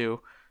been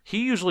into,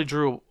 he usually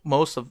drew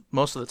most of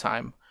the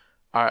time.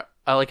 I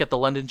like at the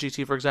London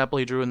GT, for example,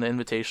 he drew in the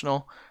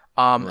Invitational.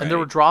 Right. And there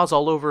were draws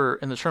all over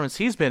in the tournaments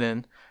he's been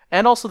in.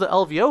 And also the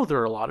LVO, there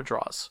are a lot of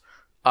draws.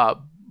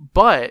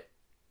 But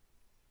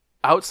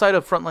outside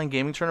of Frontline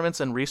Gaming tournaments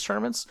and Reese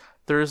tournaments,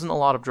 there isn't a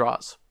lot of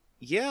draws.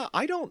 Yeah,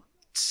 I don't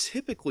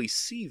typically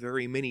see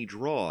very many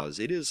draws.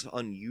 It is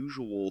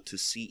unusual to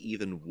see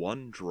even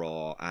one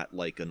draw at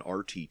like an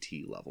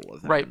RTT level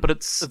event. Right, but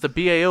it's the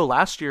BAO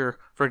last year,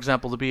 for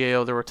example, the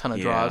BAO, there were a ton of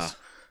draws.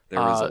 There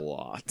was a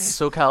lot.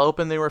 SoCal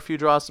Open, they were a few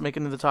draws to make it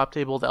into the top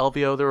table. The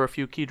LVO, there were a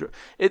few key draws.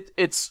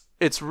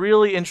 It's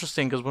really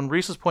interesting because when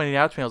Reese was pointing it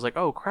out to me, I was like,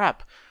 oh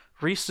crap,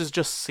 Reese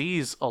just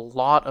sees a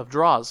lot of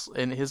draws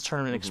in his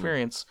tournament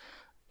experience,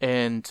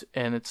 and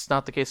it's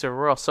not the case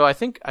everywhere else. So I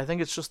think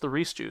it's just the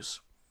Reese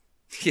juice.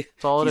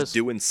 That's all it is. He's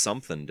doing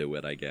something to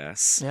it, I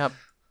guess. Yeah,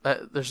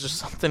 there's just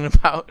something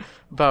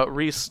about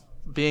Reese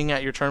being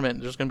at your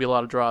tournament. There's going to be a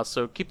lot of draws,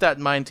 so keep that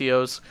in mind,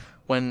 TOs,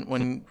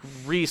 when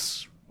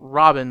Reese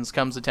Robbins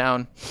comes to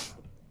town.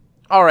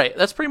 All right,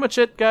 that's pretty much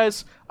it,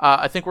 guys.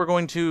 I think we're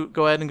going to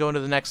go ahead and go into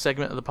the next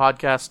segment of the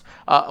podcast.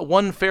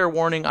 One fair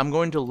warning, I'm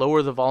going to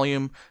lower the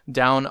volume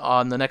down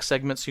on the next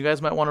segment, so you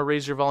guys might want to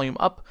raise your volume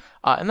up.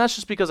 And that's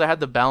just because I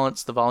had to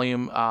balance the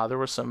volume. There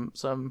were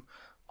some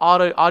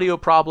audio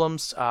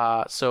problems,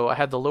 so I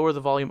had to lower the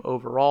volume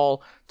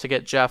overall to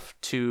get Jeff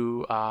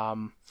to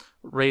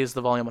raise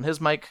the volume on his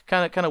mic.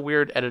 Kind of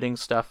weird editing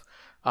stuff.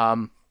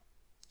 It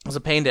was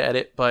a pain to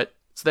edit, but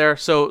it's there.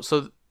 So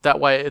that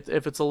way,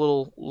 if it's a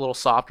little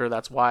softer,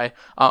 that's why.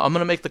 I'm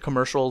gonna make the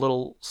commercial a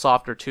little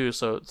softer too,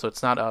 so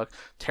it's not a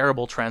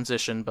terrible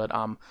transition. But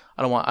I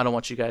don't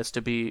want you guys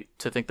to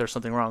think there's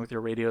something wrong with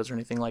your radios or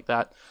anything like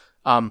that.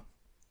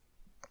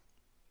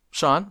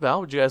 Sean,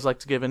 Val, would you guys like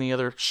to give any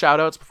other shout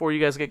outs before you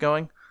guys get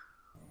going?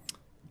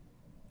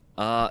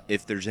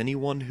 If there's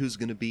anyone who's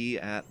going to be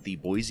at the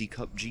Boise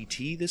Cup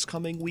GT this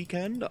coming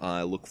weekend,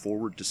 I look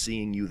forward to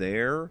seeing you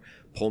there.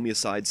 Pull me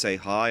aside, say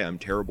hi. I'm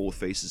terrible with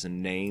faces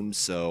and names,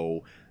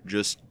 so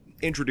just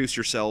introduce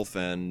yourself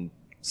and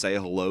say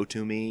hello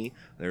to me.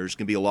 There's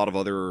going to be a lot of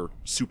other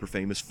super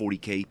famous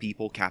 40K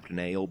people. Captain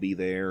A will be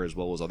there, as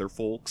well as other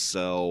folks,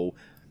 so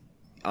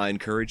I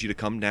encourage you to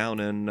come down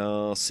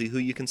and see who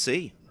you can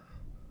see.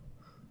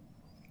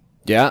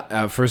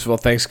 Yeah, first of all,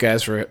 thanks,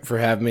 guys, for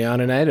having me on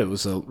tonight. It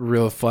was a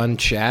real fun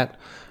chat.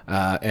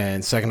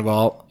 And second of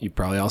all, you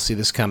probably all see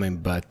this coming,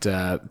 but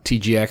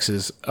TGX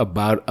is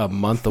about a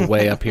month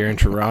away up here in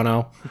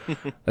Toronto.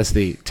 That's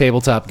the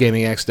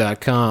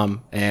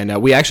tabletopgamingx.com.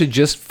 And we actually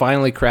just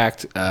finally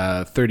cracked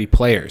 30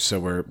 players, so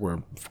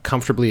we're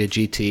comfortably a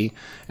GT.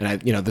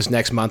 And this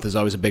next month is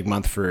always a big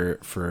month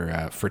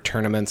for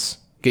tournaments.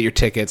 Get your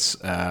tickets.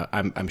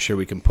 I'm sure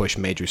we can push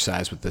major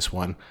size with this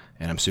one,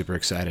 and I'm super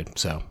excited.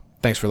 So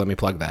thanks for letting me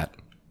plug that.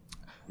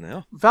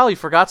 No. Val, you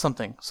forgot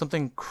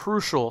something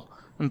crucial,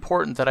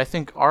 important that I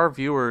think our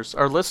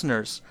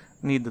listeners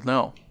need to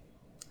know.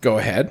 Go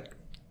ahead.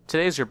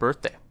 Today's your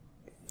birthday.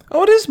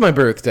 Oh, it is my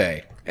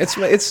birthday. It's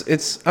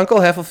Uncle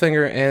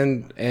Heffelfinger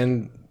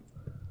and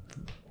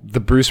the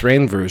Bruce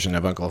Wayne version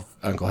of Uncle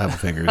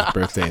Heffelfinger's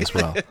birthday as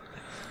well.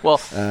 Well,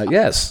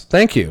 yes,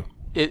 thank you.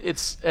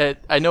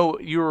 I know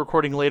you were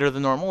recording later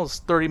than normal. It's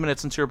 30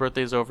 minutes into your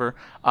birthday's over.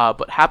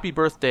 But happy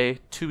birthday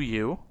to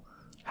you.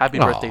 Happy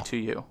birthday to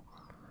you.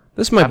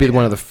 This might be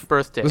one of the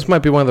birthday. This might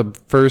be one of the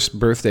first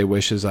birthday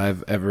wishes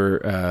I've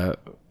ever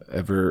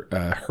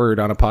heard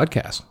on a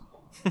podcast.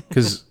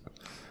 Because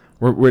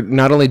we're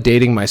not only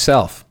dating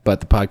myself, but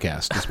the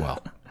podcast as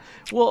well.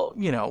 Well,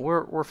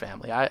 we're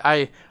family.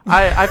 I've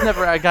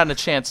never gotten a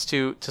chance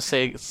to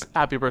say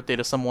happy birthday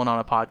to someone on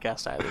a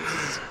podcast either.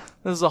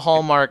 This is a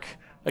hallmark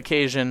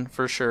occasion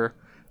for sure.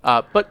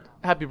 But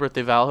happy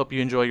birthday, Val. Hope you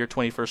enjoy your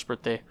 21st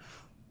birthday.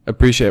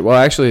 Appreciate it. Well,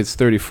 actually, it's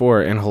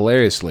 34, and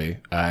hilariously,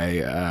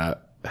 I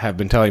have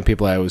been telling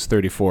people I was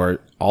 34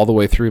 all the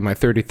way through my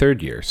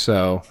 33rd year.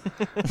 So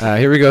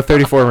here we go,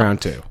 34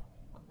 round 2.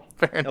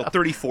 Fair enough. No,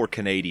 34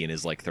 Canadian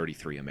is like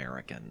 33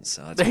 American,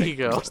 so that's there you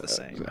go. The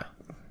same.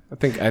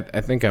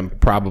 I think I'm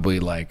probably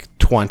like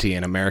 20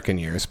 in American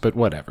years, but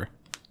whatever.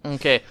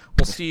 Okay,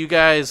 we'll see you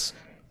guys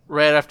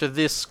right after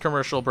this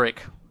commercial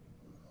break.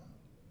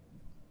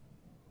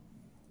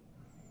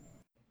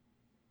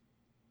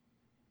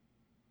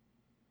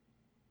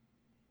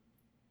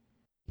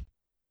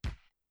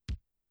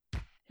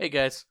 Hey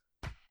guys,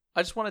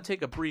 I just want to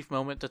take a brief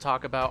moment to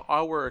talk about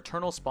our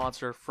eternal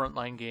sponsor,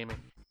 Frontline Gaming.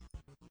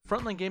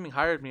 Frontline Gaming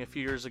hired me a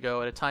few years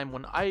ago at a time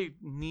when I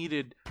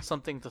needed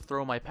something to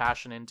throw my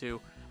passion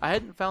into. I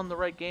hadn't found the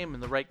right game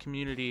and the right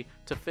community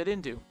to fit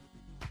into.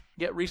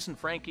 Yet Reese and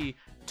Frankie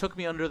took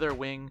me under their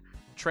wing,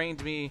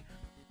 trained me,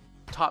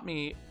 taught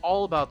me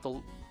all about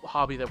the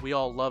hobby that we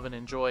all love and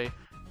enjoy,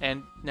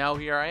 and now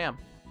here I am,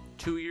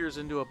 2 years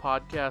into a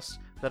podcast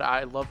that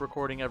I love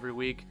recording every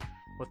week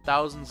with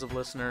thousands of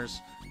listeners,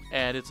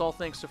 and it's all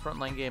thanks to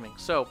Frontline Gaming.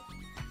 So,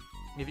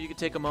 if you could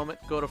take a moment,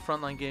 go to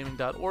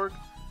frontlinegaming.org,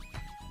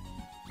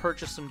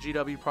 purchase some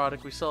GW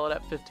product. We sell it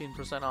at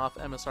 15% off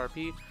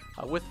MSRP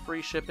with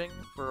free shipping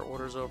for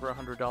orders over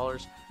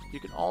 $100. You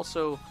can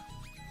also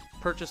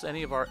purchase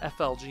any of our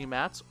FLG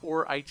mats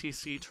or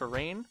ITC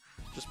terrain,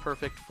 just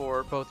perfect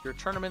for both your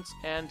tournaments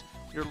and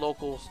your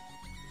local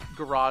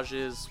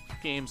garages,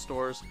 game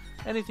stores,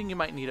 anything you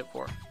might need it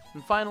for.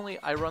 And finally,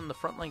 I run the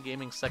Frontline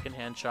Gaming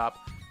Secondhand Shop,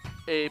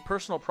 a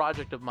personal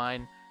project of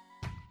mine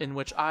in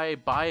which I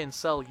buy and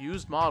sell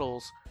used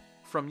models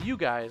from you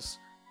guys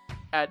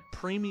at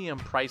premium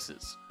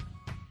prices.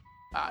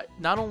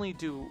 Not only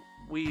do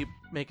we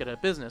make it a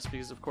business,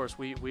 because of course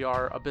we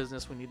are a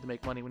business, we need to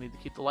make money, we need to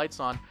keep the lights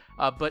on,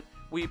 but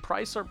we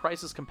price our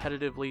prices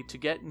competitively to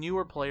get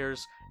newer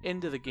players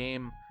into the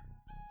game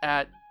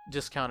at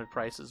discounted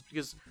prices,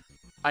 because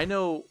I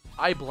know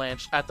I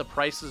blanched at the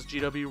prices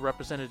GW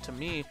represented to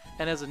me,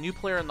 and as a new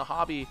player in the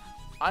hobby,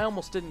 I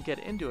almost didn't get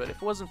into it. If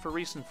it wasn't for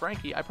Reese and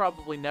Frankie, I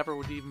probably never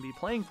would even be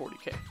playing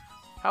 40k.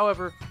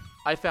 However,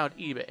 I found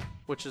eBay,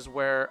 which is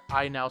where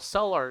I now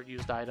sell our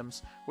used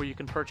items, where you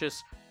can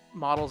purchase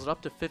models at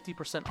up to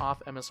 50%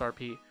 off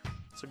MSRP.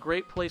 It's a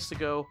great place to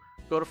go.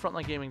 Go to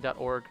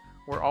frontlinegaming.org.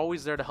 We're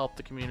always there to help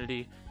the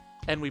community,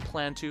 and we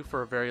plan to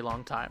for a very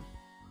long time.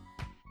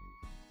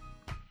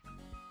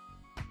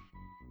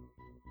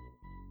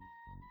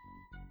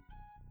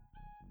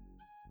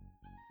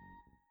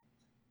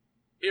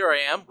 Here I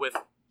am with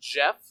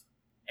Jeff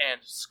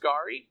and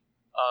Scary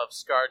of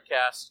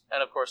Scarredcast,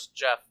 and of course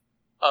Jeff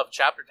of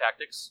Chapter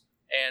Tactics,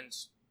 and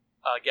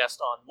a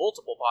guest on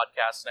multiple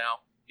podcasts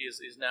now. He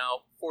is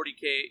now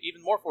 40k,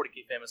 even more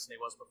 40k famous than he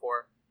was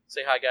before.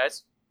 Say hi,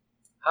 guys.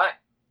 Hi.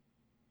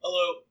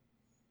 Hello.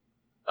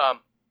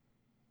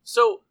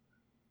 So,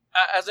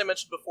 as I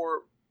mentioned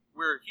before,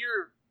 we're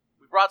here.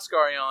 We brought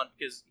Scary on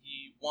because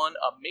he won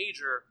a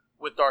major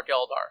with Dark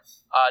Eldar.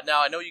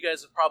 Now, I know you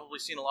guys have probably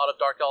seen a lot of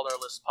Dark Eldar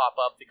lists pop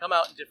up. They come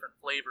out in different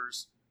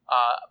flavors.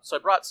 So I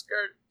brought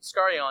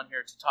Scary on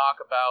here to talk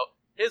about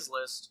his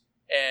list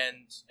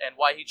and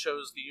why he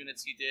chose the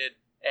units he did,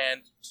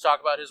 and to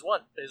talk about his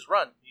run.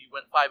 He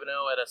went 5-0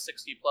 at a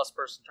 60-plus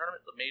person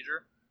tournament, the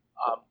major.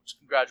 Which,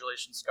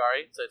 congratulations,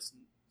 Scary. It's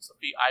a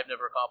feat I've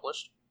never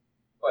accomplished.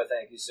 Well,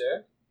 thank you,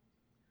 sir.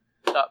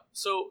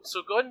 So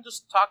go ahead and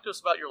just talk to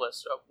us about your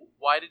list.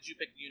 Why did you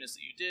pick the units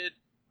that you did?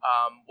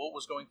 What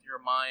was going through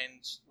your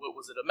mind?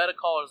 Was it a meta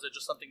call, or is it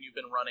just something you've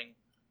been running,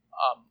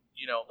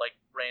 like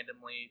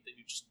randomly that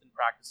you've just been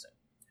practicing?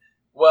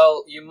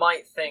 Well, you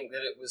might think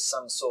that it was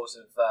some sort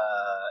of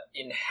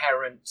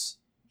inherent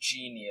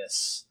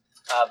genius,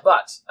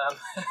 but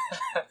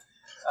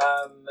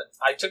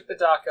I took the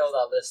Dark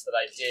Eldar list that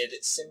I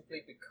did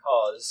simply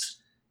because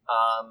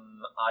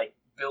I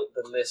built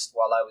the list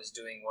while I was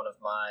doing one of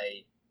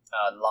my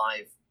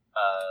live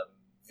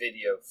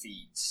video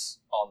feeds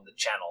on the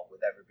channel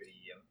with everybody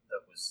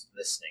that was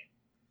listening,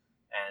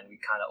 and we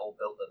kind of all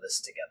built the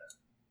list together.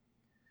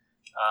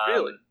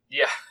 Really?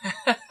 Yeah.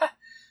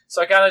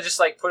 So I kind of just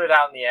put it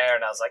out in the air,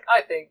 and I was like, I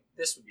think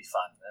this would be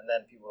fun. And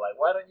then people were like,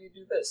 why don't you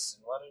do this?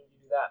 And why don't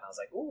you do that? And I was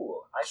like,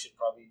 ooh, I should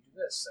probably do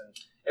this. And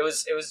it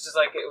was just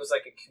like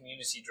a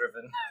community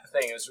driven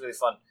thing. It was really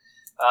fun.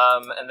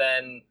 And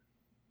then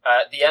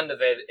at the end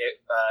of it,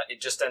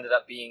 it just ended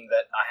up being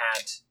that I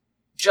had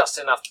just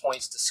enough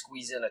points to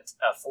squeeze in a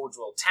Forge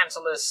World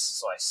Tantalus,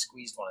 so I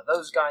squeezed one of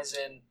those guys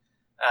in.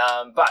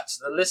 But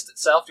the list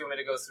itself, do you want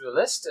me to go through the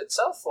list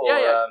itself? Or,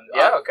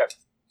 yeah. Okay.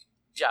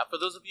 Yeah, for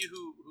those of you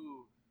who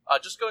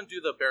just go and do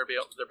the bare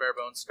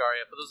bones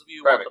Scaria. For those of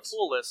you who Perfect. want the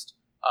full list,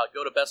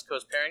 go to Best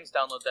Coast Pairings,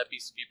 download that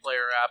BCP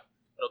Player app.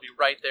 It'll be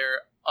right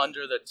there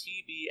under the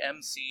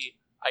TBMC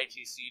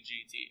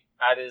ITCGT.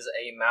 That is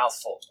a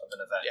mouthful of an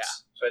event. Yeah.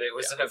 But it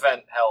was an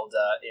event held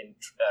in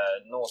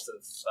north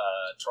of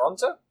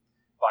Toronto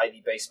by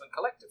the Basement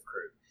Collective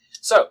crew.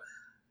 So,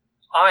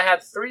 I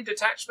had 3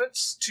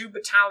 detachments, 2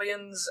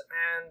 battalions,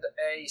 and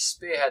a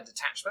spearhead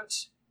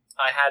detachment.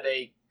 I had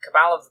a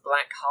Cabal of the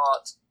Black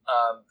Heart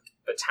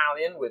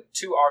battalion with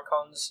 2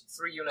 Archons,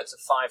 3 units of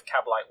 5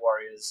 Cabalite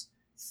Warriors,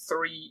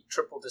 3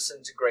 triple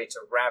disintegrator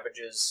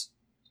Ravagers,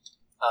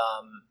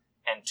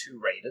 and 2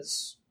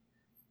 Raiders.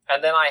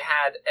 And then I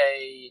had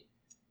a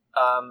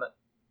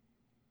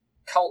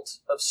Cult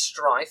of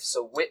Strife,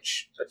 so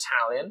Witch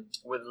battalion,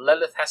 with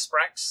Lilith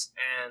Hesprax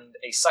and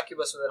a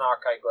Succubus with an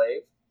Archite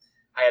Glaive.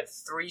 I had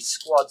 3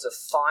 squads of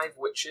 5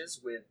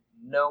 Witches with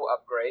no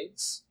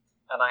upgrades,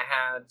 and I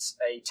had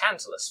a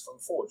Tantalus from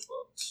Forge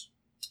Worlds.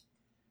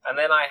 And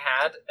then I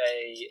had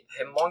a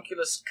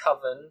Homunculus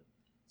Coven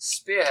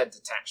Spearhead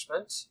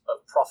detachment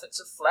of Prophets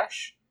of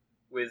Flesh,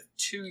 with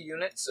 2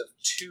 units of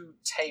 2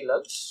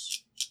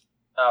 Talos.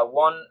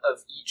 1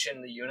 of each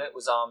in the unit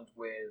was armed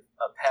with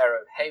a pair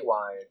of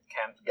Haywire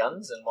camped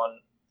guns, and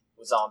 1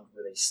 was armed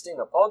with a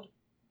Stinger pod.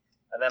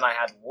 And then I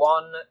had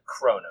 1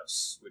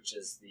 Kronos, which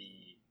is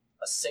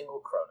a single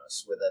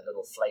Kronos with a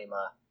little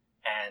flamer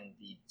and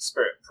the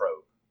Spirit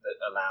Probe that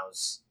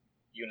allows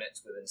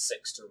units within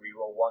 6 to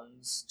reroll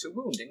 1s to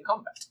wound in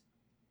combat.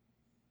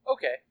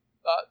 Okay,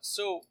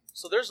 so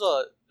there's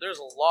a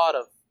lot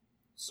of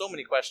so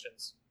many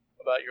questions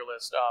about your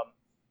list.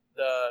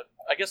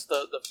 I guess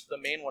the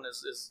main one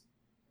is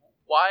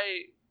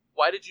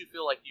why did you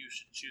feel like you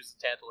should choose the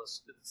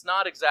Tantalus? It's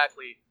not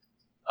exactly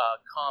a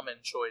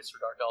common choice for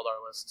Dark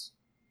Eldar lists.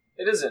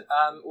 It isn't.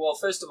 Well,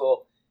 first of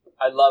all,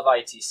 I love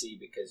ITC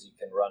because you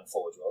can run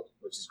Forge World,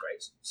 which is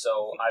great.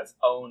 So I've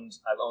owned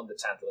the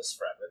Tantalus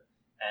forever,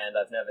 and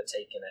I've never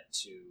taken it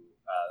to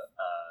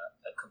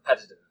a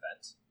competitive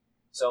event.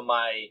 So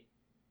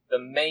the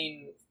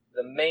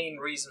main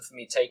reason for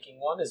me taking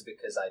one is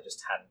because I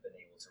just hadn't been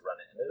able to run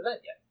it in an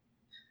event yet.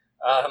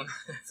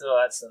 So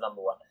that's the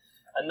number 1.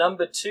 And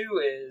number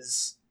 2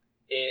 is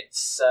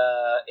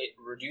it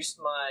reduced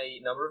my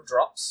number of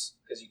drops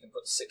because you can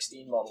put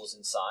 16 models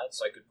inside,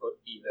 so I could put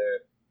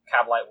either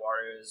Cabalite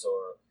Warriors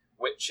or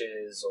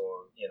Witches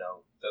or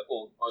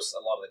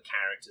a lot of the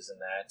characters in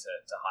there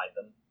to hide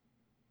them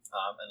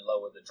and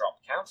lower the drop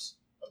count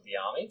of the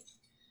army.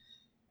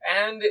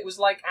 And it was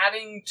like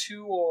adding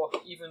 2 or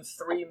even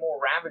 3 more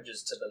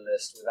Ravagers to the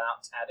list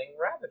without adding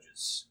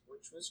Ravagers,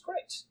 which was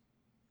great.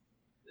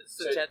 Does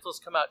the Tantalus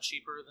come out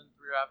cheaper than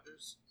 3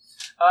 Ravagers?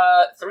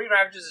 3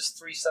 Ravagers is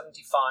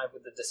 $375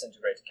 with the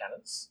disintegrator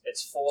cannons.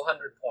 It's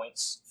 400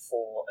 points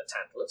for a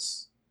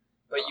Tantalus,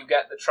 but you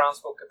get the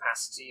transport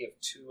capacity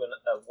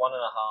of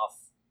 1.5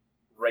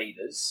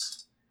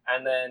 Raiders,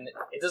 and then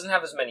it doesn't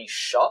have as many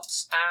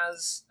shots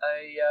as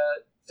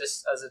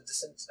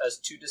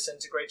 2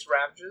 disintegrator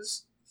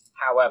Ravagers.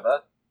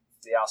 However,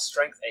 they are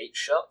strength 8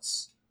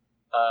 shots,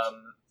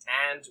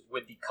 and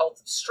with the Cult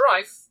of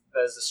Strife,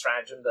 there's a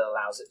stratagem that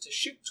allows it to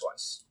shoot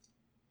twice.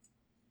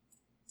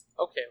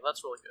 Okay, well,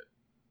 that's really good.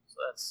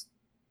 So that's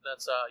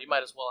you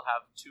might as well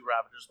have 2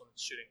 Ravagers when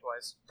it's shooting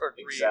twice, or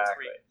 3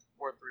 exactly.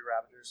 or 3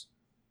 Ravagers.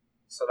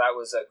 So that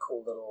was a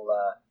cool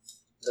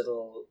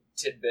little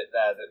tidbit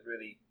there that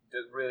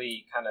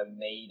really kind of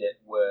made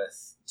it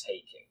worth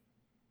taking.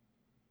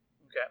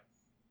 Okay.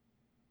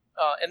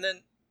 And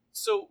then,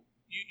 so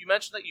you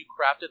mentioned that you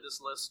crafted this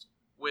list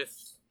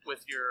with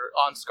your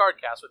on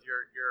Scardcast with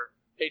your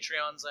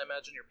Patreons, I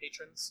imagine, your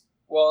patrons.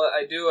 Well,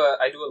 I do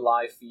a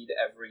live feed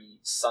every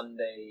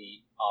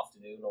Sunday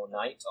afternoon or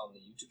night on the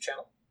YouTube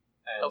channel,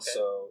 and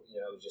so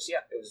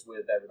it was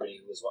with everybody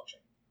who was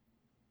watching.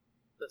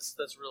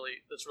 That's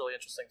really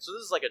interesting. So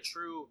this is like a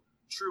true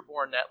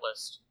born net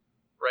list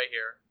right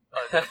here,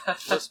 a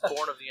list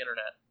born of the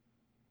internet.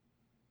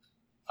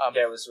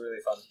 Yeah, it was really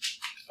fun.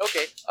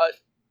 Okay,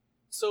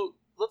 so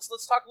let's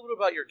talk a little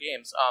bit about your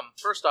games.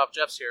 First off,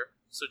 Jeff's here.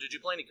 So did you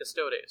play any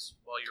Custodes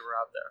while you were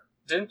out there?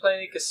 Didn't play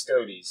any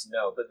Custodes,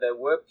 no, but there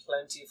were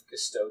plenty of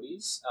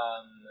Custodes,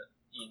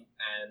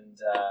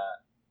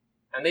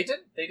 and they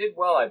did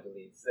well, I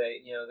believe.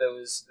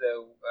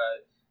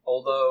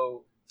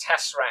 Although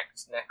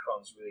Tesseract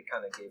Necrons really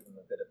kind of gave them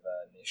a bit of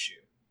an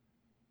issue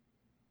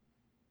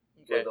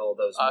with all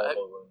those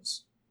mortal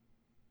wounds.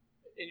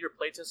 In your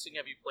playtesting,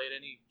 have you played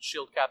any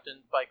Shield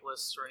Captain bike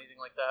lists or anything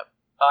like that?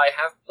 I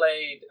have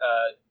played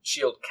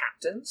Shield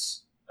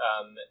Captains,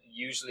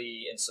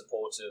 usually in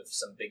support of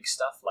some big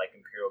stuff like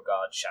Imperial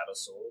Guard Shadow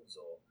Swords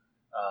or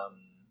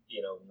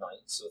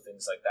Knights or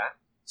things like that.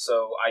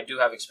 So I do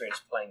have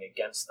experience playing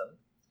against them,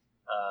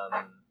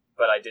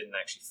 but I didn't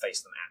actually face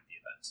them at the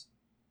event.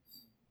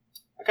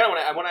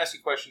 I want to ask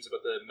you questions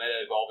about the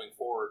meta evolving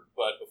forward,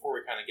 but before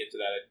we kind of get to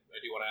that,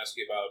 I do want to ask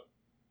you about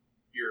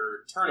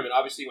your tournament.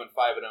 Obviously, you went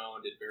 5-0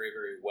 and did very,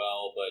 very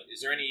well, but is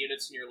there any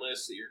units in your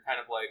list that you're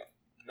kind of like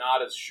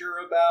not as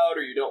sure about,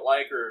 or you don't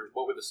like, or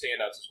what were the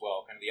standouts as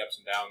well? Kind of the ups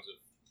and downs of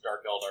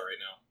Dark Eldar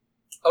right now.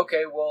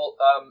 Okay, well,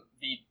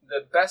 the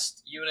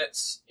best unit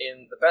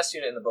in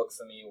the book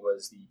for me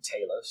was the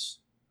Talos.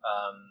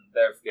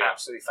 They're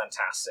absolutely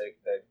fantastic.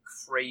 They're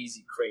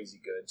crazy, crazy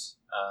good.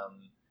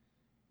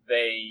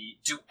 They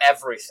do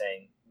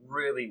everything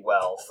really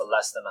well for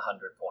less than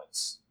 100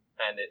 points,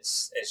 and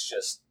it's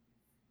just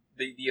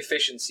the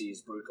efficiency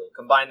is brutal.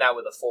 Combine that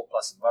with a 4+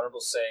 invulnerable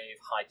save,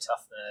 high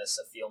toughness,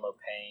 a feel no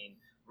pain,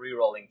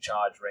 re-rolling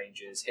charge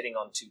ranges, hitting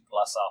on 2+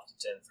 after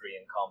turn 3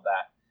 in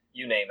combat.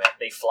 You name it,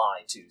 they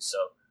fly too.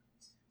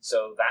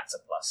 So that's a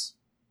plus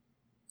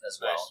as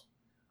well.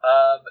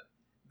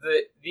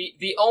 Nice.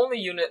 The only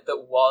unit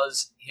that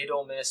was hit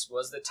or miss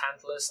was the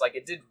Tantalus. Like,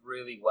 it did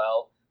really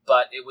well,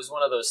 but it was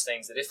one of those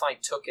things that if I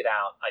took it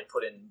out, I'd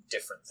put in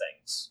different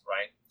things,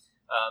 right?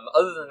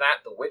 Other than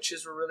that, the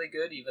Witches were really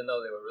good, even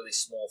though they were really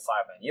small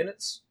 5-man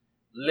units.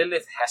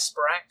 Lilith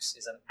Hesperax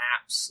is an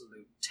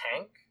absolute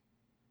tank,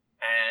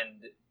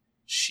 and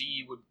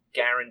she would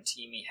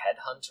guarantee me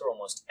Headhunter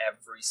almost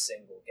every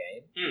single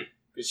game.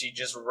 Because she'd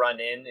just run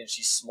in, and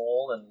she's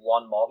small and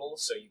one model,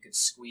 so you could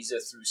squeeze her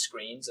through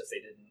screens if they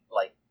didn't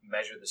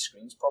measure the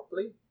screens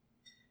properly,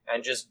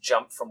 and just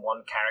jump from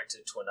one character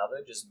to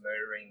another, just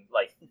murdering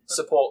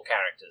support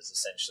characters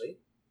essentially.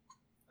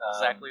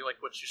 Exactly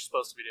like what you're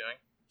supposed to be doing.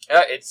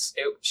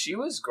 She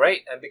was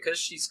great, and because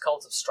she's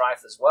Cult of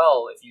Strife as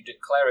well, if you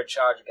declare a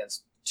charge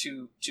against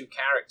two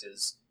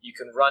characters, you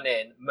can run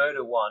in,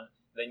 murder one,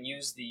 then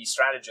use the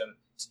stratagem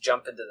to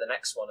jump into the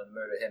next one and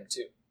murder him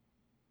too.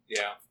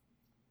 Yeah.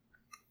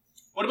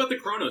 What about the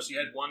Kronos? You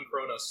had one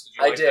Kronos.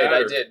 Did you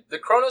I did. The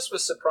Kronos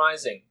was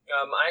surprising.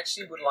 I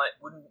actually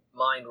wouldn't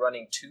mind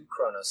running 2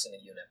 Kronos in a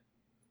unit.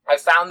 I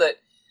found that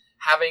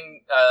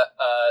having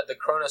the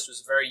Kronos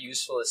was very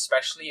useful,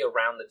 especially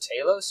around the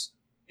Talos,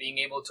 being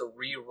able to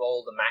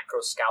re-roll the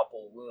Macro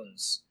Scalpel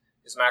wounds.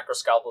 Because Macro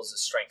Scalpel is a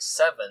strength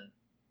 7,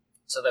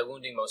 so they're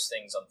wounding most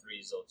things on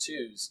 3s or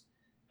 2s,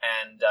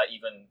 and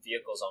even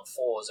vehicles on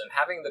 4s. And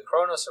having the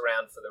Kronos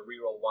around for the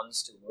re-roll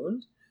 1s to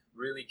wound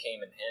really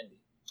came in handy.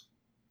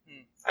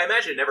 I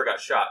imagine it never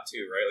got shot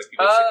too, right? Like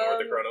people just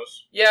ignored the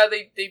Kronos. Yeah,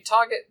 they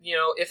target.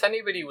 If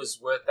anybody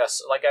was worth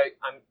us,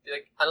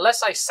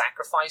 unless I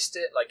sacrificed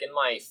it, like in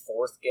my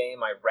 4th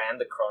game, I ran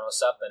the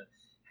Kronos up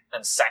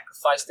and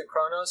sacrificed the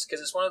Kronos,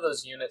 because it's one of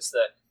those units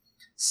that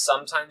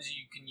sometimes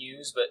you can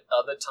use, but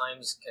other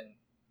times can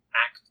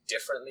act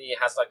differently. It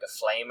has like a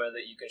flamer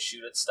that you can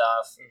shoot at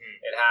stuff.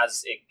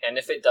 Mm-hmm. And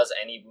if it does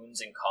any wounds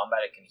in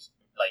combat, it can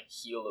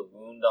heal a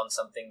wound on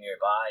something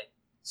nearby.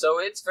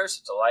 So it's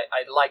versatile.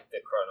 I like the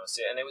Kronos,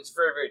 and it was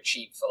very, very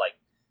cheap for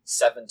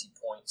 70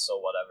 points or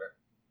whatever.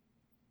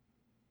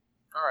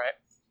 All right.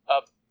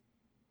 A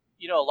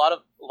lot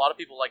of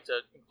people like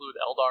to include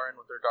Eldar in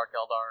with their Dark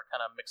Eldar,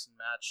 kind of mix and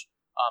match.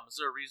 Is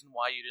there a reason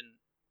why you didn't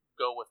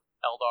go with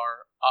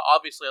Eldar?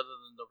 Obviously, other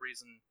than the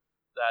reason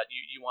that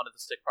you wanted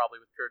to stick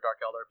probably with pure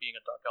Dark Eldar, being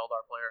a Dark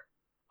Eldar player.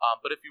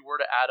 But if you were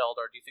to add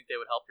Eldar, do you think they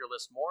would help your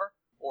list more,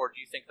 or do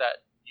you think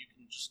that you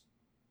can just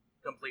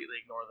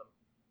completely ignore them?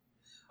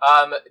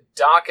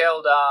 Dark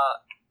Eldar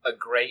are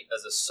great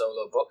as a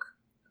solo book.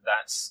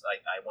 That's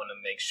I want to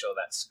make sure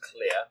that's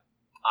clear.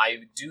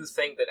 I do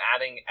think that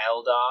adding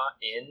Eldar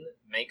in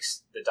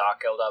makes the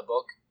Dark Eldar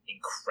book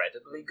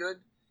incredibly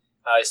good,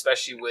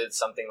 especially with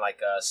something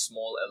like a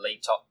small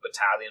Elatok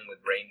battalion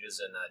with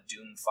Rangers and a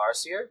Doom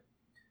Farseer.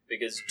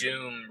 because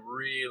Doom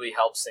really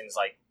helps things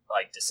like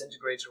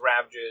Disintegrator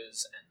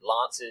Ravagers and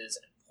Lances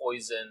and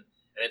Poison,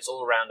 and it's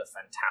all around a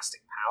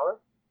fantastic power.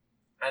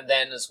 And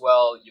then as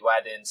well, you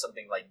add in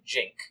something like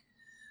Jink,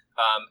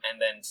 and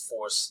then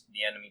force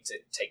the enemy to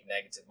take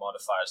negative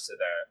modifiers to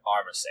their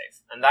armor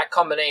save. And that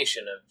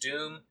combination of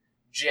Doom,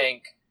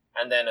 Jink,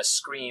 and then a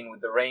screen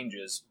with the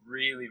Rangers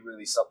really,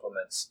 really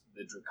supplements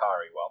the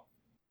Drukhari well.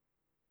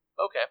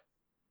 Okay.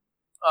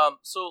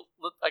 So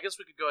I guess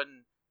we could go ahead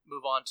and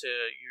move on to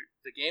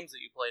the games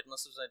that you played,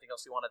 unless there's anything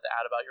else you wanted to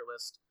add about your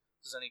list.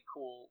 If there's any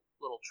cool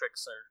little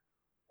tricks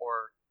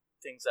or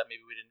things that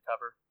maybe we didn't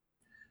cover.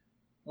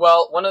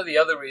 Well, one of the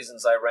other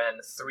reasons I ran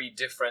 3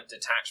 different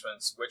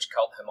detachments, Witch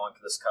Cult,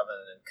 Homunculus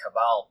Covenant, and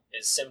Cabal,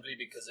 is simply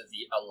because of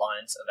the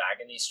Alliance of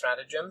Agony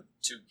stratagem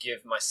to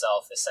give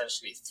myself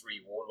essentially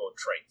 3 Warlord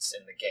traits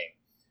in the game.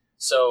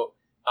 So,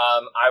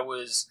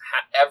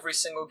 every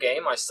single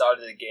game, I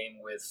started the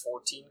game with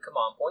 14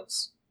 command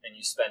points, and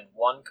you spend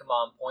 1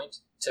 command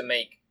point to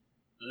make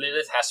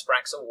Lilith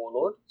Hesprax a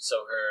Warlord,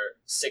 so her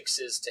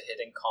 6s to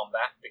hit in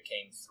combat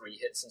became 3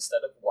 hits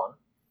instead of 1.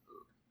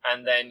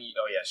 And then,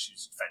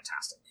 she's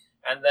fantastic.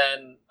 And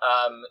then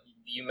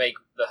you make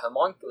the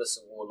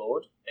Homunculus a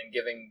Warlord, and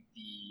giving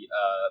the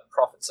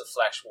Prophets of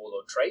Flesh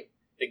Warlord trait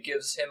that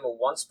gives him a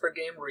once per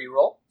game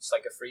reroll. It's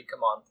like a free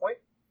command point.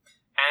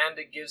 And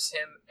it gives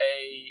him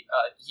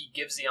he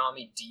gives the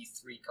army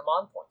D3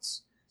 command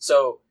points.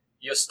 So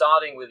you're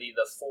starting with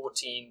either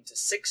 14 to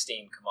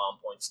 16 command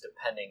points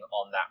depending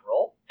on that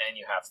roll, and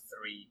you have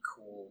 3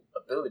 cool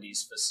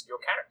abilities for your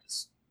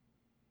characters.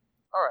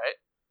 All right.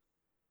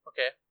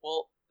 Okay.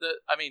 Well,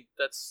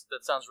 that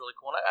sounds really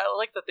cool, and I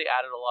like that they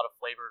added a lot of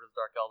flavor to the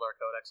Dark Eldar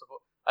Codex.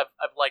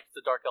 I've liked the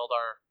Dark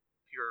Eldar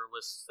pure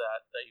lists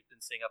that you've been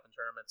seeing up in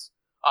tournaments.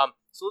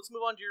 So let's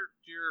move on to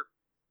your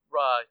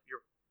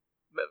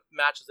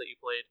matches that you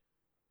played,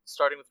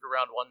 starting with your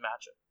round 1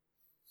 matchup.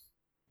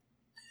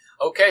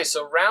 Okay,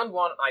 so round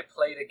 1 I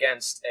played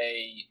against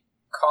a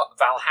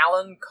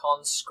Valhallan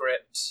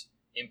conscript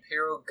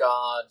Imperial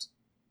Guard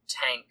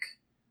tank,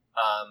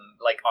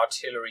 like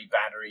artillery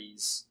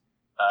batteries.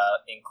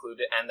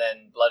 Included, and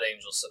then Blood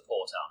Angel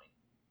support army.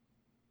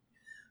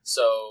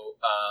 So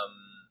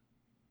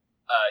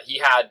he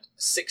had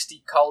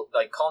 60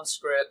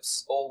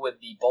 conscripts, all with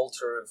the bolt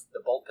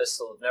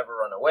pistol of Never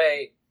Run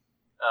Away,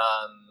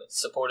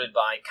 supported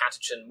by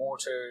Catachan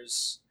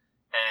mortars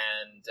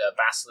and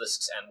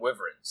basilisks and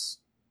wyverns.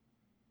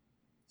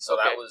 So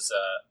okay. That was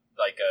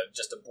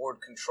just a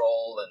board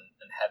control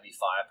and heavy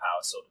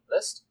firepower sort of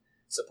list,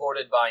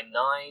 supported by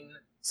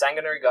 9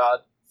 Sanguinary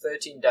Guard,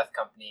 13 Death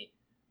Company,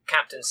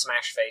 Captain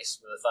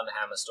Smashface with a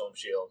Thunderhammer Storm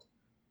Shield,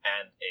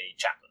 and a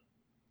Chaplain.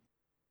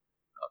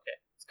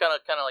 Okay, it's kind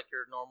of like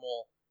your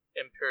normal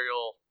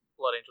Imperial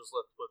Blood Angels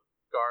list with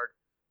Guard.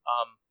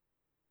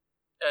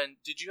 And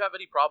did you have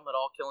any problem at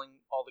all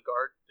killing all the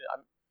Guard?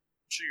 I'm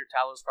sure your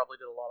Talos probably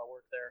did a lot of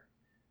work there.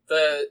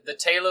 The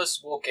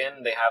Talos walk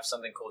in, they have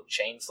something called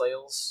Chain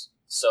Flails.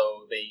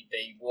 So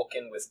they walk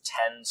in with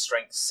 10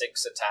 Strength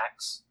 6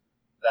 attacks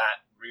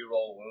that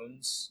reroll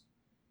wounds.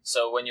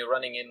 So when you're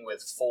running in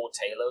with 4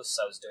 Talos,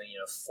 I was doing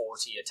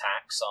 40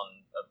 attacks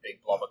on a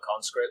big blob of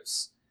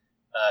conscripts,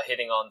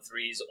 hitting on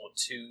 3s or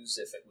 2s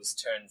if it was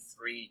turn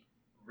 3,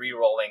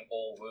 re-rolling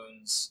all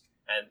wounds,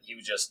 and he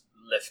was just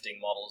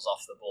lifting models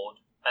off the board.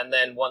 And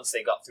then once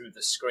they got through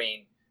the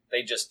screen,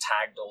 they just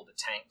tagged all the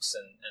tanks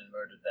and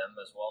murdered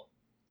them as well.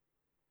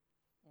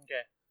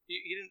 Okay,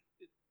 he didn't.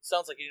 It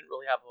sounds like he didn't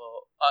really have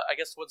I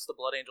guess once the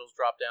Blood Angels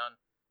drop down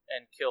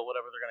and kill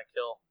whatever they're gonna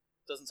kill,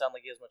 it doesn't sound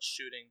like he has much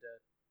shooting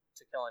to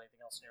kill anything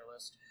else on your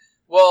list.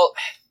 Well,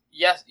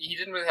 yes, he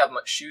didn't really have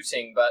much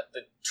shooting, but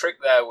the trick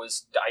there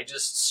was I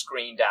just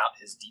screened out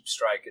his deep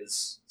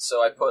strikers. So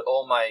I put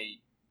all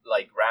my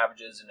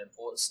Ravagers and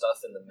important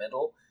stuff in the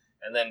middle,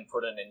 and then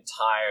put an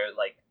entire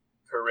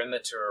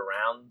perimeter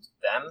around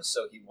them,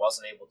 so he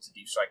wasn't able to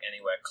deep strike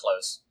anywhere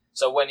close.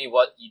 So when he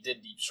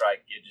did deep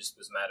strike, it just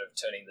was a matter of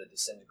turning the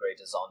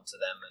disintegrators onto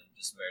them and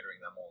just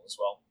murdering them all as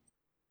well.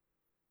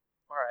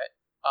 All right.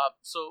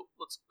 So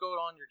let's go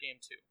on your game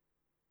 2.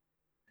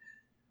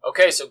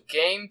 Okay, so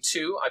game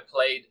 2, I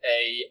played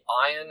a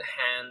Iron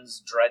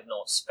Hands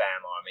Dreadnought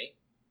spam army.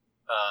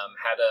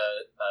 Had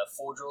a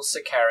Fordral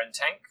Sicaran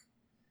tank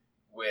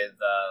with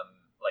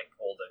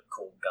all the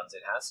cool guns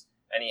it has,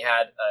 and he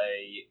had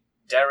a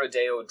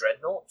Derodeo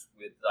Dreadnought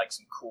with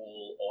some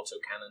cool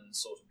autocannon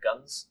sort of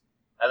guns,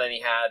 and then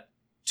he had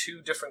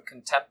 2 different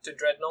Contemptor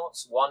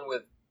Dreadnoughts, one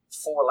with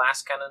 4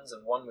 last cannons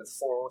and one with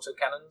 4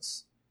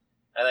 autocannons.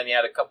 And then he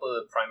had a couple of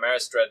the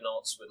Primaris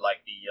Dreadnoughts with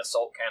the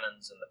assault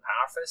cannons and the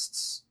power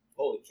fists.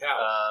 Holy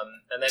cow!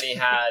 And then he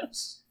had,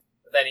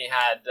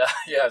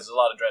 there's a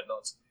lot of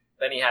Dreadnoughts.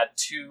 Then he had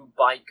 2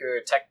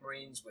 Biker Tech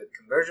Marines with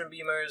conversion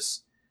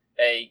beamers,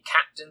 a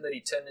captain that he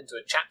turned into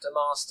a chapter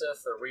master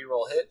for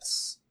reroll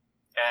hits,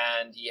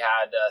 and he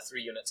had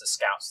 3 units of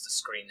scouts to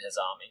screen his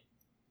army.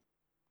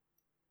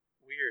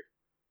 Weird.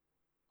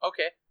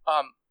 Okay.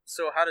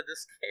 So how did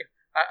this game?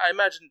 I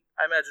imagine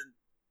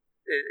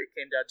it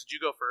came down. Did you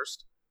go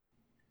first?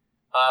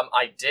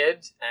 I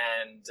did,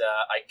 and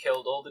I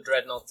killed all the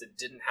dreadnoughts that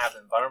didn't have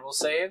invulnerable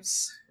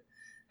saves.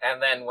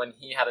 And then when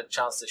he had a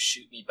chance to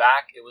shoot me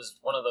back, it was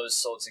one of those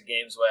sorts of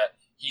games where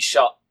he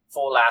shot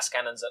 4 last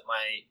cannons at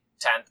my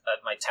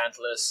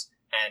Tantalus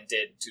and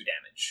did 2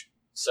 damage.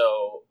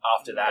 So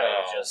after that,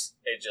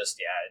 it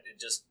just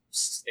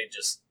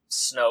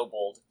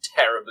snowballed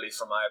terribly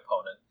for my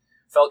opponent.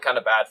 Felt kind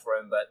of bad for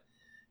him, but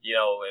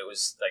it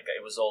was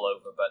all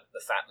over. But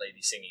the fat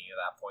lady singing at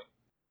that point.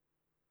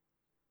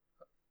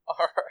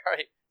 All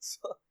right.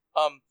 So,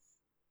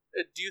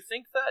 do you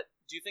think that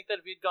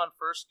if he'd gone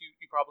first,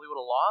 you probably would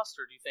have lost,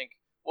 or do you think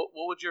what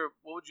would you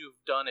have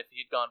done if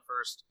he'd gone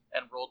first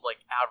and rolled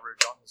like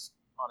average on his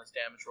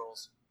damage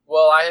rolls?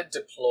 Well, I had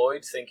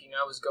deployed thinking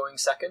I was going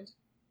second.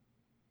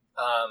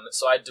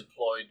 So I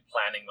deployed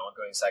planning on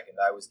going second.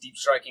 I was deep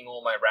striking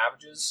all my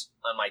Ravagers,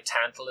 and my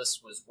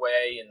Tantalus was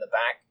way in the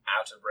back,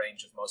 out of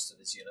range of most of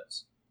his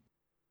units.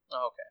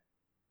 Okay.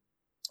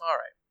 All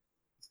right.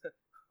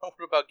 What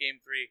about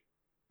game 3?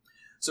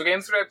 So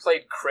game 3 I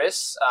played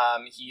Chris.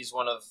 He's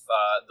one of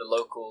the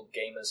local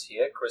gamers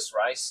here, Chris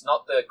Rice.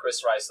 Not the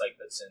Chris Rice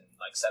that's in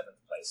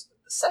 7th place,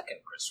 but the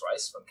second Chris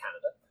Rice from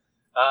Canada.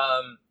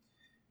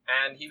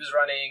 And he was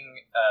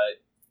running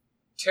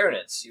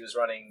Tyranids. He was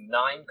running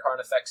 9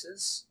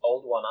 Carnifexes,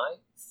 Old One-Eye,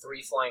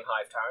 3 Flying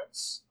Hive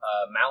Tyrants,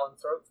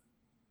 Malanthrope,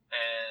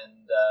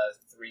 and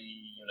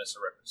 3 units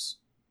of Rippers.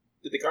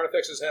 Did the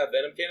Carnifexes have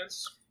Venom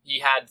Cannons? He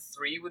had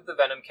 3 with the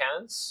Venom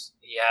Cannons.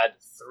 He had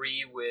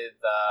 3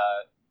 with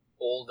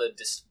all the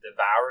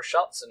Devourer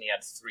shots, and he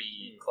had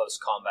 3 close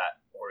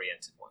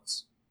combat-oriented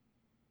ones.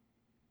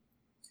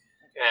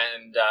 Okay.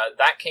 And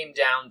that came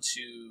down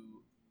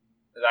to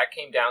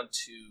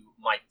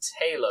my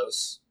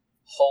Talos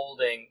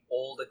holding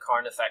all the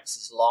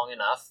Carnifexes long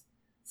enough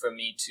for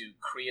me to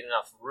create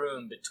enough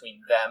room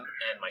between them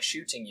and my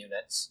shooting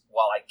units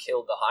while I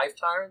killed the Hive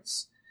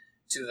Tyrants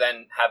to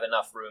then have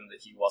enough room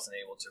that he wasn't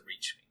able to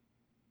reach me.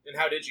 And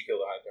how did you kill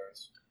the Hive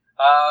Tyrants?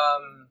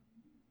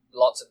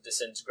 Lots of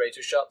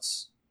disintegrator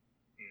shots.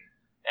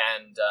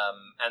 And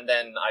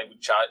then I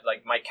would charge,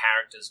 my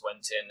characters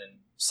went in and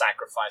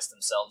sacrificed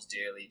themselves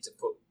dearly to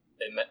put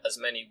as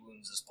many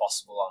wounds as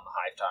possible on the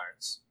Hive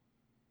Tyrants.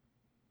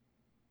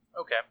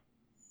 Okay.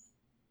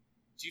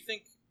 Do you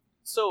think...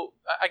 So,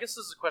 I guess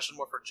this is a question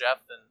more for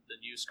Jeff than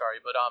you, Scary,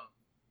 but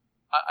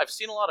I've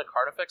seen a lot of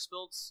Carnifex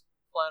builds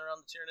flying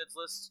around the Tyranids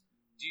list.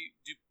 Do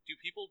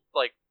people,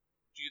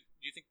 do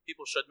you think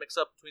people should mix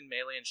up between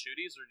melee and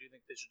shooties, or do you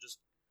think they should just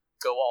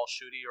go all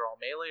shooty or all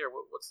melee, or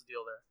what's the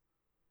deal there?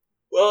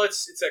 Well,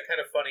 it's that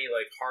kind of funny,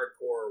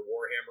 hardcore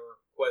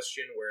Warhammer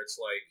question where it's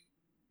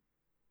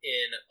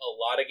in a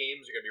lot of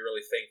games, you're going to be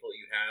really thankful that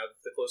you have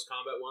the close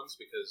combat ones,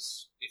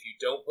 because if you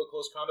don't put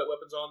close combat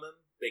weapons on them,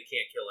 they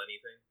can't kill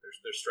anything.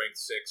 They're strength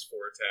 6,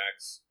 4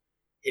 attacks,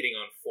 hitting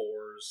on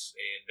 4s,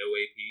 and no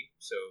AP,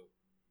 so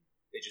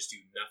they just do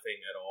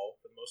nothing at all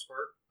for the most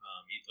part.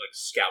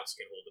 Scouts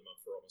can hold them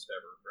up for almost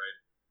ever, right?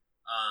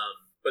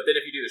 But then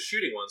if you do the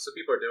shooting ones, some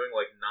people are doing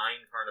 9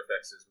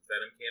 Carnifexes with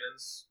Venom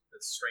Cannons.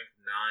 That's strength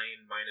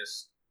 9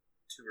 minus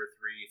 2 or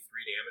 3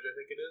 damage, I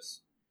think it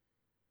is.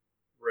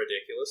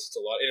 Ridiculous. It's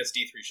a lot, and it's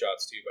D3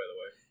 shots too, by the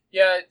way.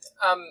 Yeah,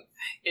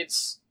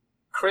 it's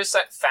Chris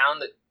that found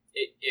that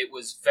it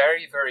was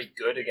very, very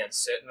good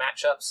against certain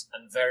matchups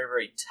and very,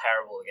 very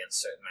terrible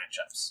against certain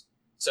matchups.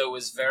 So it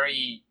was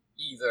very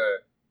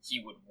either he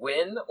would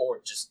win or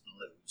just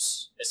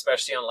lose,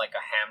 especially on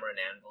a hammer and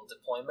anvil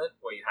deployment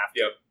where you have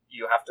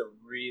to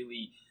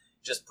really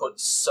just put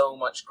so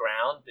much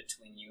ground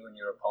between you and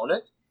your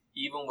opponent,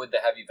 even with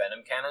the heavy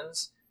venom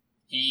cannons.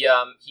 He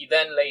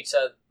then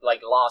later,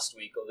 last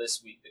week or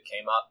this week that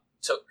came up,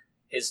 took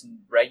his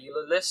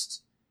regular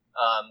list,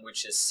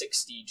 which is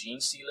 60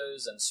 Gene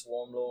Stealers and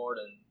Swarmlord,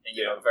 and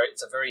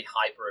it's a very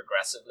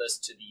hyper-aggressive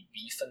list, to the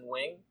Beef and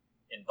Wing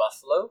in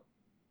Buffalo,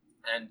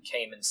 and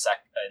came in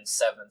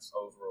 7th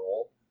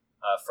overall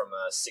from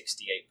a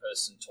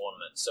 68-person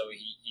tournament. So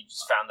he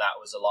just found that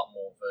was a lot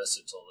more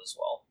versatile as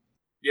well.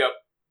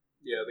 Yep.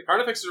 Yeah, the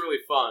Carnifex is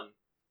really fun,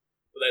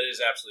 but that is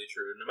absolutely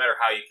true. No matter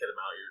how you kit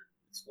them out,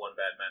 it's one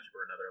bad matchup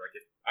or another.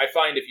 I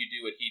find if you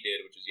do what he did,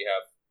 which is you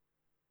have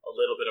a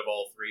little bit of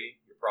all three,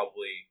 you're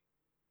probably...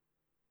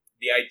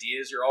 The idea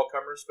is you're all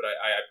comers, but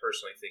I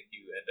personally think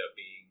you end up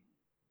being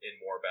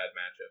in more bad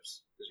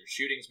matchups. Because your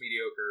shooting's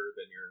mediocre,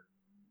 then your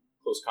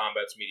close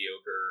combat's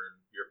mediocre,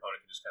 and your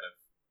opponent can just kind of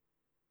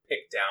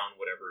pick down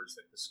whatever is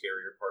the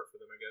scarier part for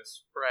them, I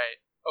guess.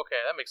 Right. Okay,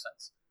 that makes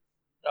sense.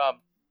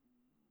 All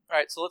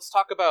right, so let's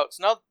talk about...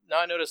 So now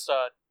I notice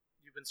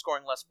you've been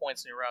scoring less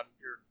points in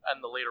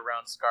the later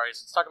rounds, Scary.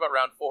 So let's talk about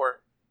round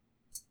 4.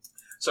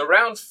 So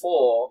round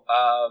 4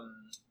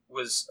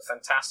 was a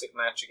fantastic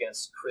match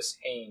against Chris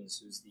Haynes,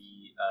 who's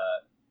the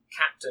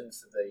captain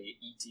for the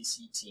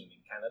ETC team in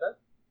Canada.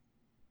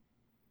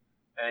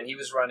 And he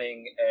was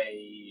running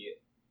a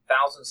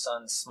Thousand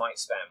Suns Smite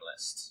spam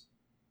list.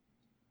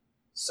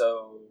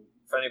 So,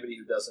 for anybody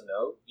who doesn't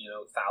know,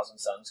 Thousand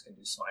Suns can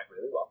do Smite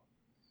really well.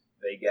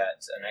 They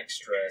get an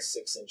extra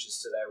 6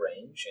 inches to their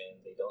range,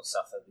 and they don't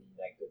suffer the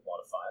negative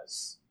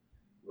modifiers,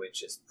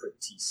 which is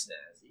pretty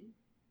snazzy.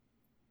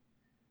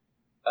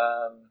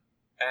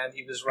 And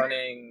he was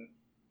running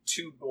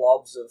 2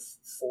 blobs of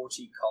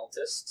 40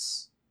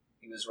 cultists.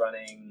 He was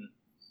running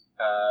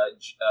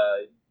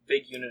a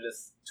big unit of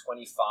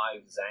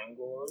 25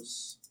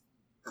 Zangors.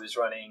 He was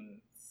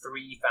running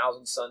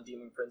 3,000 Sun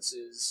Demon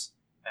Princes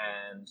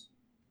and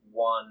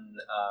 1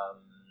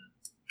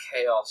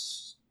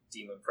 Chaos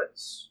Demon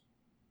Prince.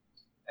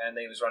 And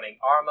then he was running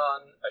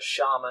Armon, a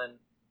Shaman,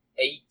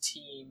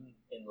 18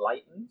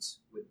 Enlightened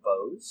with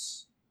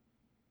bows,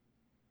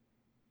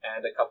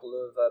 and a couple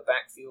of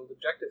backfield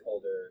objective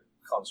holder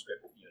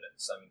conscript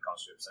units. I mean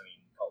conscripts, I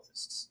mean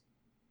cultists.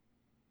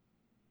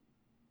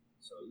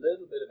 So a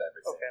little bit of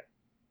everything. Okay.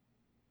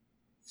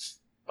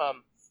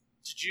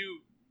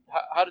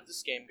 How did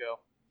this game go?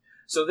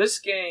 So this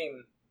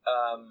game,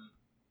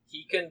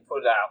 he can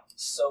put out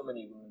so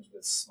many wounds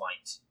with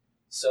Smite.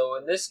 So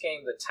in this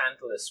game, the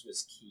Tantalus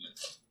was key,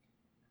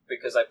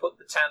 because I put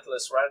the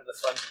Tantalus right at the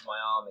front of my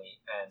army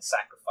and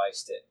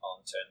sacrificed it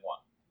on turn 1.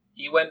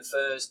 He went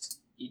first,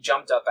 he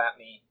jumped up at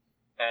me,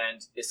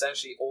 and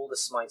essentially all the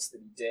smites that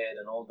he did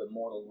and all the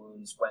mortal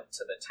wounds went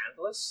to the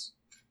Tantalus,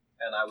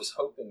 and I was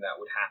hoping that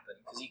would happen,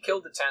 because he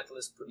killed the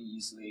Tantalus pretty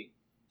easily.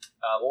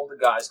 All the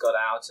guys got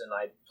out, and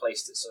I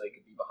placed it so they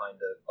could be behind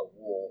a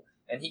wall,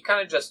 and he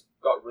kind of just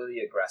got really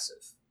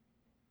aggressive.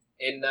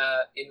 In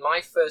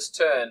my first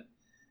turn,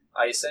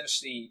 I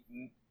essentially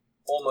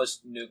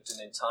almost nuked an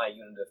entire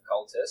unit of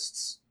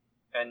cultists,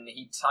 and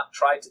he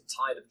tried to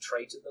Tide of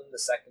Traitor them the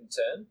second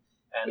turn,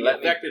 and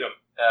vected them.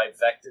 I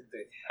vected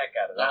the heck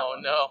out of that. Oh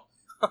one. no!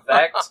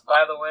 Vect,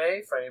 by the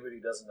way, for anybody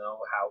who doesn't know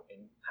how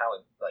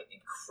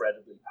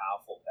incredibly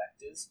powerful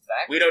Vect is,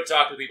 Vect We don't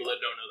talk to people that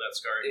don't know that,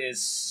 Scar.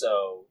 is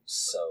so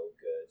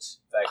good.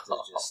 Vect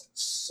is just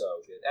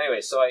so good.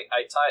 Anyway, so I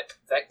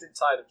vected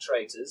Tide of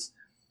Traitors,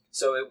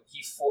 so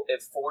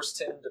it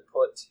forced him to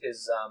put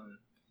his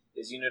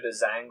unit of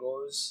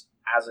Zangors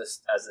as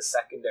a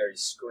secondary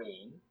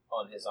screen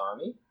on his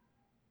army,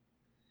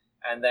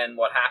 and then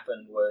what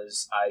happened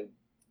was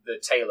the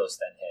Talos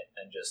then hit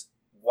and just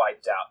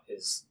wiped out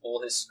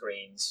all his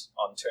screens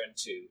on turn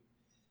 2.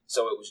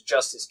 So it was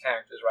just his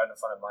characters right in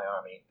front of my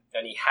army,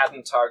 and he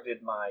hadn't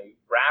targeted my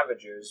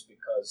Ravagers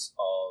because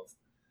of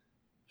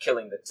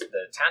killing the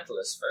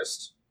Tantalus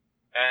first.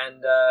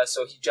 And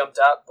so he jumped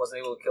up,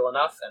 wasn't able to kill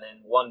enough, and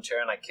in one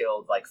turn I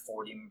killed like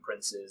 4 Demon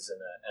Princes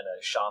and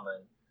a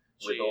Shaman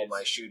with all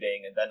my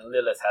shooting, and then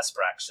Lilith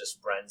Hesprax just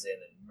runs in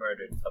and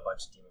murdered a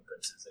bunch of Demon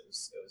Princes. It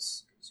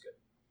was good.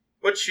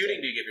 What shooting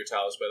do you give your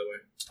Talos, by the way?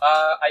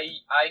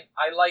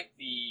 I like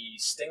the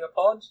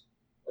Stingapod,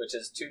 which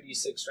is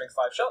 2d6 strength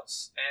 5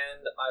 shots,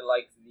 and I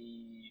like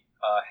the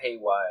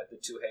Haywire, the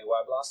 2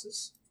 Haywire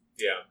blasters.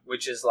 Yeah.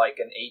 Which is like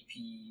an AP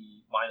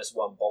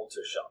 -1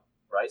 bolter shot,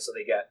 right? So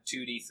they get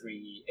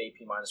 2d3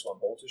 AP -1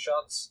 bolter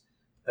shots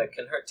that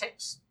can hurt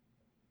tanks.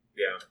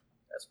 Yeah.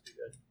 That's pretty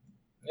good.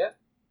 Yeah,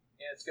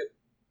 it's good.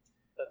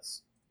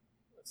 That's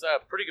a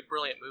pretty good,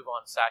 brilliant move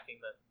on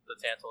sacking the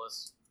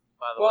Tantalus.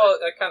 By the Well,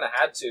 way. I kind of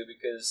had to,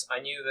 because I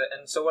knew that,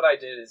 and so what I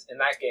did is, in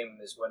that game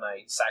is when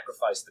I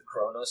sacrificed the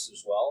Kronos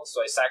as well.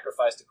 So I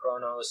sacrificed the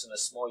Kronos and a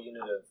small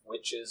unit of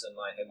witches and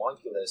my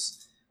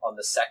Homunculus on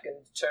the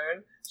second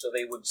turn, so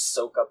they would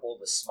soak up all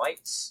the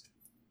smites,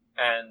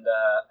 and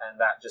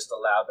that just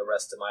allowed the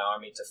rest of my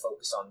army to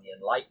focus on the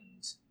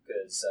Enlightened,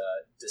 because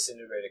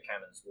Disintegrator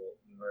Cannons will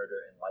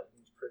murder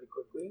Enlightened pretty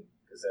quickly,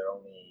 because they're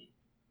only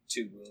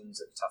 2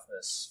 wounds at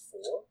toughness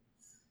 4,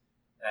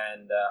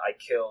 and I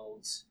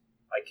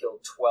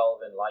killed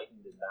 12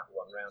 Enlightened in that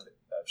one round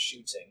of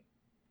shooting,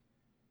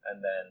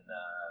 and then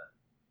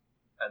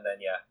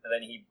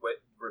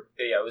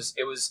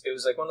it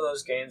was like one of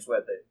those games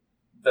where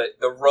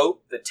the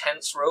rope, the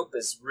tense rope,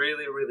 is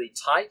really, really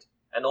tight,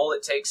 and all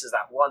it takes is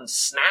that one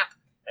snap,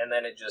 and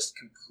then it just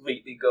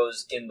completely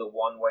goes in the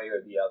one way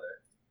or the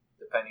other,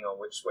 depending on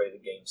which way the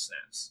game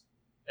snaps.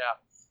 Yeah,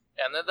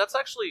 and that's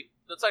actually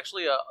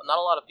not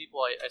a lot of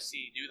people I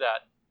see do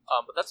that,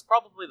 but that's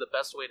probably the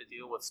best way to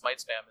deal with smite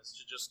spam, is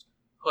to just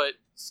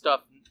put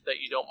stuff that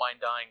you don't mind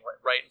dying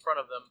right in front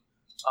of them,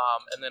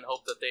 and then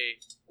hope that they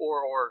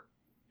or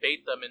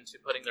bait them into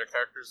putting their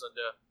characters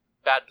into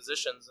bad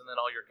positions, and then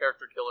all your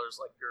character killers,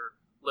 like your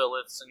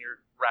Liliths and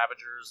your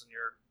Ravagers and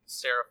your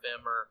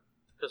Seraphim, or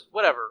just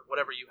whatever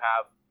you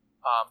have,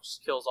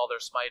 just kills all their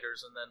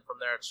smiters, and then from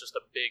there it's just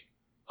a big,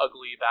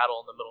 ugly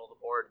battle in the middle of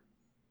the board.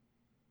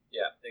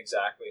 Yeah,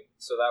 exactly.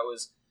 So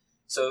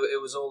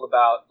it was all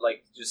about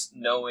like just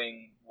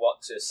knowing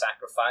what to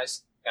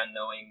sacrifice and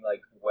knowing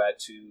like where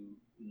to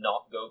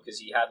not go, because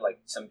he had like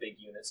some big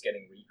units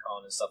getting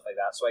recon and stuff like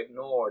that. So I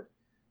ignored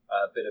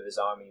a bit of his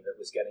army that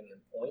was getting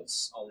him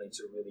points, only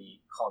to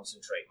really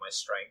concentrate my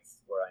strength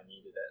where I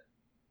needed it.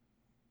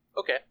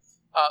 Okay,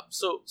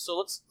 so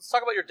let's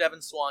talk about your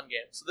Devon Swan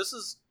game. So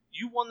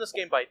you won this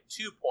game by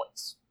 2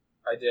 points.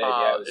 I did.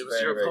 Yeah, it was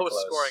very, your very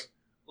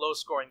low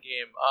scoring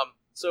game.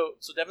 So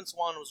Devon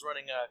Swan was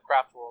running a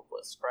Craft World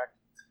list, correct?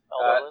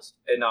 Eldar list.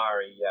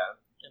 Inari, yeah.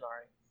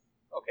 Inari.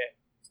 Okay.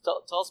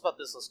 Tell us about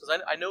this list,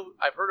 because I know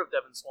I've heard of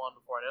Devon Swan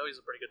before. I know he's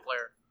a pretty good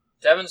player.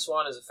 Devin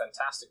Swan is a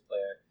fantastic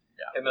player.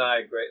 Yeah. Him and I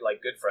are great,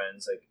 like good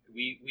friends. Like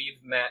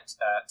we've met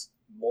at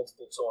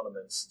multiple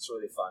tournaments. It's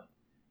really fun.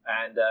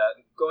 And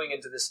going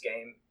into this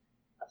game,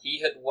 he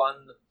had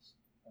won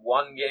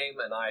one game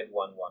and I had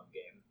won one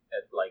game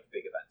at like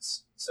big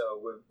events.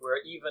 So we're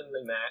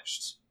evenly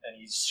matched, and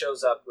he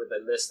shows up with a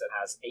list that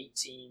has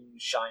 18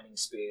 Shining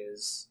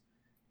Spears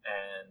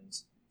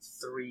and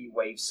 3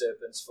 Wave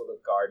Serpents full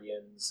of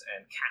Guardians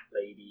and Cat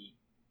Lady,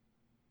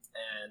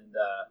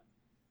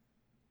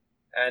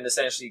 and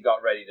essentially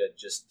got ready to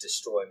just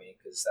destroy me,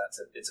 because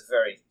it's a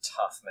very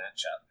tough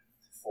matchup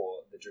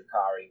for the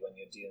Drukhari when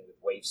you're dealing with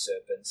Wave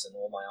Serpents and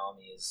all my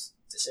army is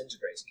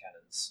Disintegrator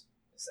Cannons,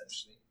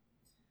 essentially.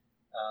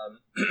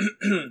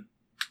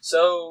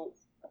 So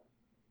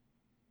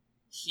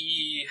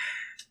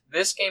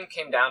this game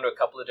came down to a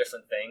couple of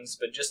different things,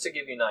 but just to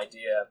give you an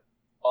idea,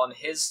 on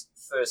his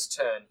first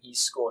turn he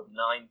scored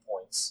 9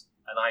 points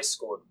and I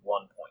scored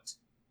 1 point.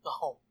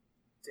 Oh,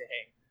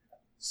 dang.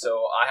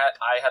 So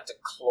I had to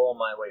claw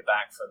my way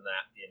back from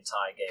that the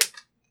entire game.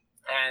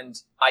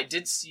 And I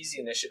did seize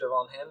the initiative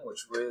on him,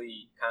 which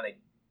really kind of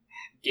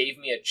gave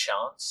me a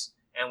chance.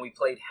 And we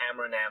played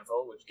Hammer and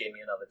Anvil, which gave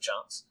me another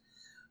chance.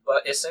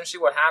 But essentially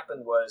what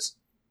happened was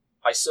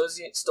I stole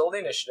the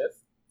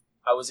initiative.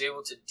 I was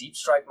able to deep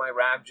strike my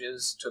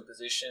Ravagers to a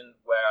position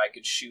where I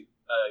could shoot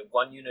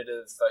 1 unit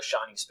of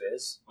Shining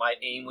Spears. My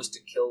aim was to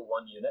kill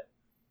 1 unit.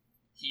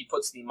 He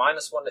puts the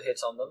 -1 to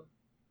hit on them.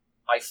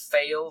 I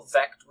fail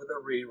Vect with a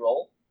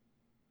reroll.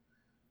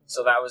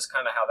 So that was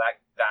kind of how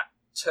that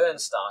turn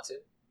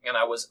started. And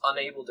I was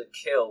unable to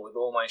kill with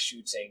all my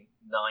shooting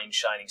 9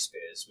 Shining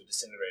Spears with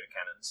Disintegrator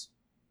Cannons.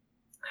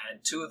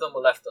 And 2 of them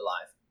were left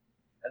alive.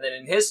 And then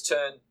in his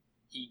turn,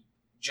 he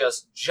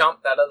just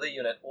jumped that other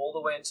unit all the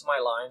way into my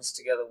lines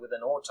together with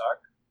an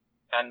Autarch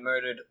and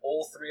murdered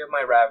all 3 of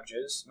my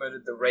Ravagers,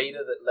 murdered the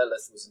Raider that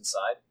Lilith was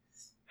inside,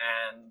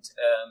 and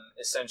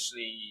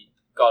essentially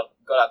got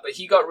out. But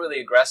he got really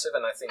aggressive,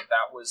 and I think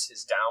that was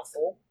his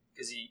downfall,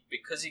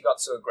 because he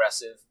got so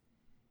aggressive,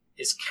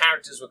 his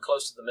characters were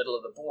close to the middle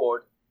of the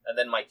board, and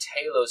then my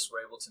Talos were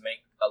able to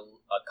make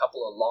a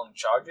couple of long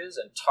charges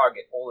and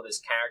target all of his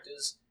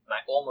characters, and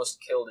I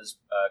almost killed his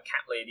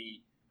Cat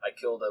Lady. I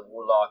killed a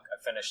Warlock.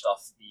 I finished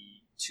off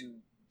the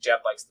 2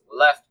 jet bikes that were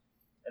left.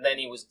 And then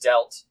he was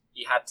dealt.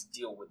 He had to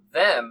deal with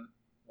them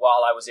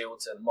while I was able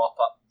to mop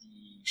up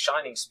the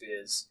Shining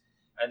Spears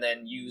and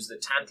then use the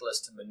Tantalus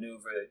to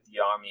maneuver the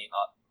army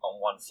up on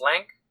one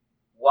flank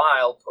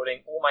while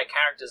putting all my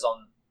characters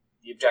on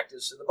the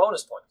objectives for the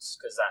bonus points,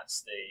 because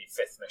that's the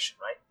 5th mission,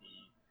 right?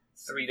 The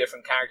 3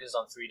 different characters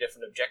on 3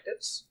 different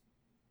objectives.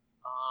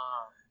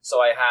 So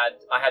I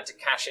had to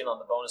cash in on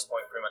the bonus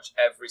point pretty much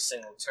every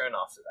single turn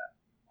after that.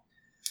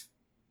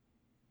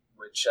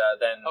 Which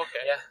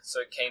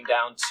so it came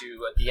down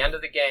to, at the end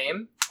of the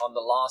game, on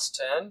the last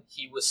turn,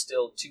 he was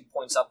still 2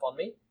 points up on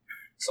me.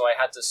 So I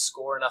had to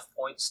score enough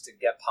points to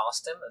get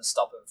past him and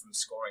stop him from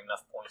scoring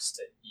enough points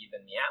to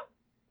even me out.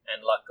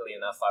 And luckily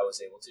enough, I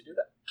was able to do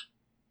that.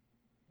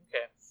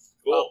 Okay.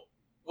 Cool.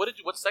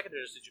 What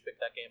secondaries did you pick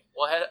that game?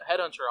 Well,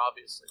 Headhunter,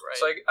 obviously, right?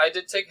 So I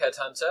did take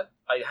Headhunter.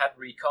 I had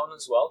Recon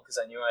as well, because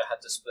I knew I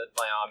had to split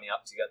my army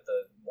up to get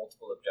the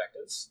multiple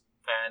objectives.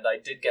 And I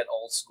did get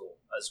Old School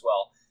as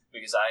well,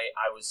 because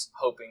I was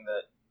hoping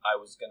that I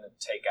was going to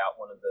take out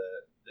one of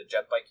the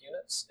jet bike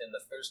units in the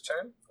first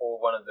turn, or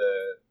one of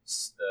the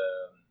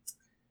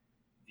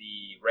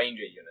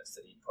ranger units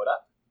that he put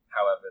up.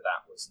 However,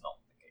 that was not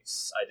the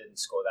case. I didn't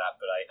score that,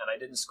 but I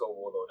didn't score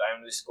Warlord. I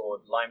only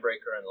scored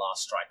Linebreaker and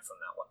Last Strike from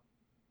that one.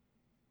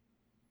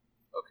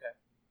 Okay.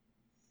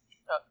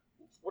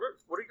 What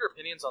are your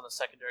opinions on the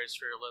secondaries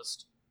for your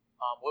list?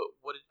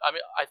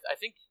 I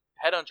think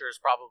Headhunter is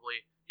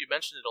probably, you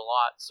mentioned it a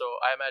lot, so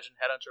I imagine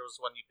Headhunter was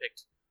one you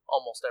picked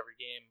almost every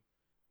game.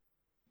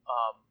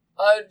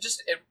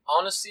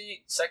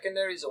 Honestly,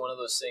 secondaries are one of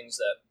those things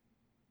that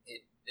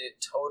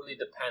it totally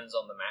depends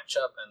on the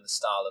matchup and the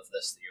style of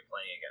list that you're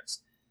playing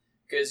against.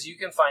 Because you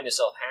can find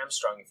yourself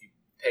hamstrung if you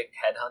pick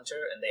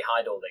Headhunter and they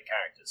hide all their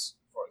characters,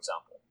 for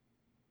example.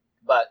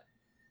 But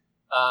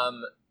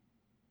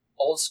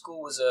Old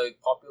School was a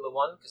popular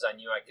one because I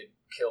knew I could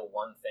kill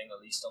one thing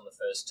at least on the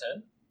first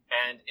turn.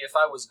 And if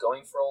I was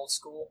going for Old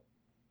School,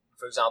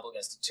 for example,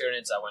 against the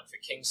Tyranids, I went for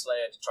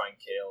Kingslayer to try and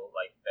kill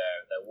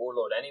their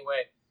Warlord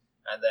anyway.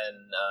 And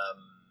then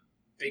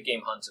Big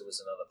Game Hunter was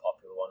another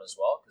popular one as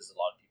well, because a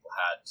lot of people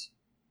had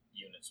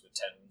units with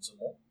 10 wounds or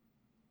more.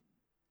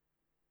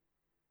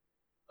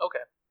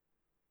 Okay.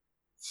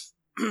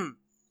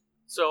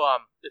 So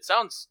it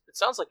sounds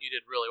like you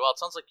did really well. It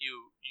sounds like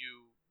you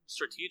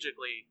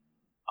strategically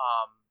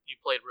you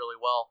played really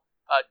well.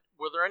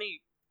 Were there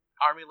any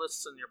army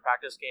lists in your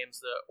practice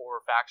games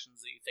or factions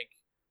that you think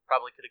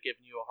probably could have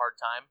given you a hard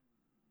time?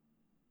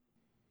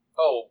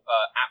 Oh,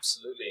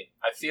 absolutely.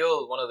 I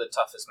feel one of the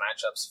toughest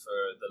matchups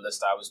for the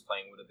list I was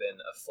playing would have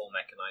been a full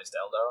mechanized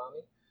Eldar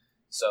army.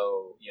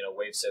 So,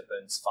 Wave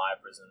Serpents,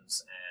 5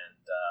 Prisons,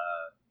 and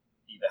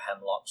either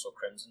Hemlocks or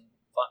Crimson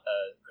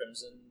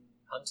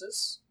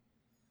Hunters.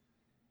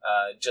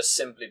 just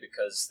simply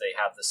because they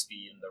have the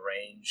speed and the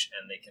range,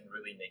 and they can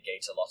really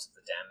negate a lot of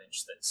the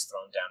damage that's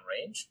thrown down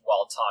range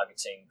while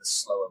targeting the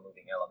slower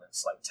moving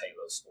elements like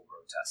Talos or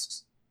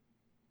Grotesques.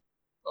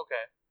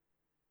 Okay.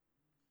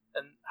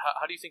 And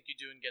how do you think you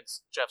do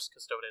against Jeff's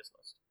Custodes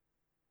list?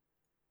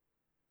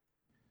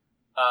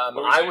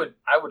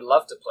 I would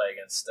love to play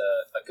against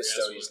a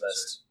Custodes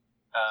list.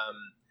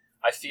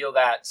 I feel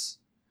that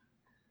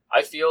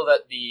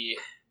the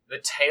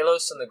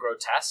Talos and the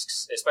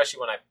Grotesques, especially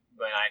when I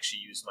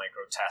actually use my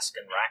Grotesque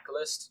and Rack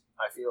list,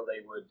 I feel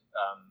they would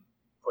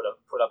put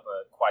up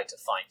quite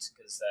a fight,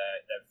 because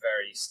they're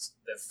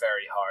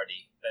very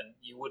hardy, and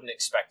you wouldn't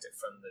expect it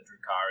from the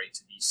Drukhari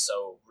to be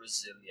so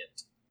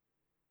resilient.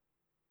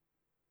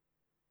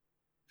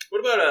 What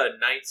about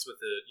Knights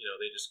with the,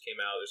 they just came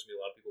out, there's going to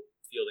be a lot of people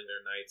fielding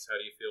their Knights. How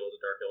do you feel as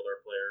a Dark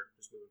Eldar player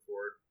just moving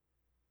forward?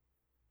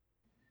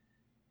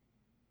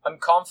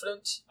 I'm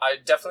confident. I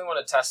definitely want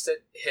to test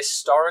it.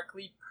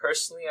 Historically,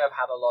 personally, I've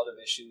had a lot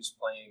of issues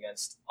playing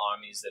against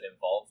armies that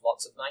involve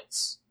lots of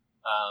Knights.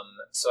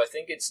 So I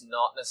think it's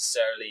not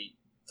necessarily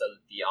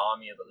the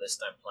army or the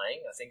list I'm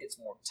playing. I think it's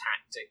more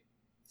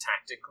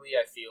tactically.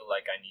 I feel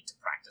like I need to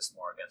practice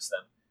more against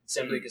them,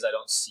 simply because I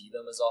don't see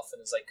them as often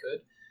as I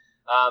could.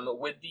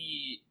 With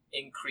the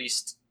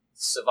increased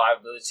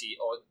survivability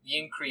or the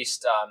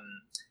increased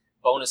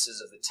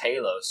bonuses of the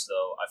Talos,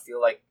 though, I feel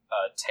like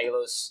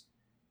Talos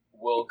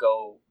will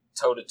go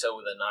toe-to-toe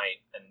with a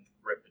Knight and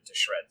rip it to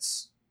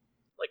shreds.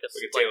 Like a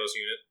Talos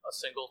unit? A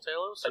single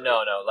Talos?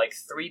 No, like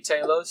 3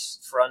 Talos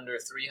for under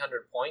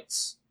 300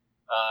 points.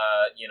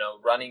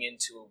 Running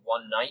into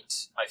one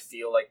Knight, I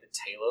feel like the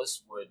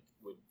Talos would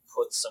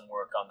put some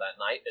work on that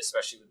Knight,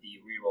 especially with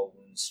the reroll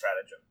wounds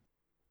stratagem.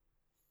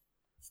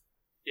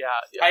 Yeah.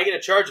 How you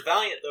gonna charge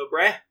Valiant though,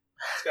 bruh?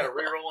 It's got a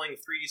rerolling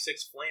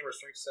 3d6 flame or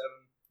strength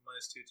 7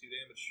 -2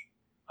 damage.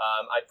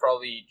 I'd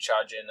probably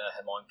charge in a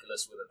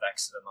Homunculus with a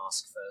Vexita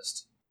Mask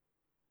first.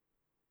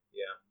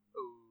 Yeah.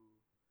 Ooh.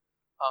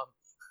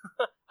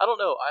 I don't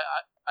know.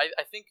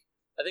 I think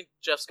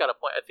Jeff's got a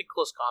point. I think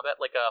close combat,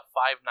 like a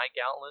 5 Knight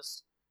Gallant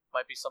list,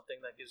 might be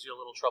something that gives you a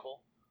little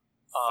trouble.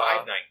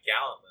 5 Knight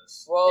Gallant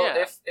list. Well, yeah.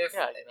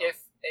 if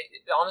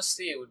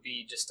honestly, it would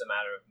be just a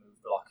matter of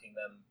move blocking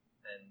them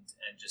and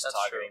just That's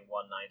targeting true.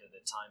 one Knight at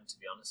a time, to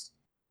be honest.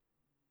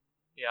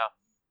 Yeah.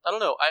 I don't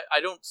know. I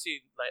don't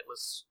see Knight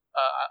lists.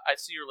 I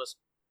see your list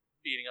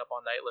beating up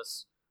on Knight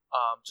lists,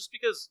 just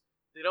because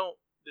they don't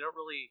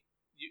really.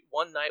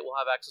 One Knight will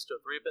have access to a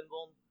 3-up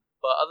invuln,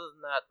 but other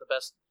than that, the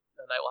best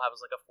a Knight will have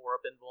is like a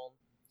 4-up invuln.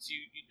 So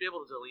you'd be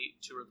able to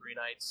delete 2 or 3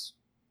 Knights.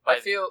 I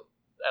feel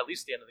at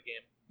least the end of the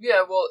game.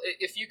 Yeah, well,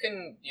 if you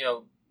can,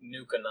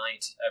 nuke a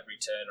Knight every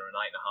turn or a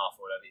Knight and a half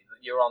or whatever,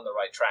 you're on the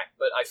right track.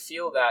 But I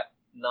feel that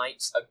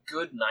a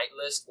good Knight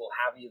list will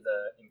have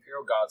either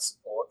Imperial Guard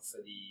support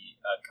for the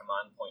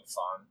command point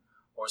farm,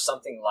 or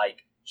something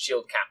like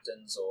Shield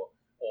Captains, or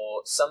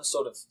some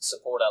sort of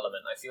support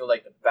element. I feel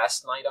like the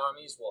best Knight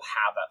armies will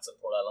have that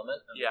support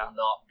element and will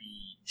not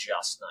be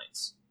just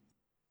Knights.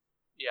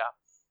 Yeah,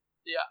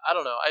 I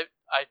don't know.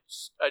 I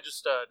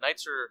just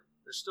Knights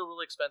they're still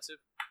really expensive.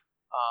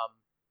 I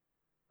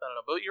don't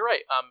know, but you're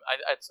right.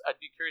 I'd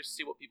be curious to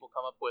see what people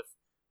come up with.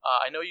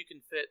 I know you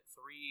can fit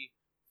 3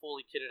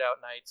 fully kitted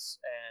out Knights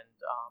and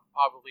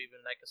probably even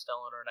a Knight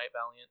Castellan or a Knight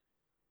Valiant,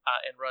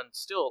 and run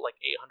still like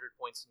 800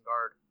 points in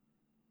guard.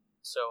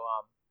 So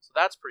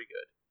that's pretty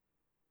good.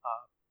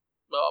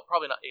 Well,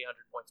 probably not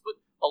 800 points, but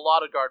a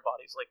lot of guard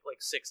bodies, like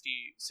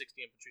 60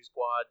 infantry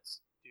squads,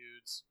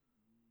 dudes,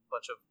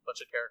 bunch of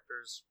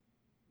characters,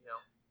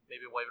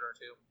 maybe a wyvern or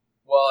 2.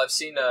 Well, I've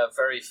seen a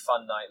very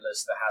fun Knight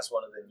list that has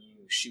one of the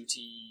new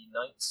shooty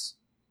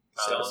Knights.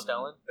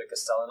 Castellan? The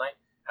Castellan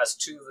Knight has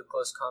 2 of the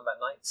close combat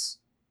Knights.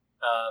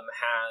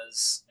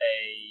 Has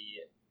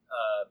a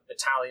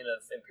battalion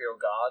of Imperial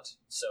Guard,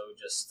 so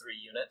just 3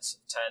 units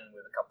of 10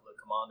 with a couple of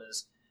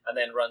commanders, and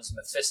then runs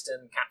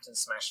Mephiston, Captain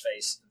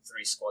Smashface, and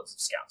 3 squads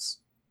of scouts.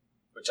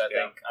 Which I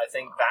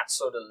think that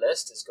sort of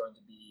list is going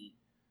to be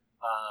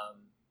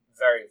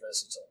very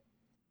versatile.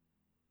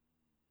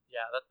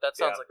 Yeah, that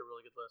sounds like a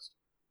really good list.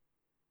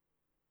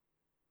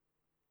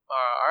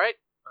 All right,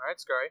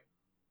 Scary.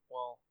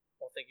 Well,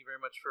 thank you very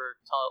much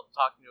for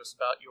talking to us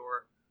about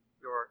your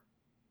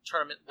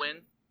tournament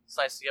win. It's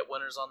nice to get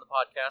winners on the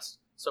podcast.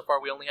 So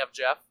far, we only have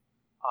Jeff,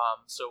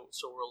 so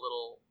we're a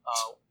little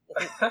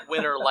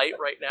winner light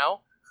right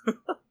now.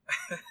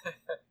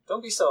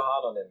 Don't be so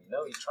hard on him.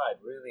 He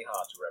tried really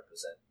hard to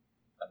represent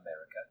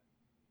America.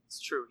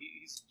 It's true.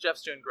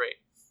 Jeff's doing great.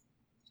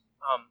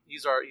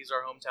 He's our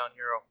hometown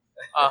hero.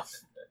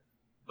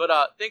 But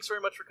thanks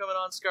very much for coming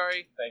on,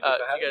 Scary. Thank you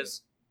for having me.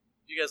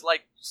 If you guys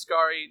like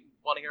Scary,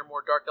 want to hear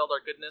more Dark Eldar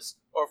goodness,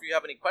 or if you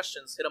have any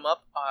questions, hit him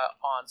up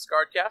on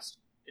Scardcast.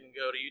 You can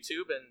go to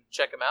YouTube and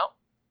check him out.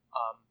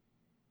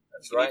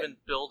 That's you can right. even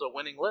build a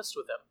winning list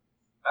with him.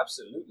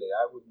 Absolutely.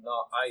 I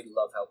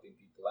love helping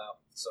people out.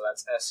 So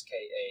that's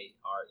SKARED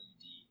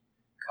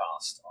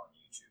cast on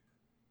YouTube.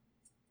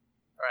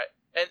 All right.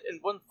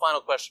 And one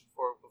final question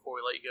before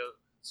we let you go,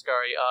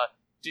 Scary.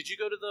 Did you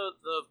go to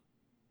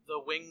the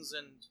Wings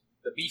and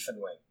The Beef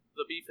and Wing.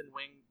 The Beef and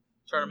Wing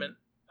tournament.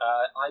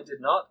 I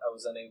did not. I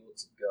was unable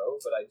to go,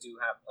 but I do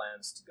have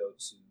plans to go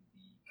to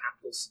the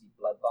Capital City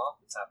Bloodbath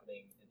that's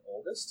happening in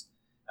August.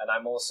 And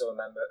I'm also a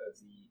member of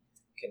the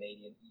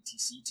Canadian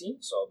ETC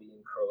team, so I'll be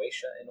in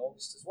Croatia in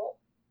August as well.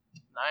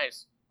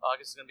 Nice.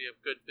 August is going to be a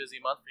good, busy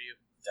month for you.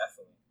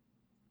 Definitely.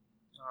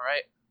 All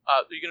right.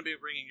 Are you going to be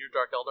bringing your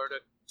Dark Eldar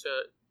to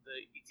the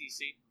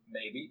ETC?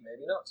 Maybe,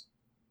 maybe not.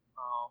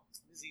 Oh,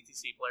 these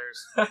ETC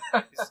players.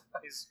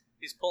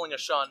 he's pulling a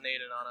Sean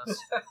Naden on us.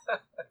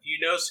 If you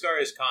know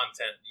Scari's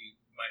content, you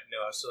might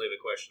know how silly the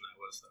question that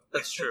was, though.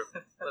 That's true.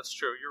 That's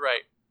true. You're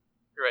right.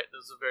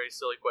 This is a very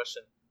silly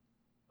question.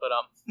 But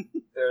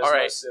There's all no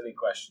right. silly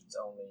questions.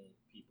 Only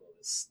people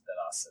that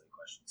ask silly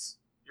questions.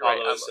 You're right.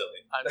 Although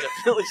silly. I'm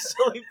definitely a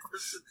silly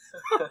person.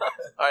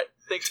 All right.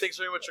 Thanks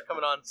very much for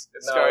coming on, No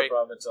Scary.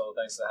 problem at all.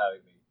 Thanks for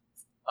having me.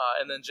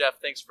 And then Jeff,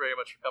 thanks very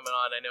much for coming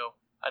on. I know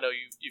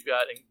you've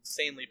got an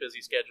insanely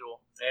busy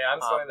schedule. Hey, I'm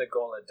throwing the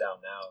gauntlet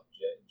down now.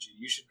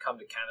 You should come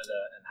to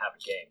Canada and have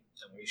a game,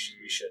 and we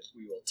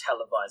will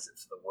televise it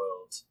for the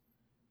world,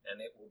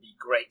 and it will be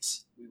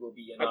great. We will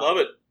be in. I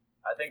love it.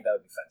 I think that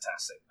would be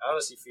fantastic. I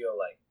honestly feel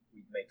like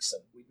we'd make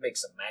some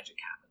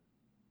magic happen.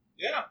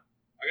 Yeah.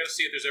 I got to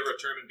see if there's ever a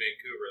tournament in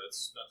Vancouver.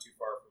 That's not too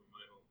far from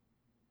my home.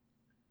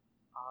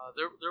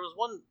 There's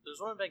one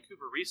in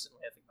Vancouver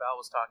recently. I think Val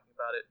was talking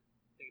about it.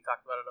 I think he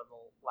talked about it on the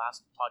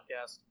last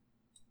podcast.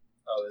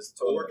 Oh, there's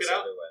We'll work tournaments it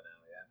out. everywhere now.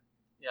 Yeah.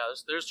 Yeah,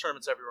 there's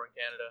tournaments everywhere in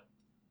Canada.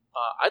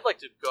 I'd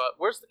like to go out.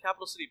 Where's the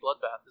Capital City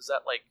Bloodbath? Is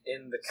that like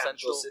In the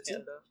Central capital city.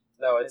 Canada?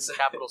 No, In it's the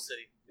capital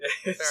city.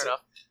 it's Fair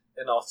enough.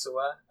 in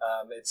Ottawa.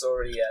 It's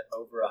already at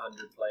over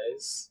 100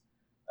 players.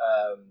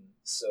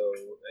 So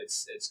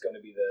it's going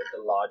to be the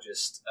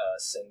largest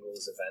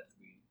singles event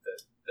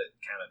that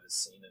Canada's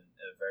seen in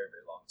a very,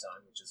 very long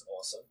time, which is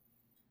awesome.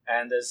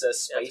 And there's a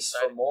space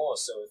for more,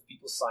 so if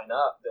people sign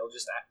up, they'll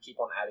just keep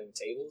on adding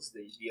tables.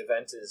 The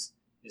event is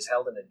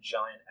held in a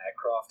giant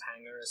aircraft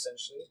hangar,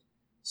 essentially.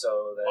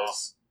 So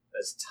there's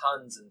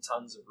tons and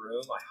tons of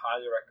room. I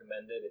highly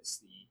recommend it. It's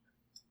the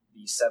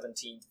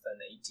 17th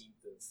and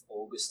 18th of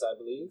August, I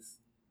believe.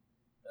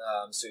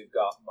 So you've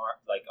got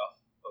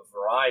a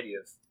variety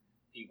of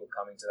people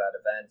coming to that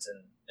event,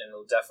 and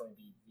it'll definitely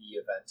be the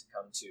event to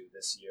come to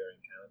this year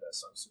in Canada.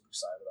 So I'm super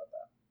excited about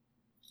that.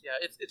 Yeah,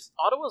 it's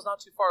Ottawa's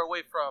not too far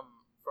away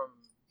from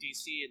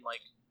DC and like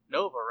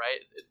Nova,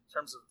 right? In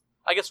terms of,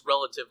 I guess,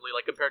 relatively,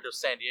 like compared to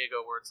San Diego,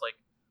 where it's like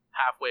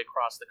halfway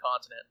across the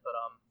continent. But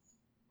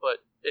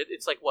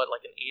it's like what,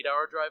 like an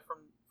 8-hour drive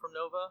from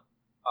Nova?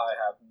 I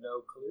have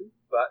no clue,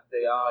 but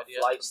they are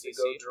idea. flights From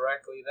that go DC?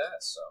 directly there.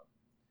 So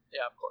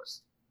Yeah, of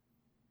course.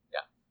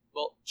 Yeah.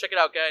 Well, check it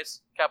out,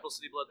 guys. Capital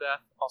City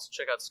Bloodbath. Also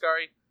check out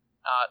Scary.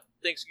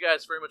 Thanks you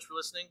guys very much for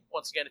listening.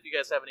 Once again, if you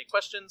guys have any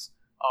questions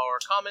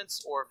or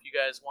comments, or if you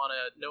guys want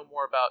to know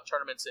more about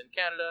tournaments in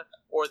Canada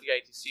or the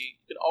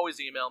ITC, you can always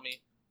email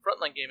me,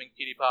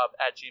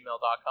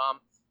 frontlinegamingpdpop@gmail.com.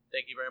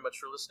 Thank you very much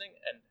for listening,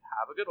 and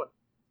have a good one.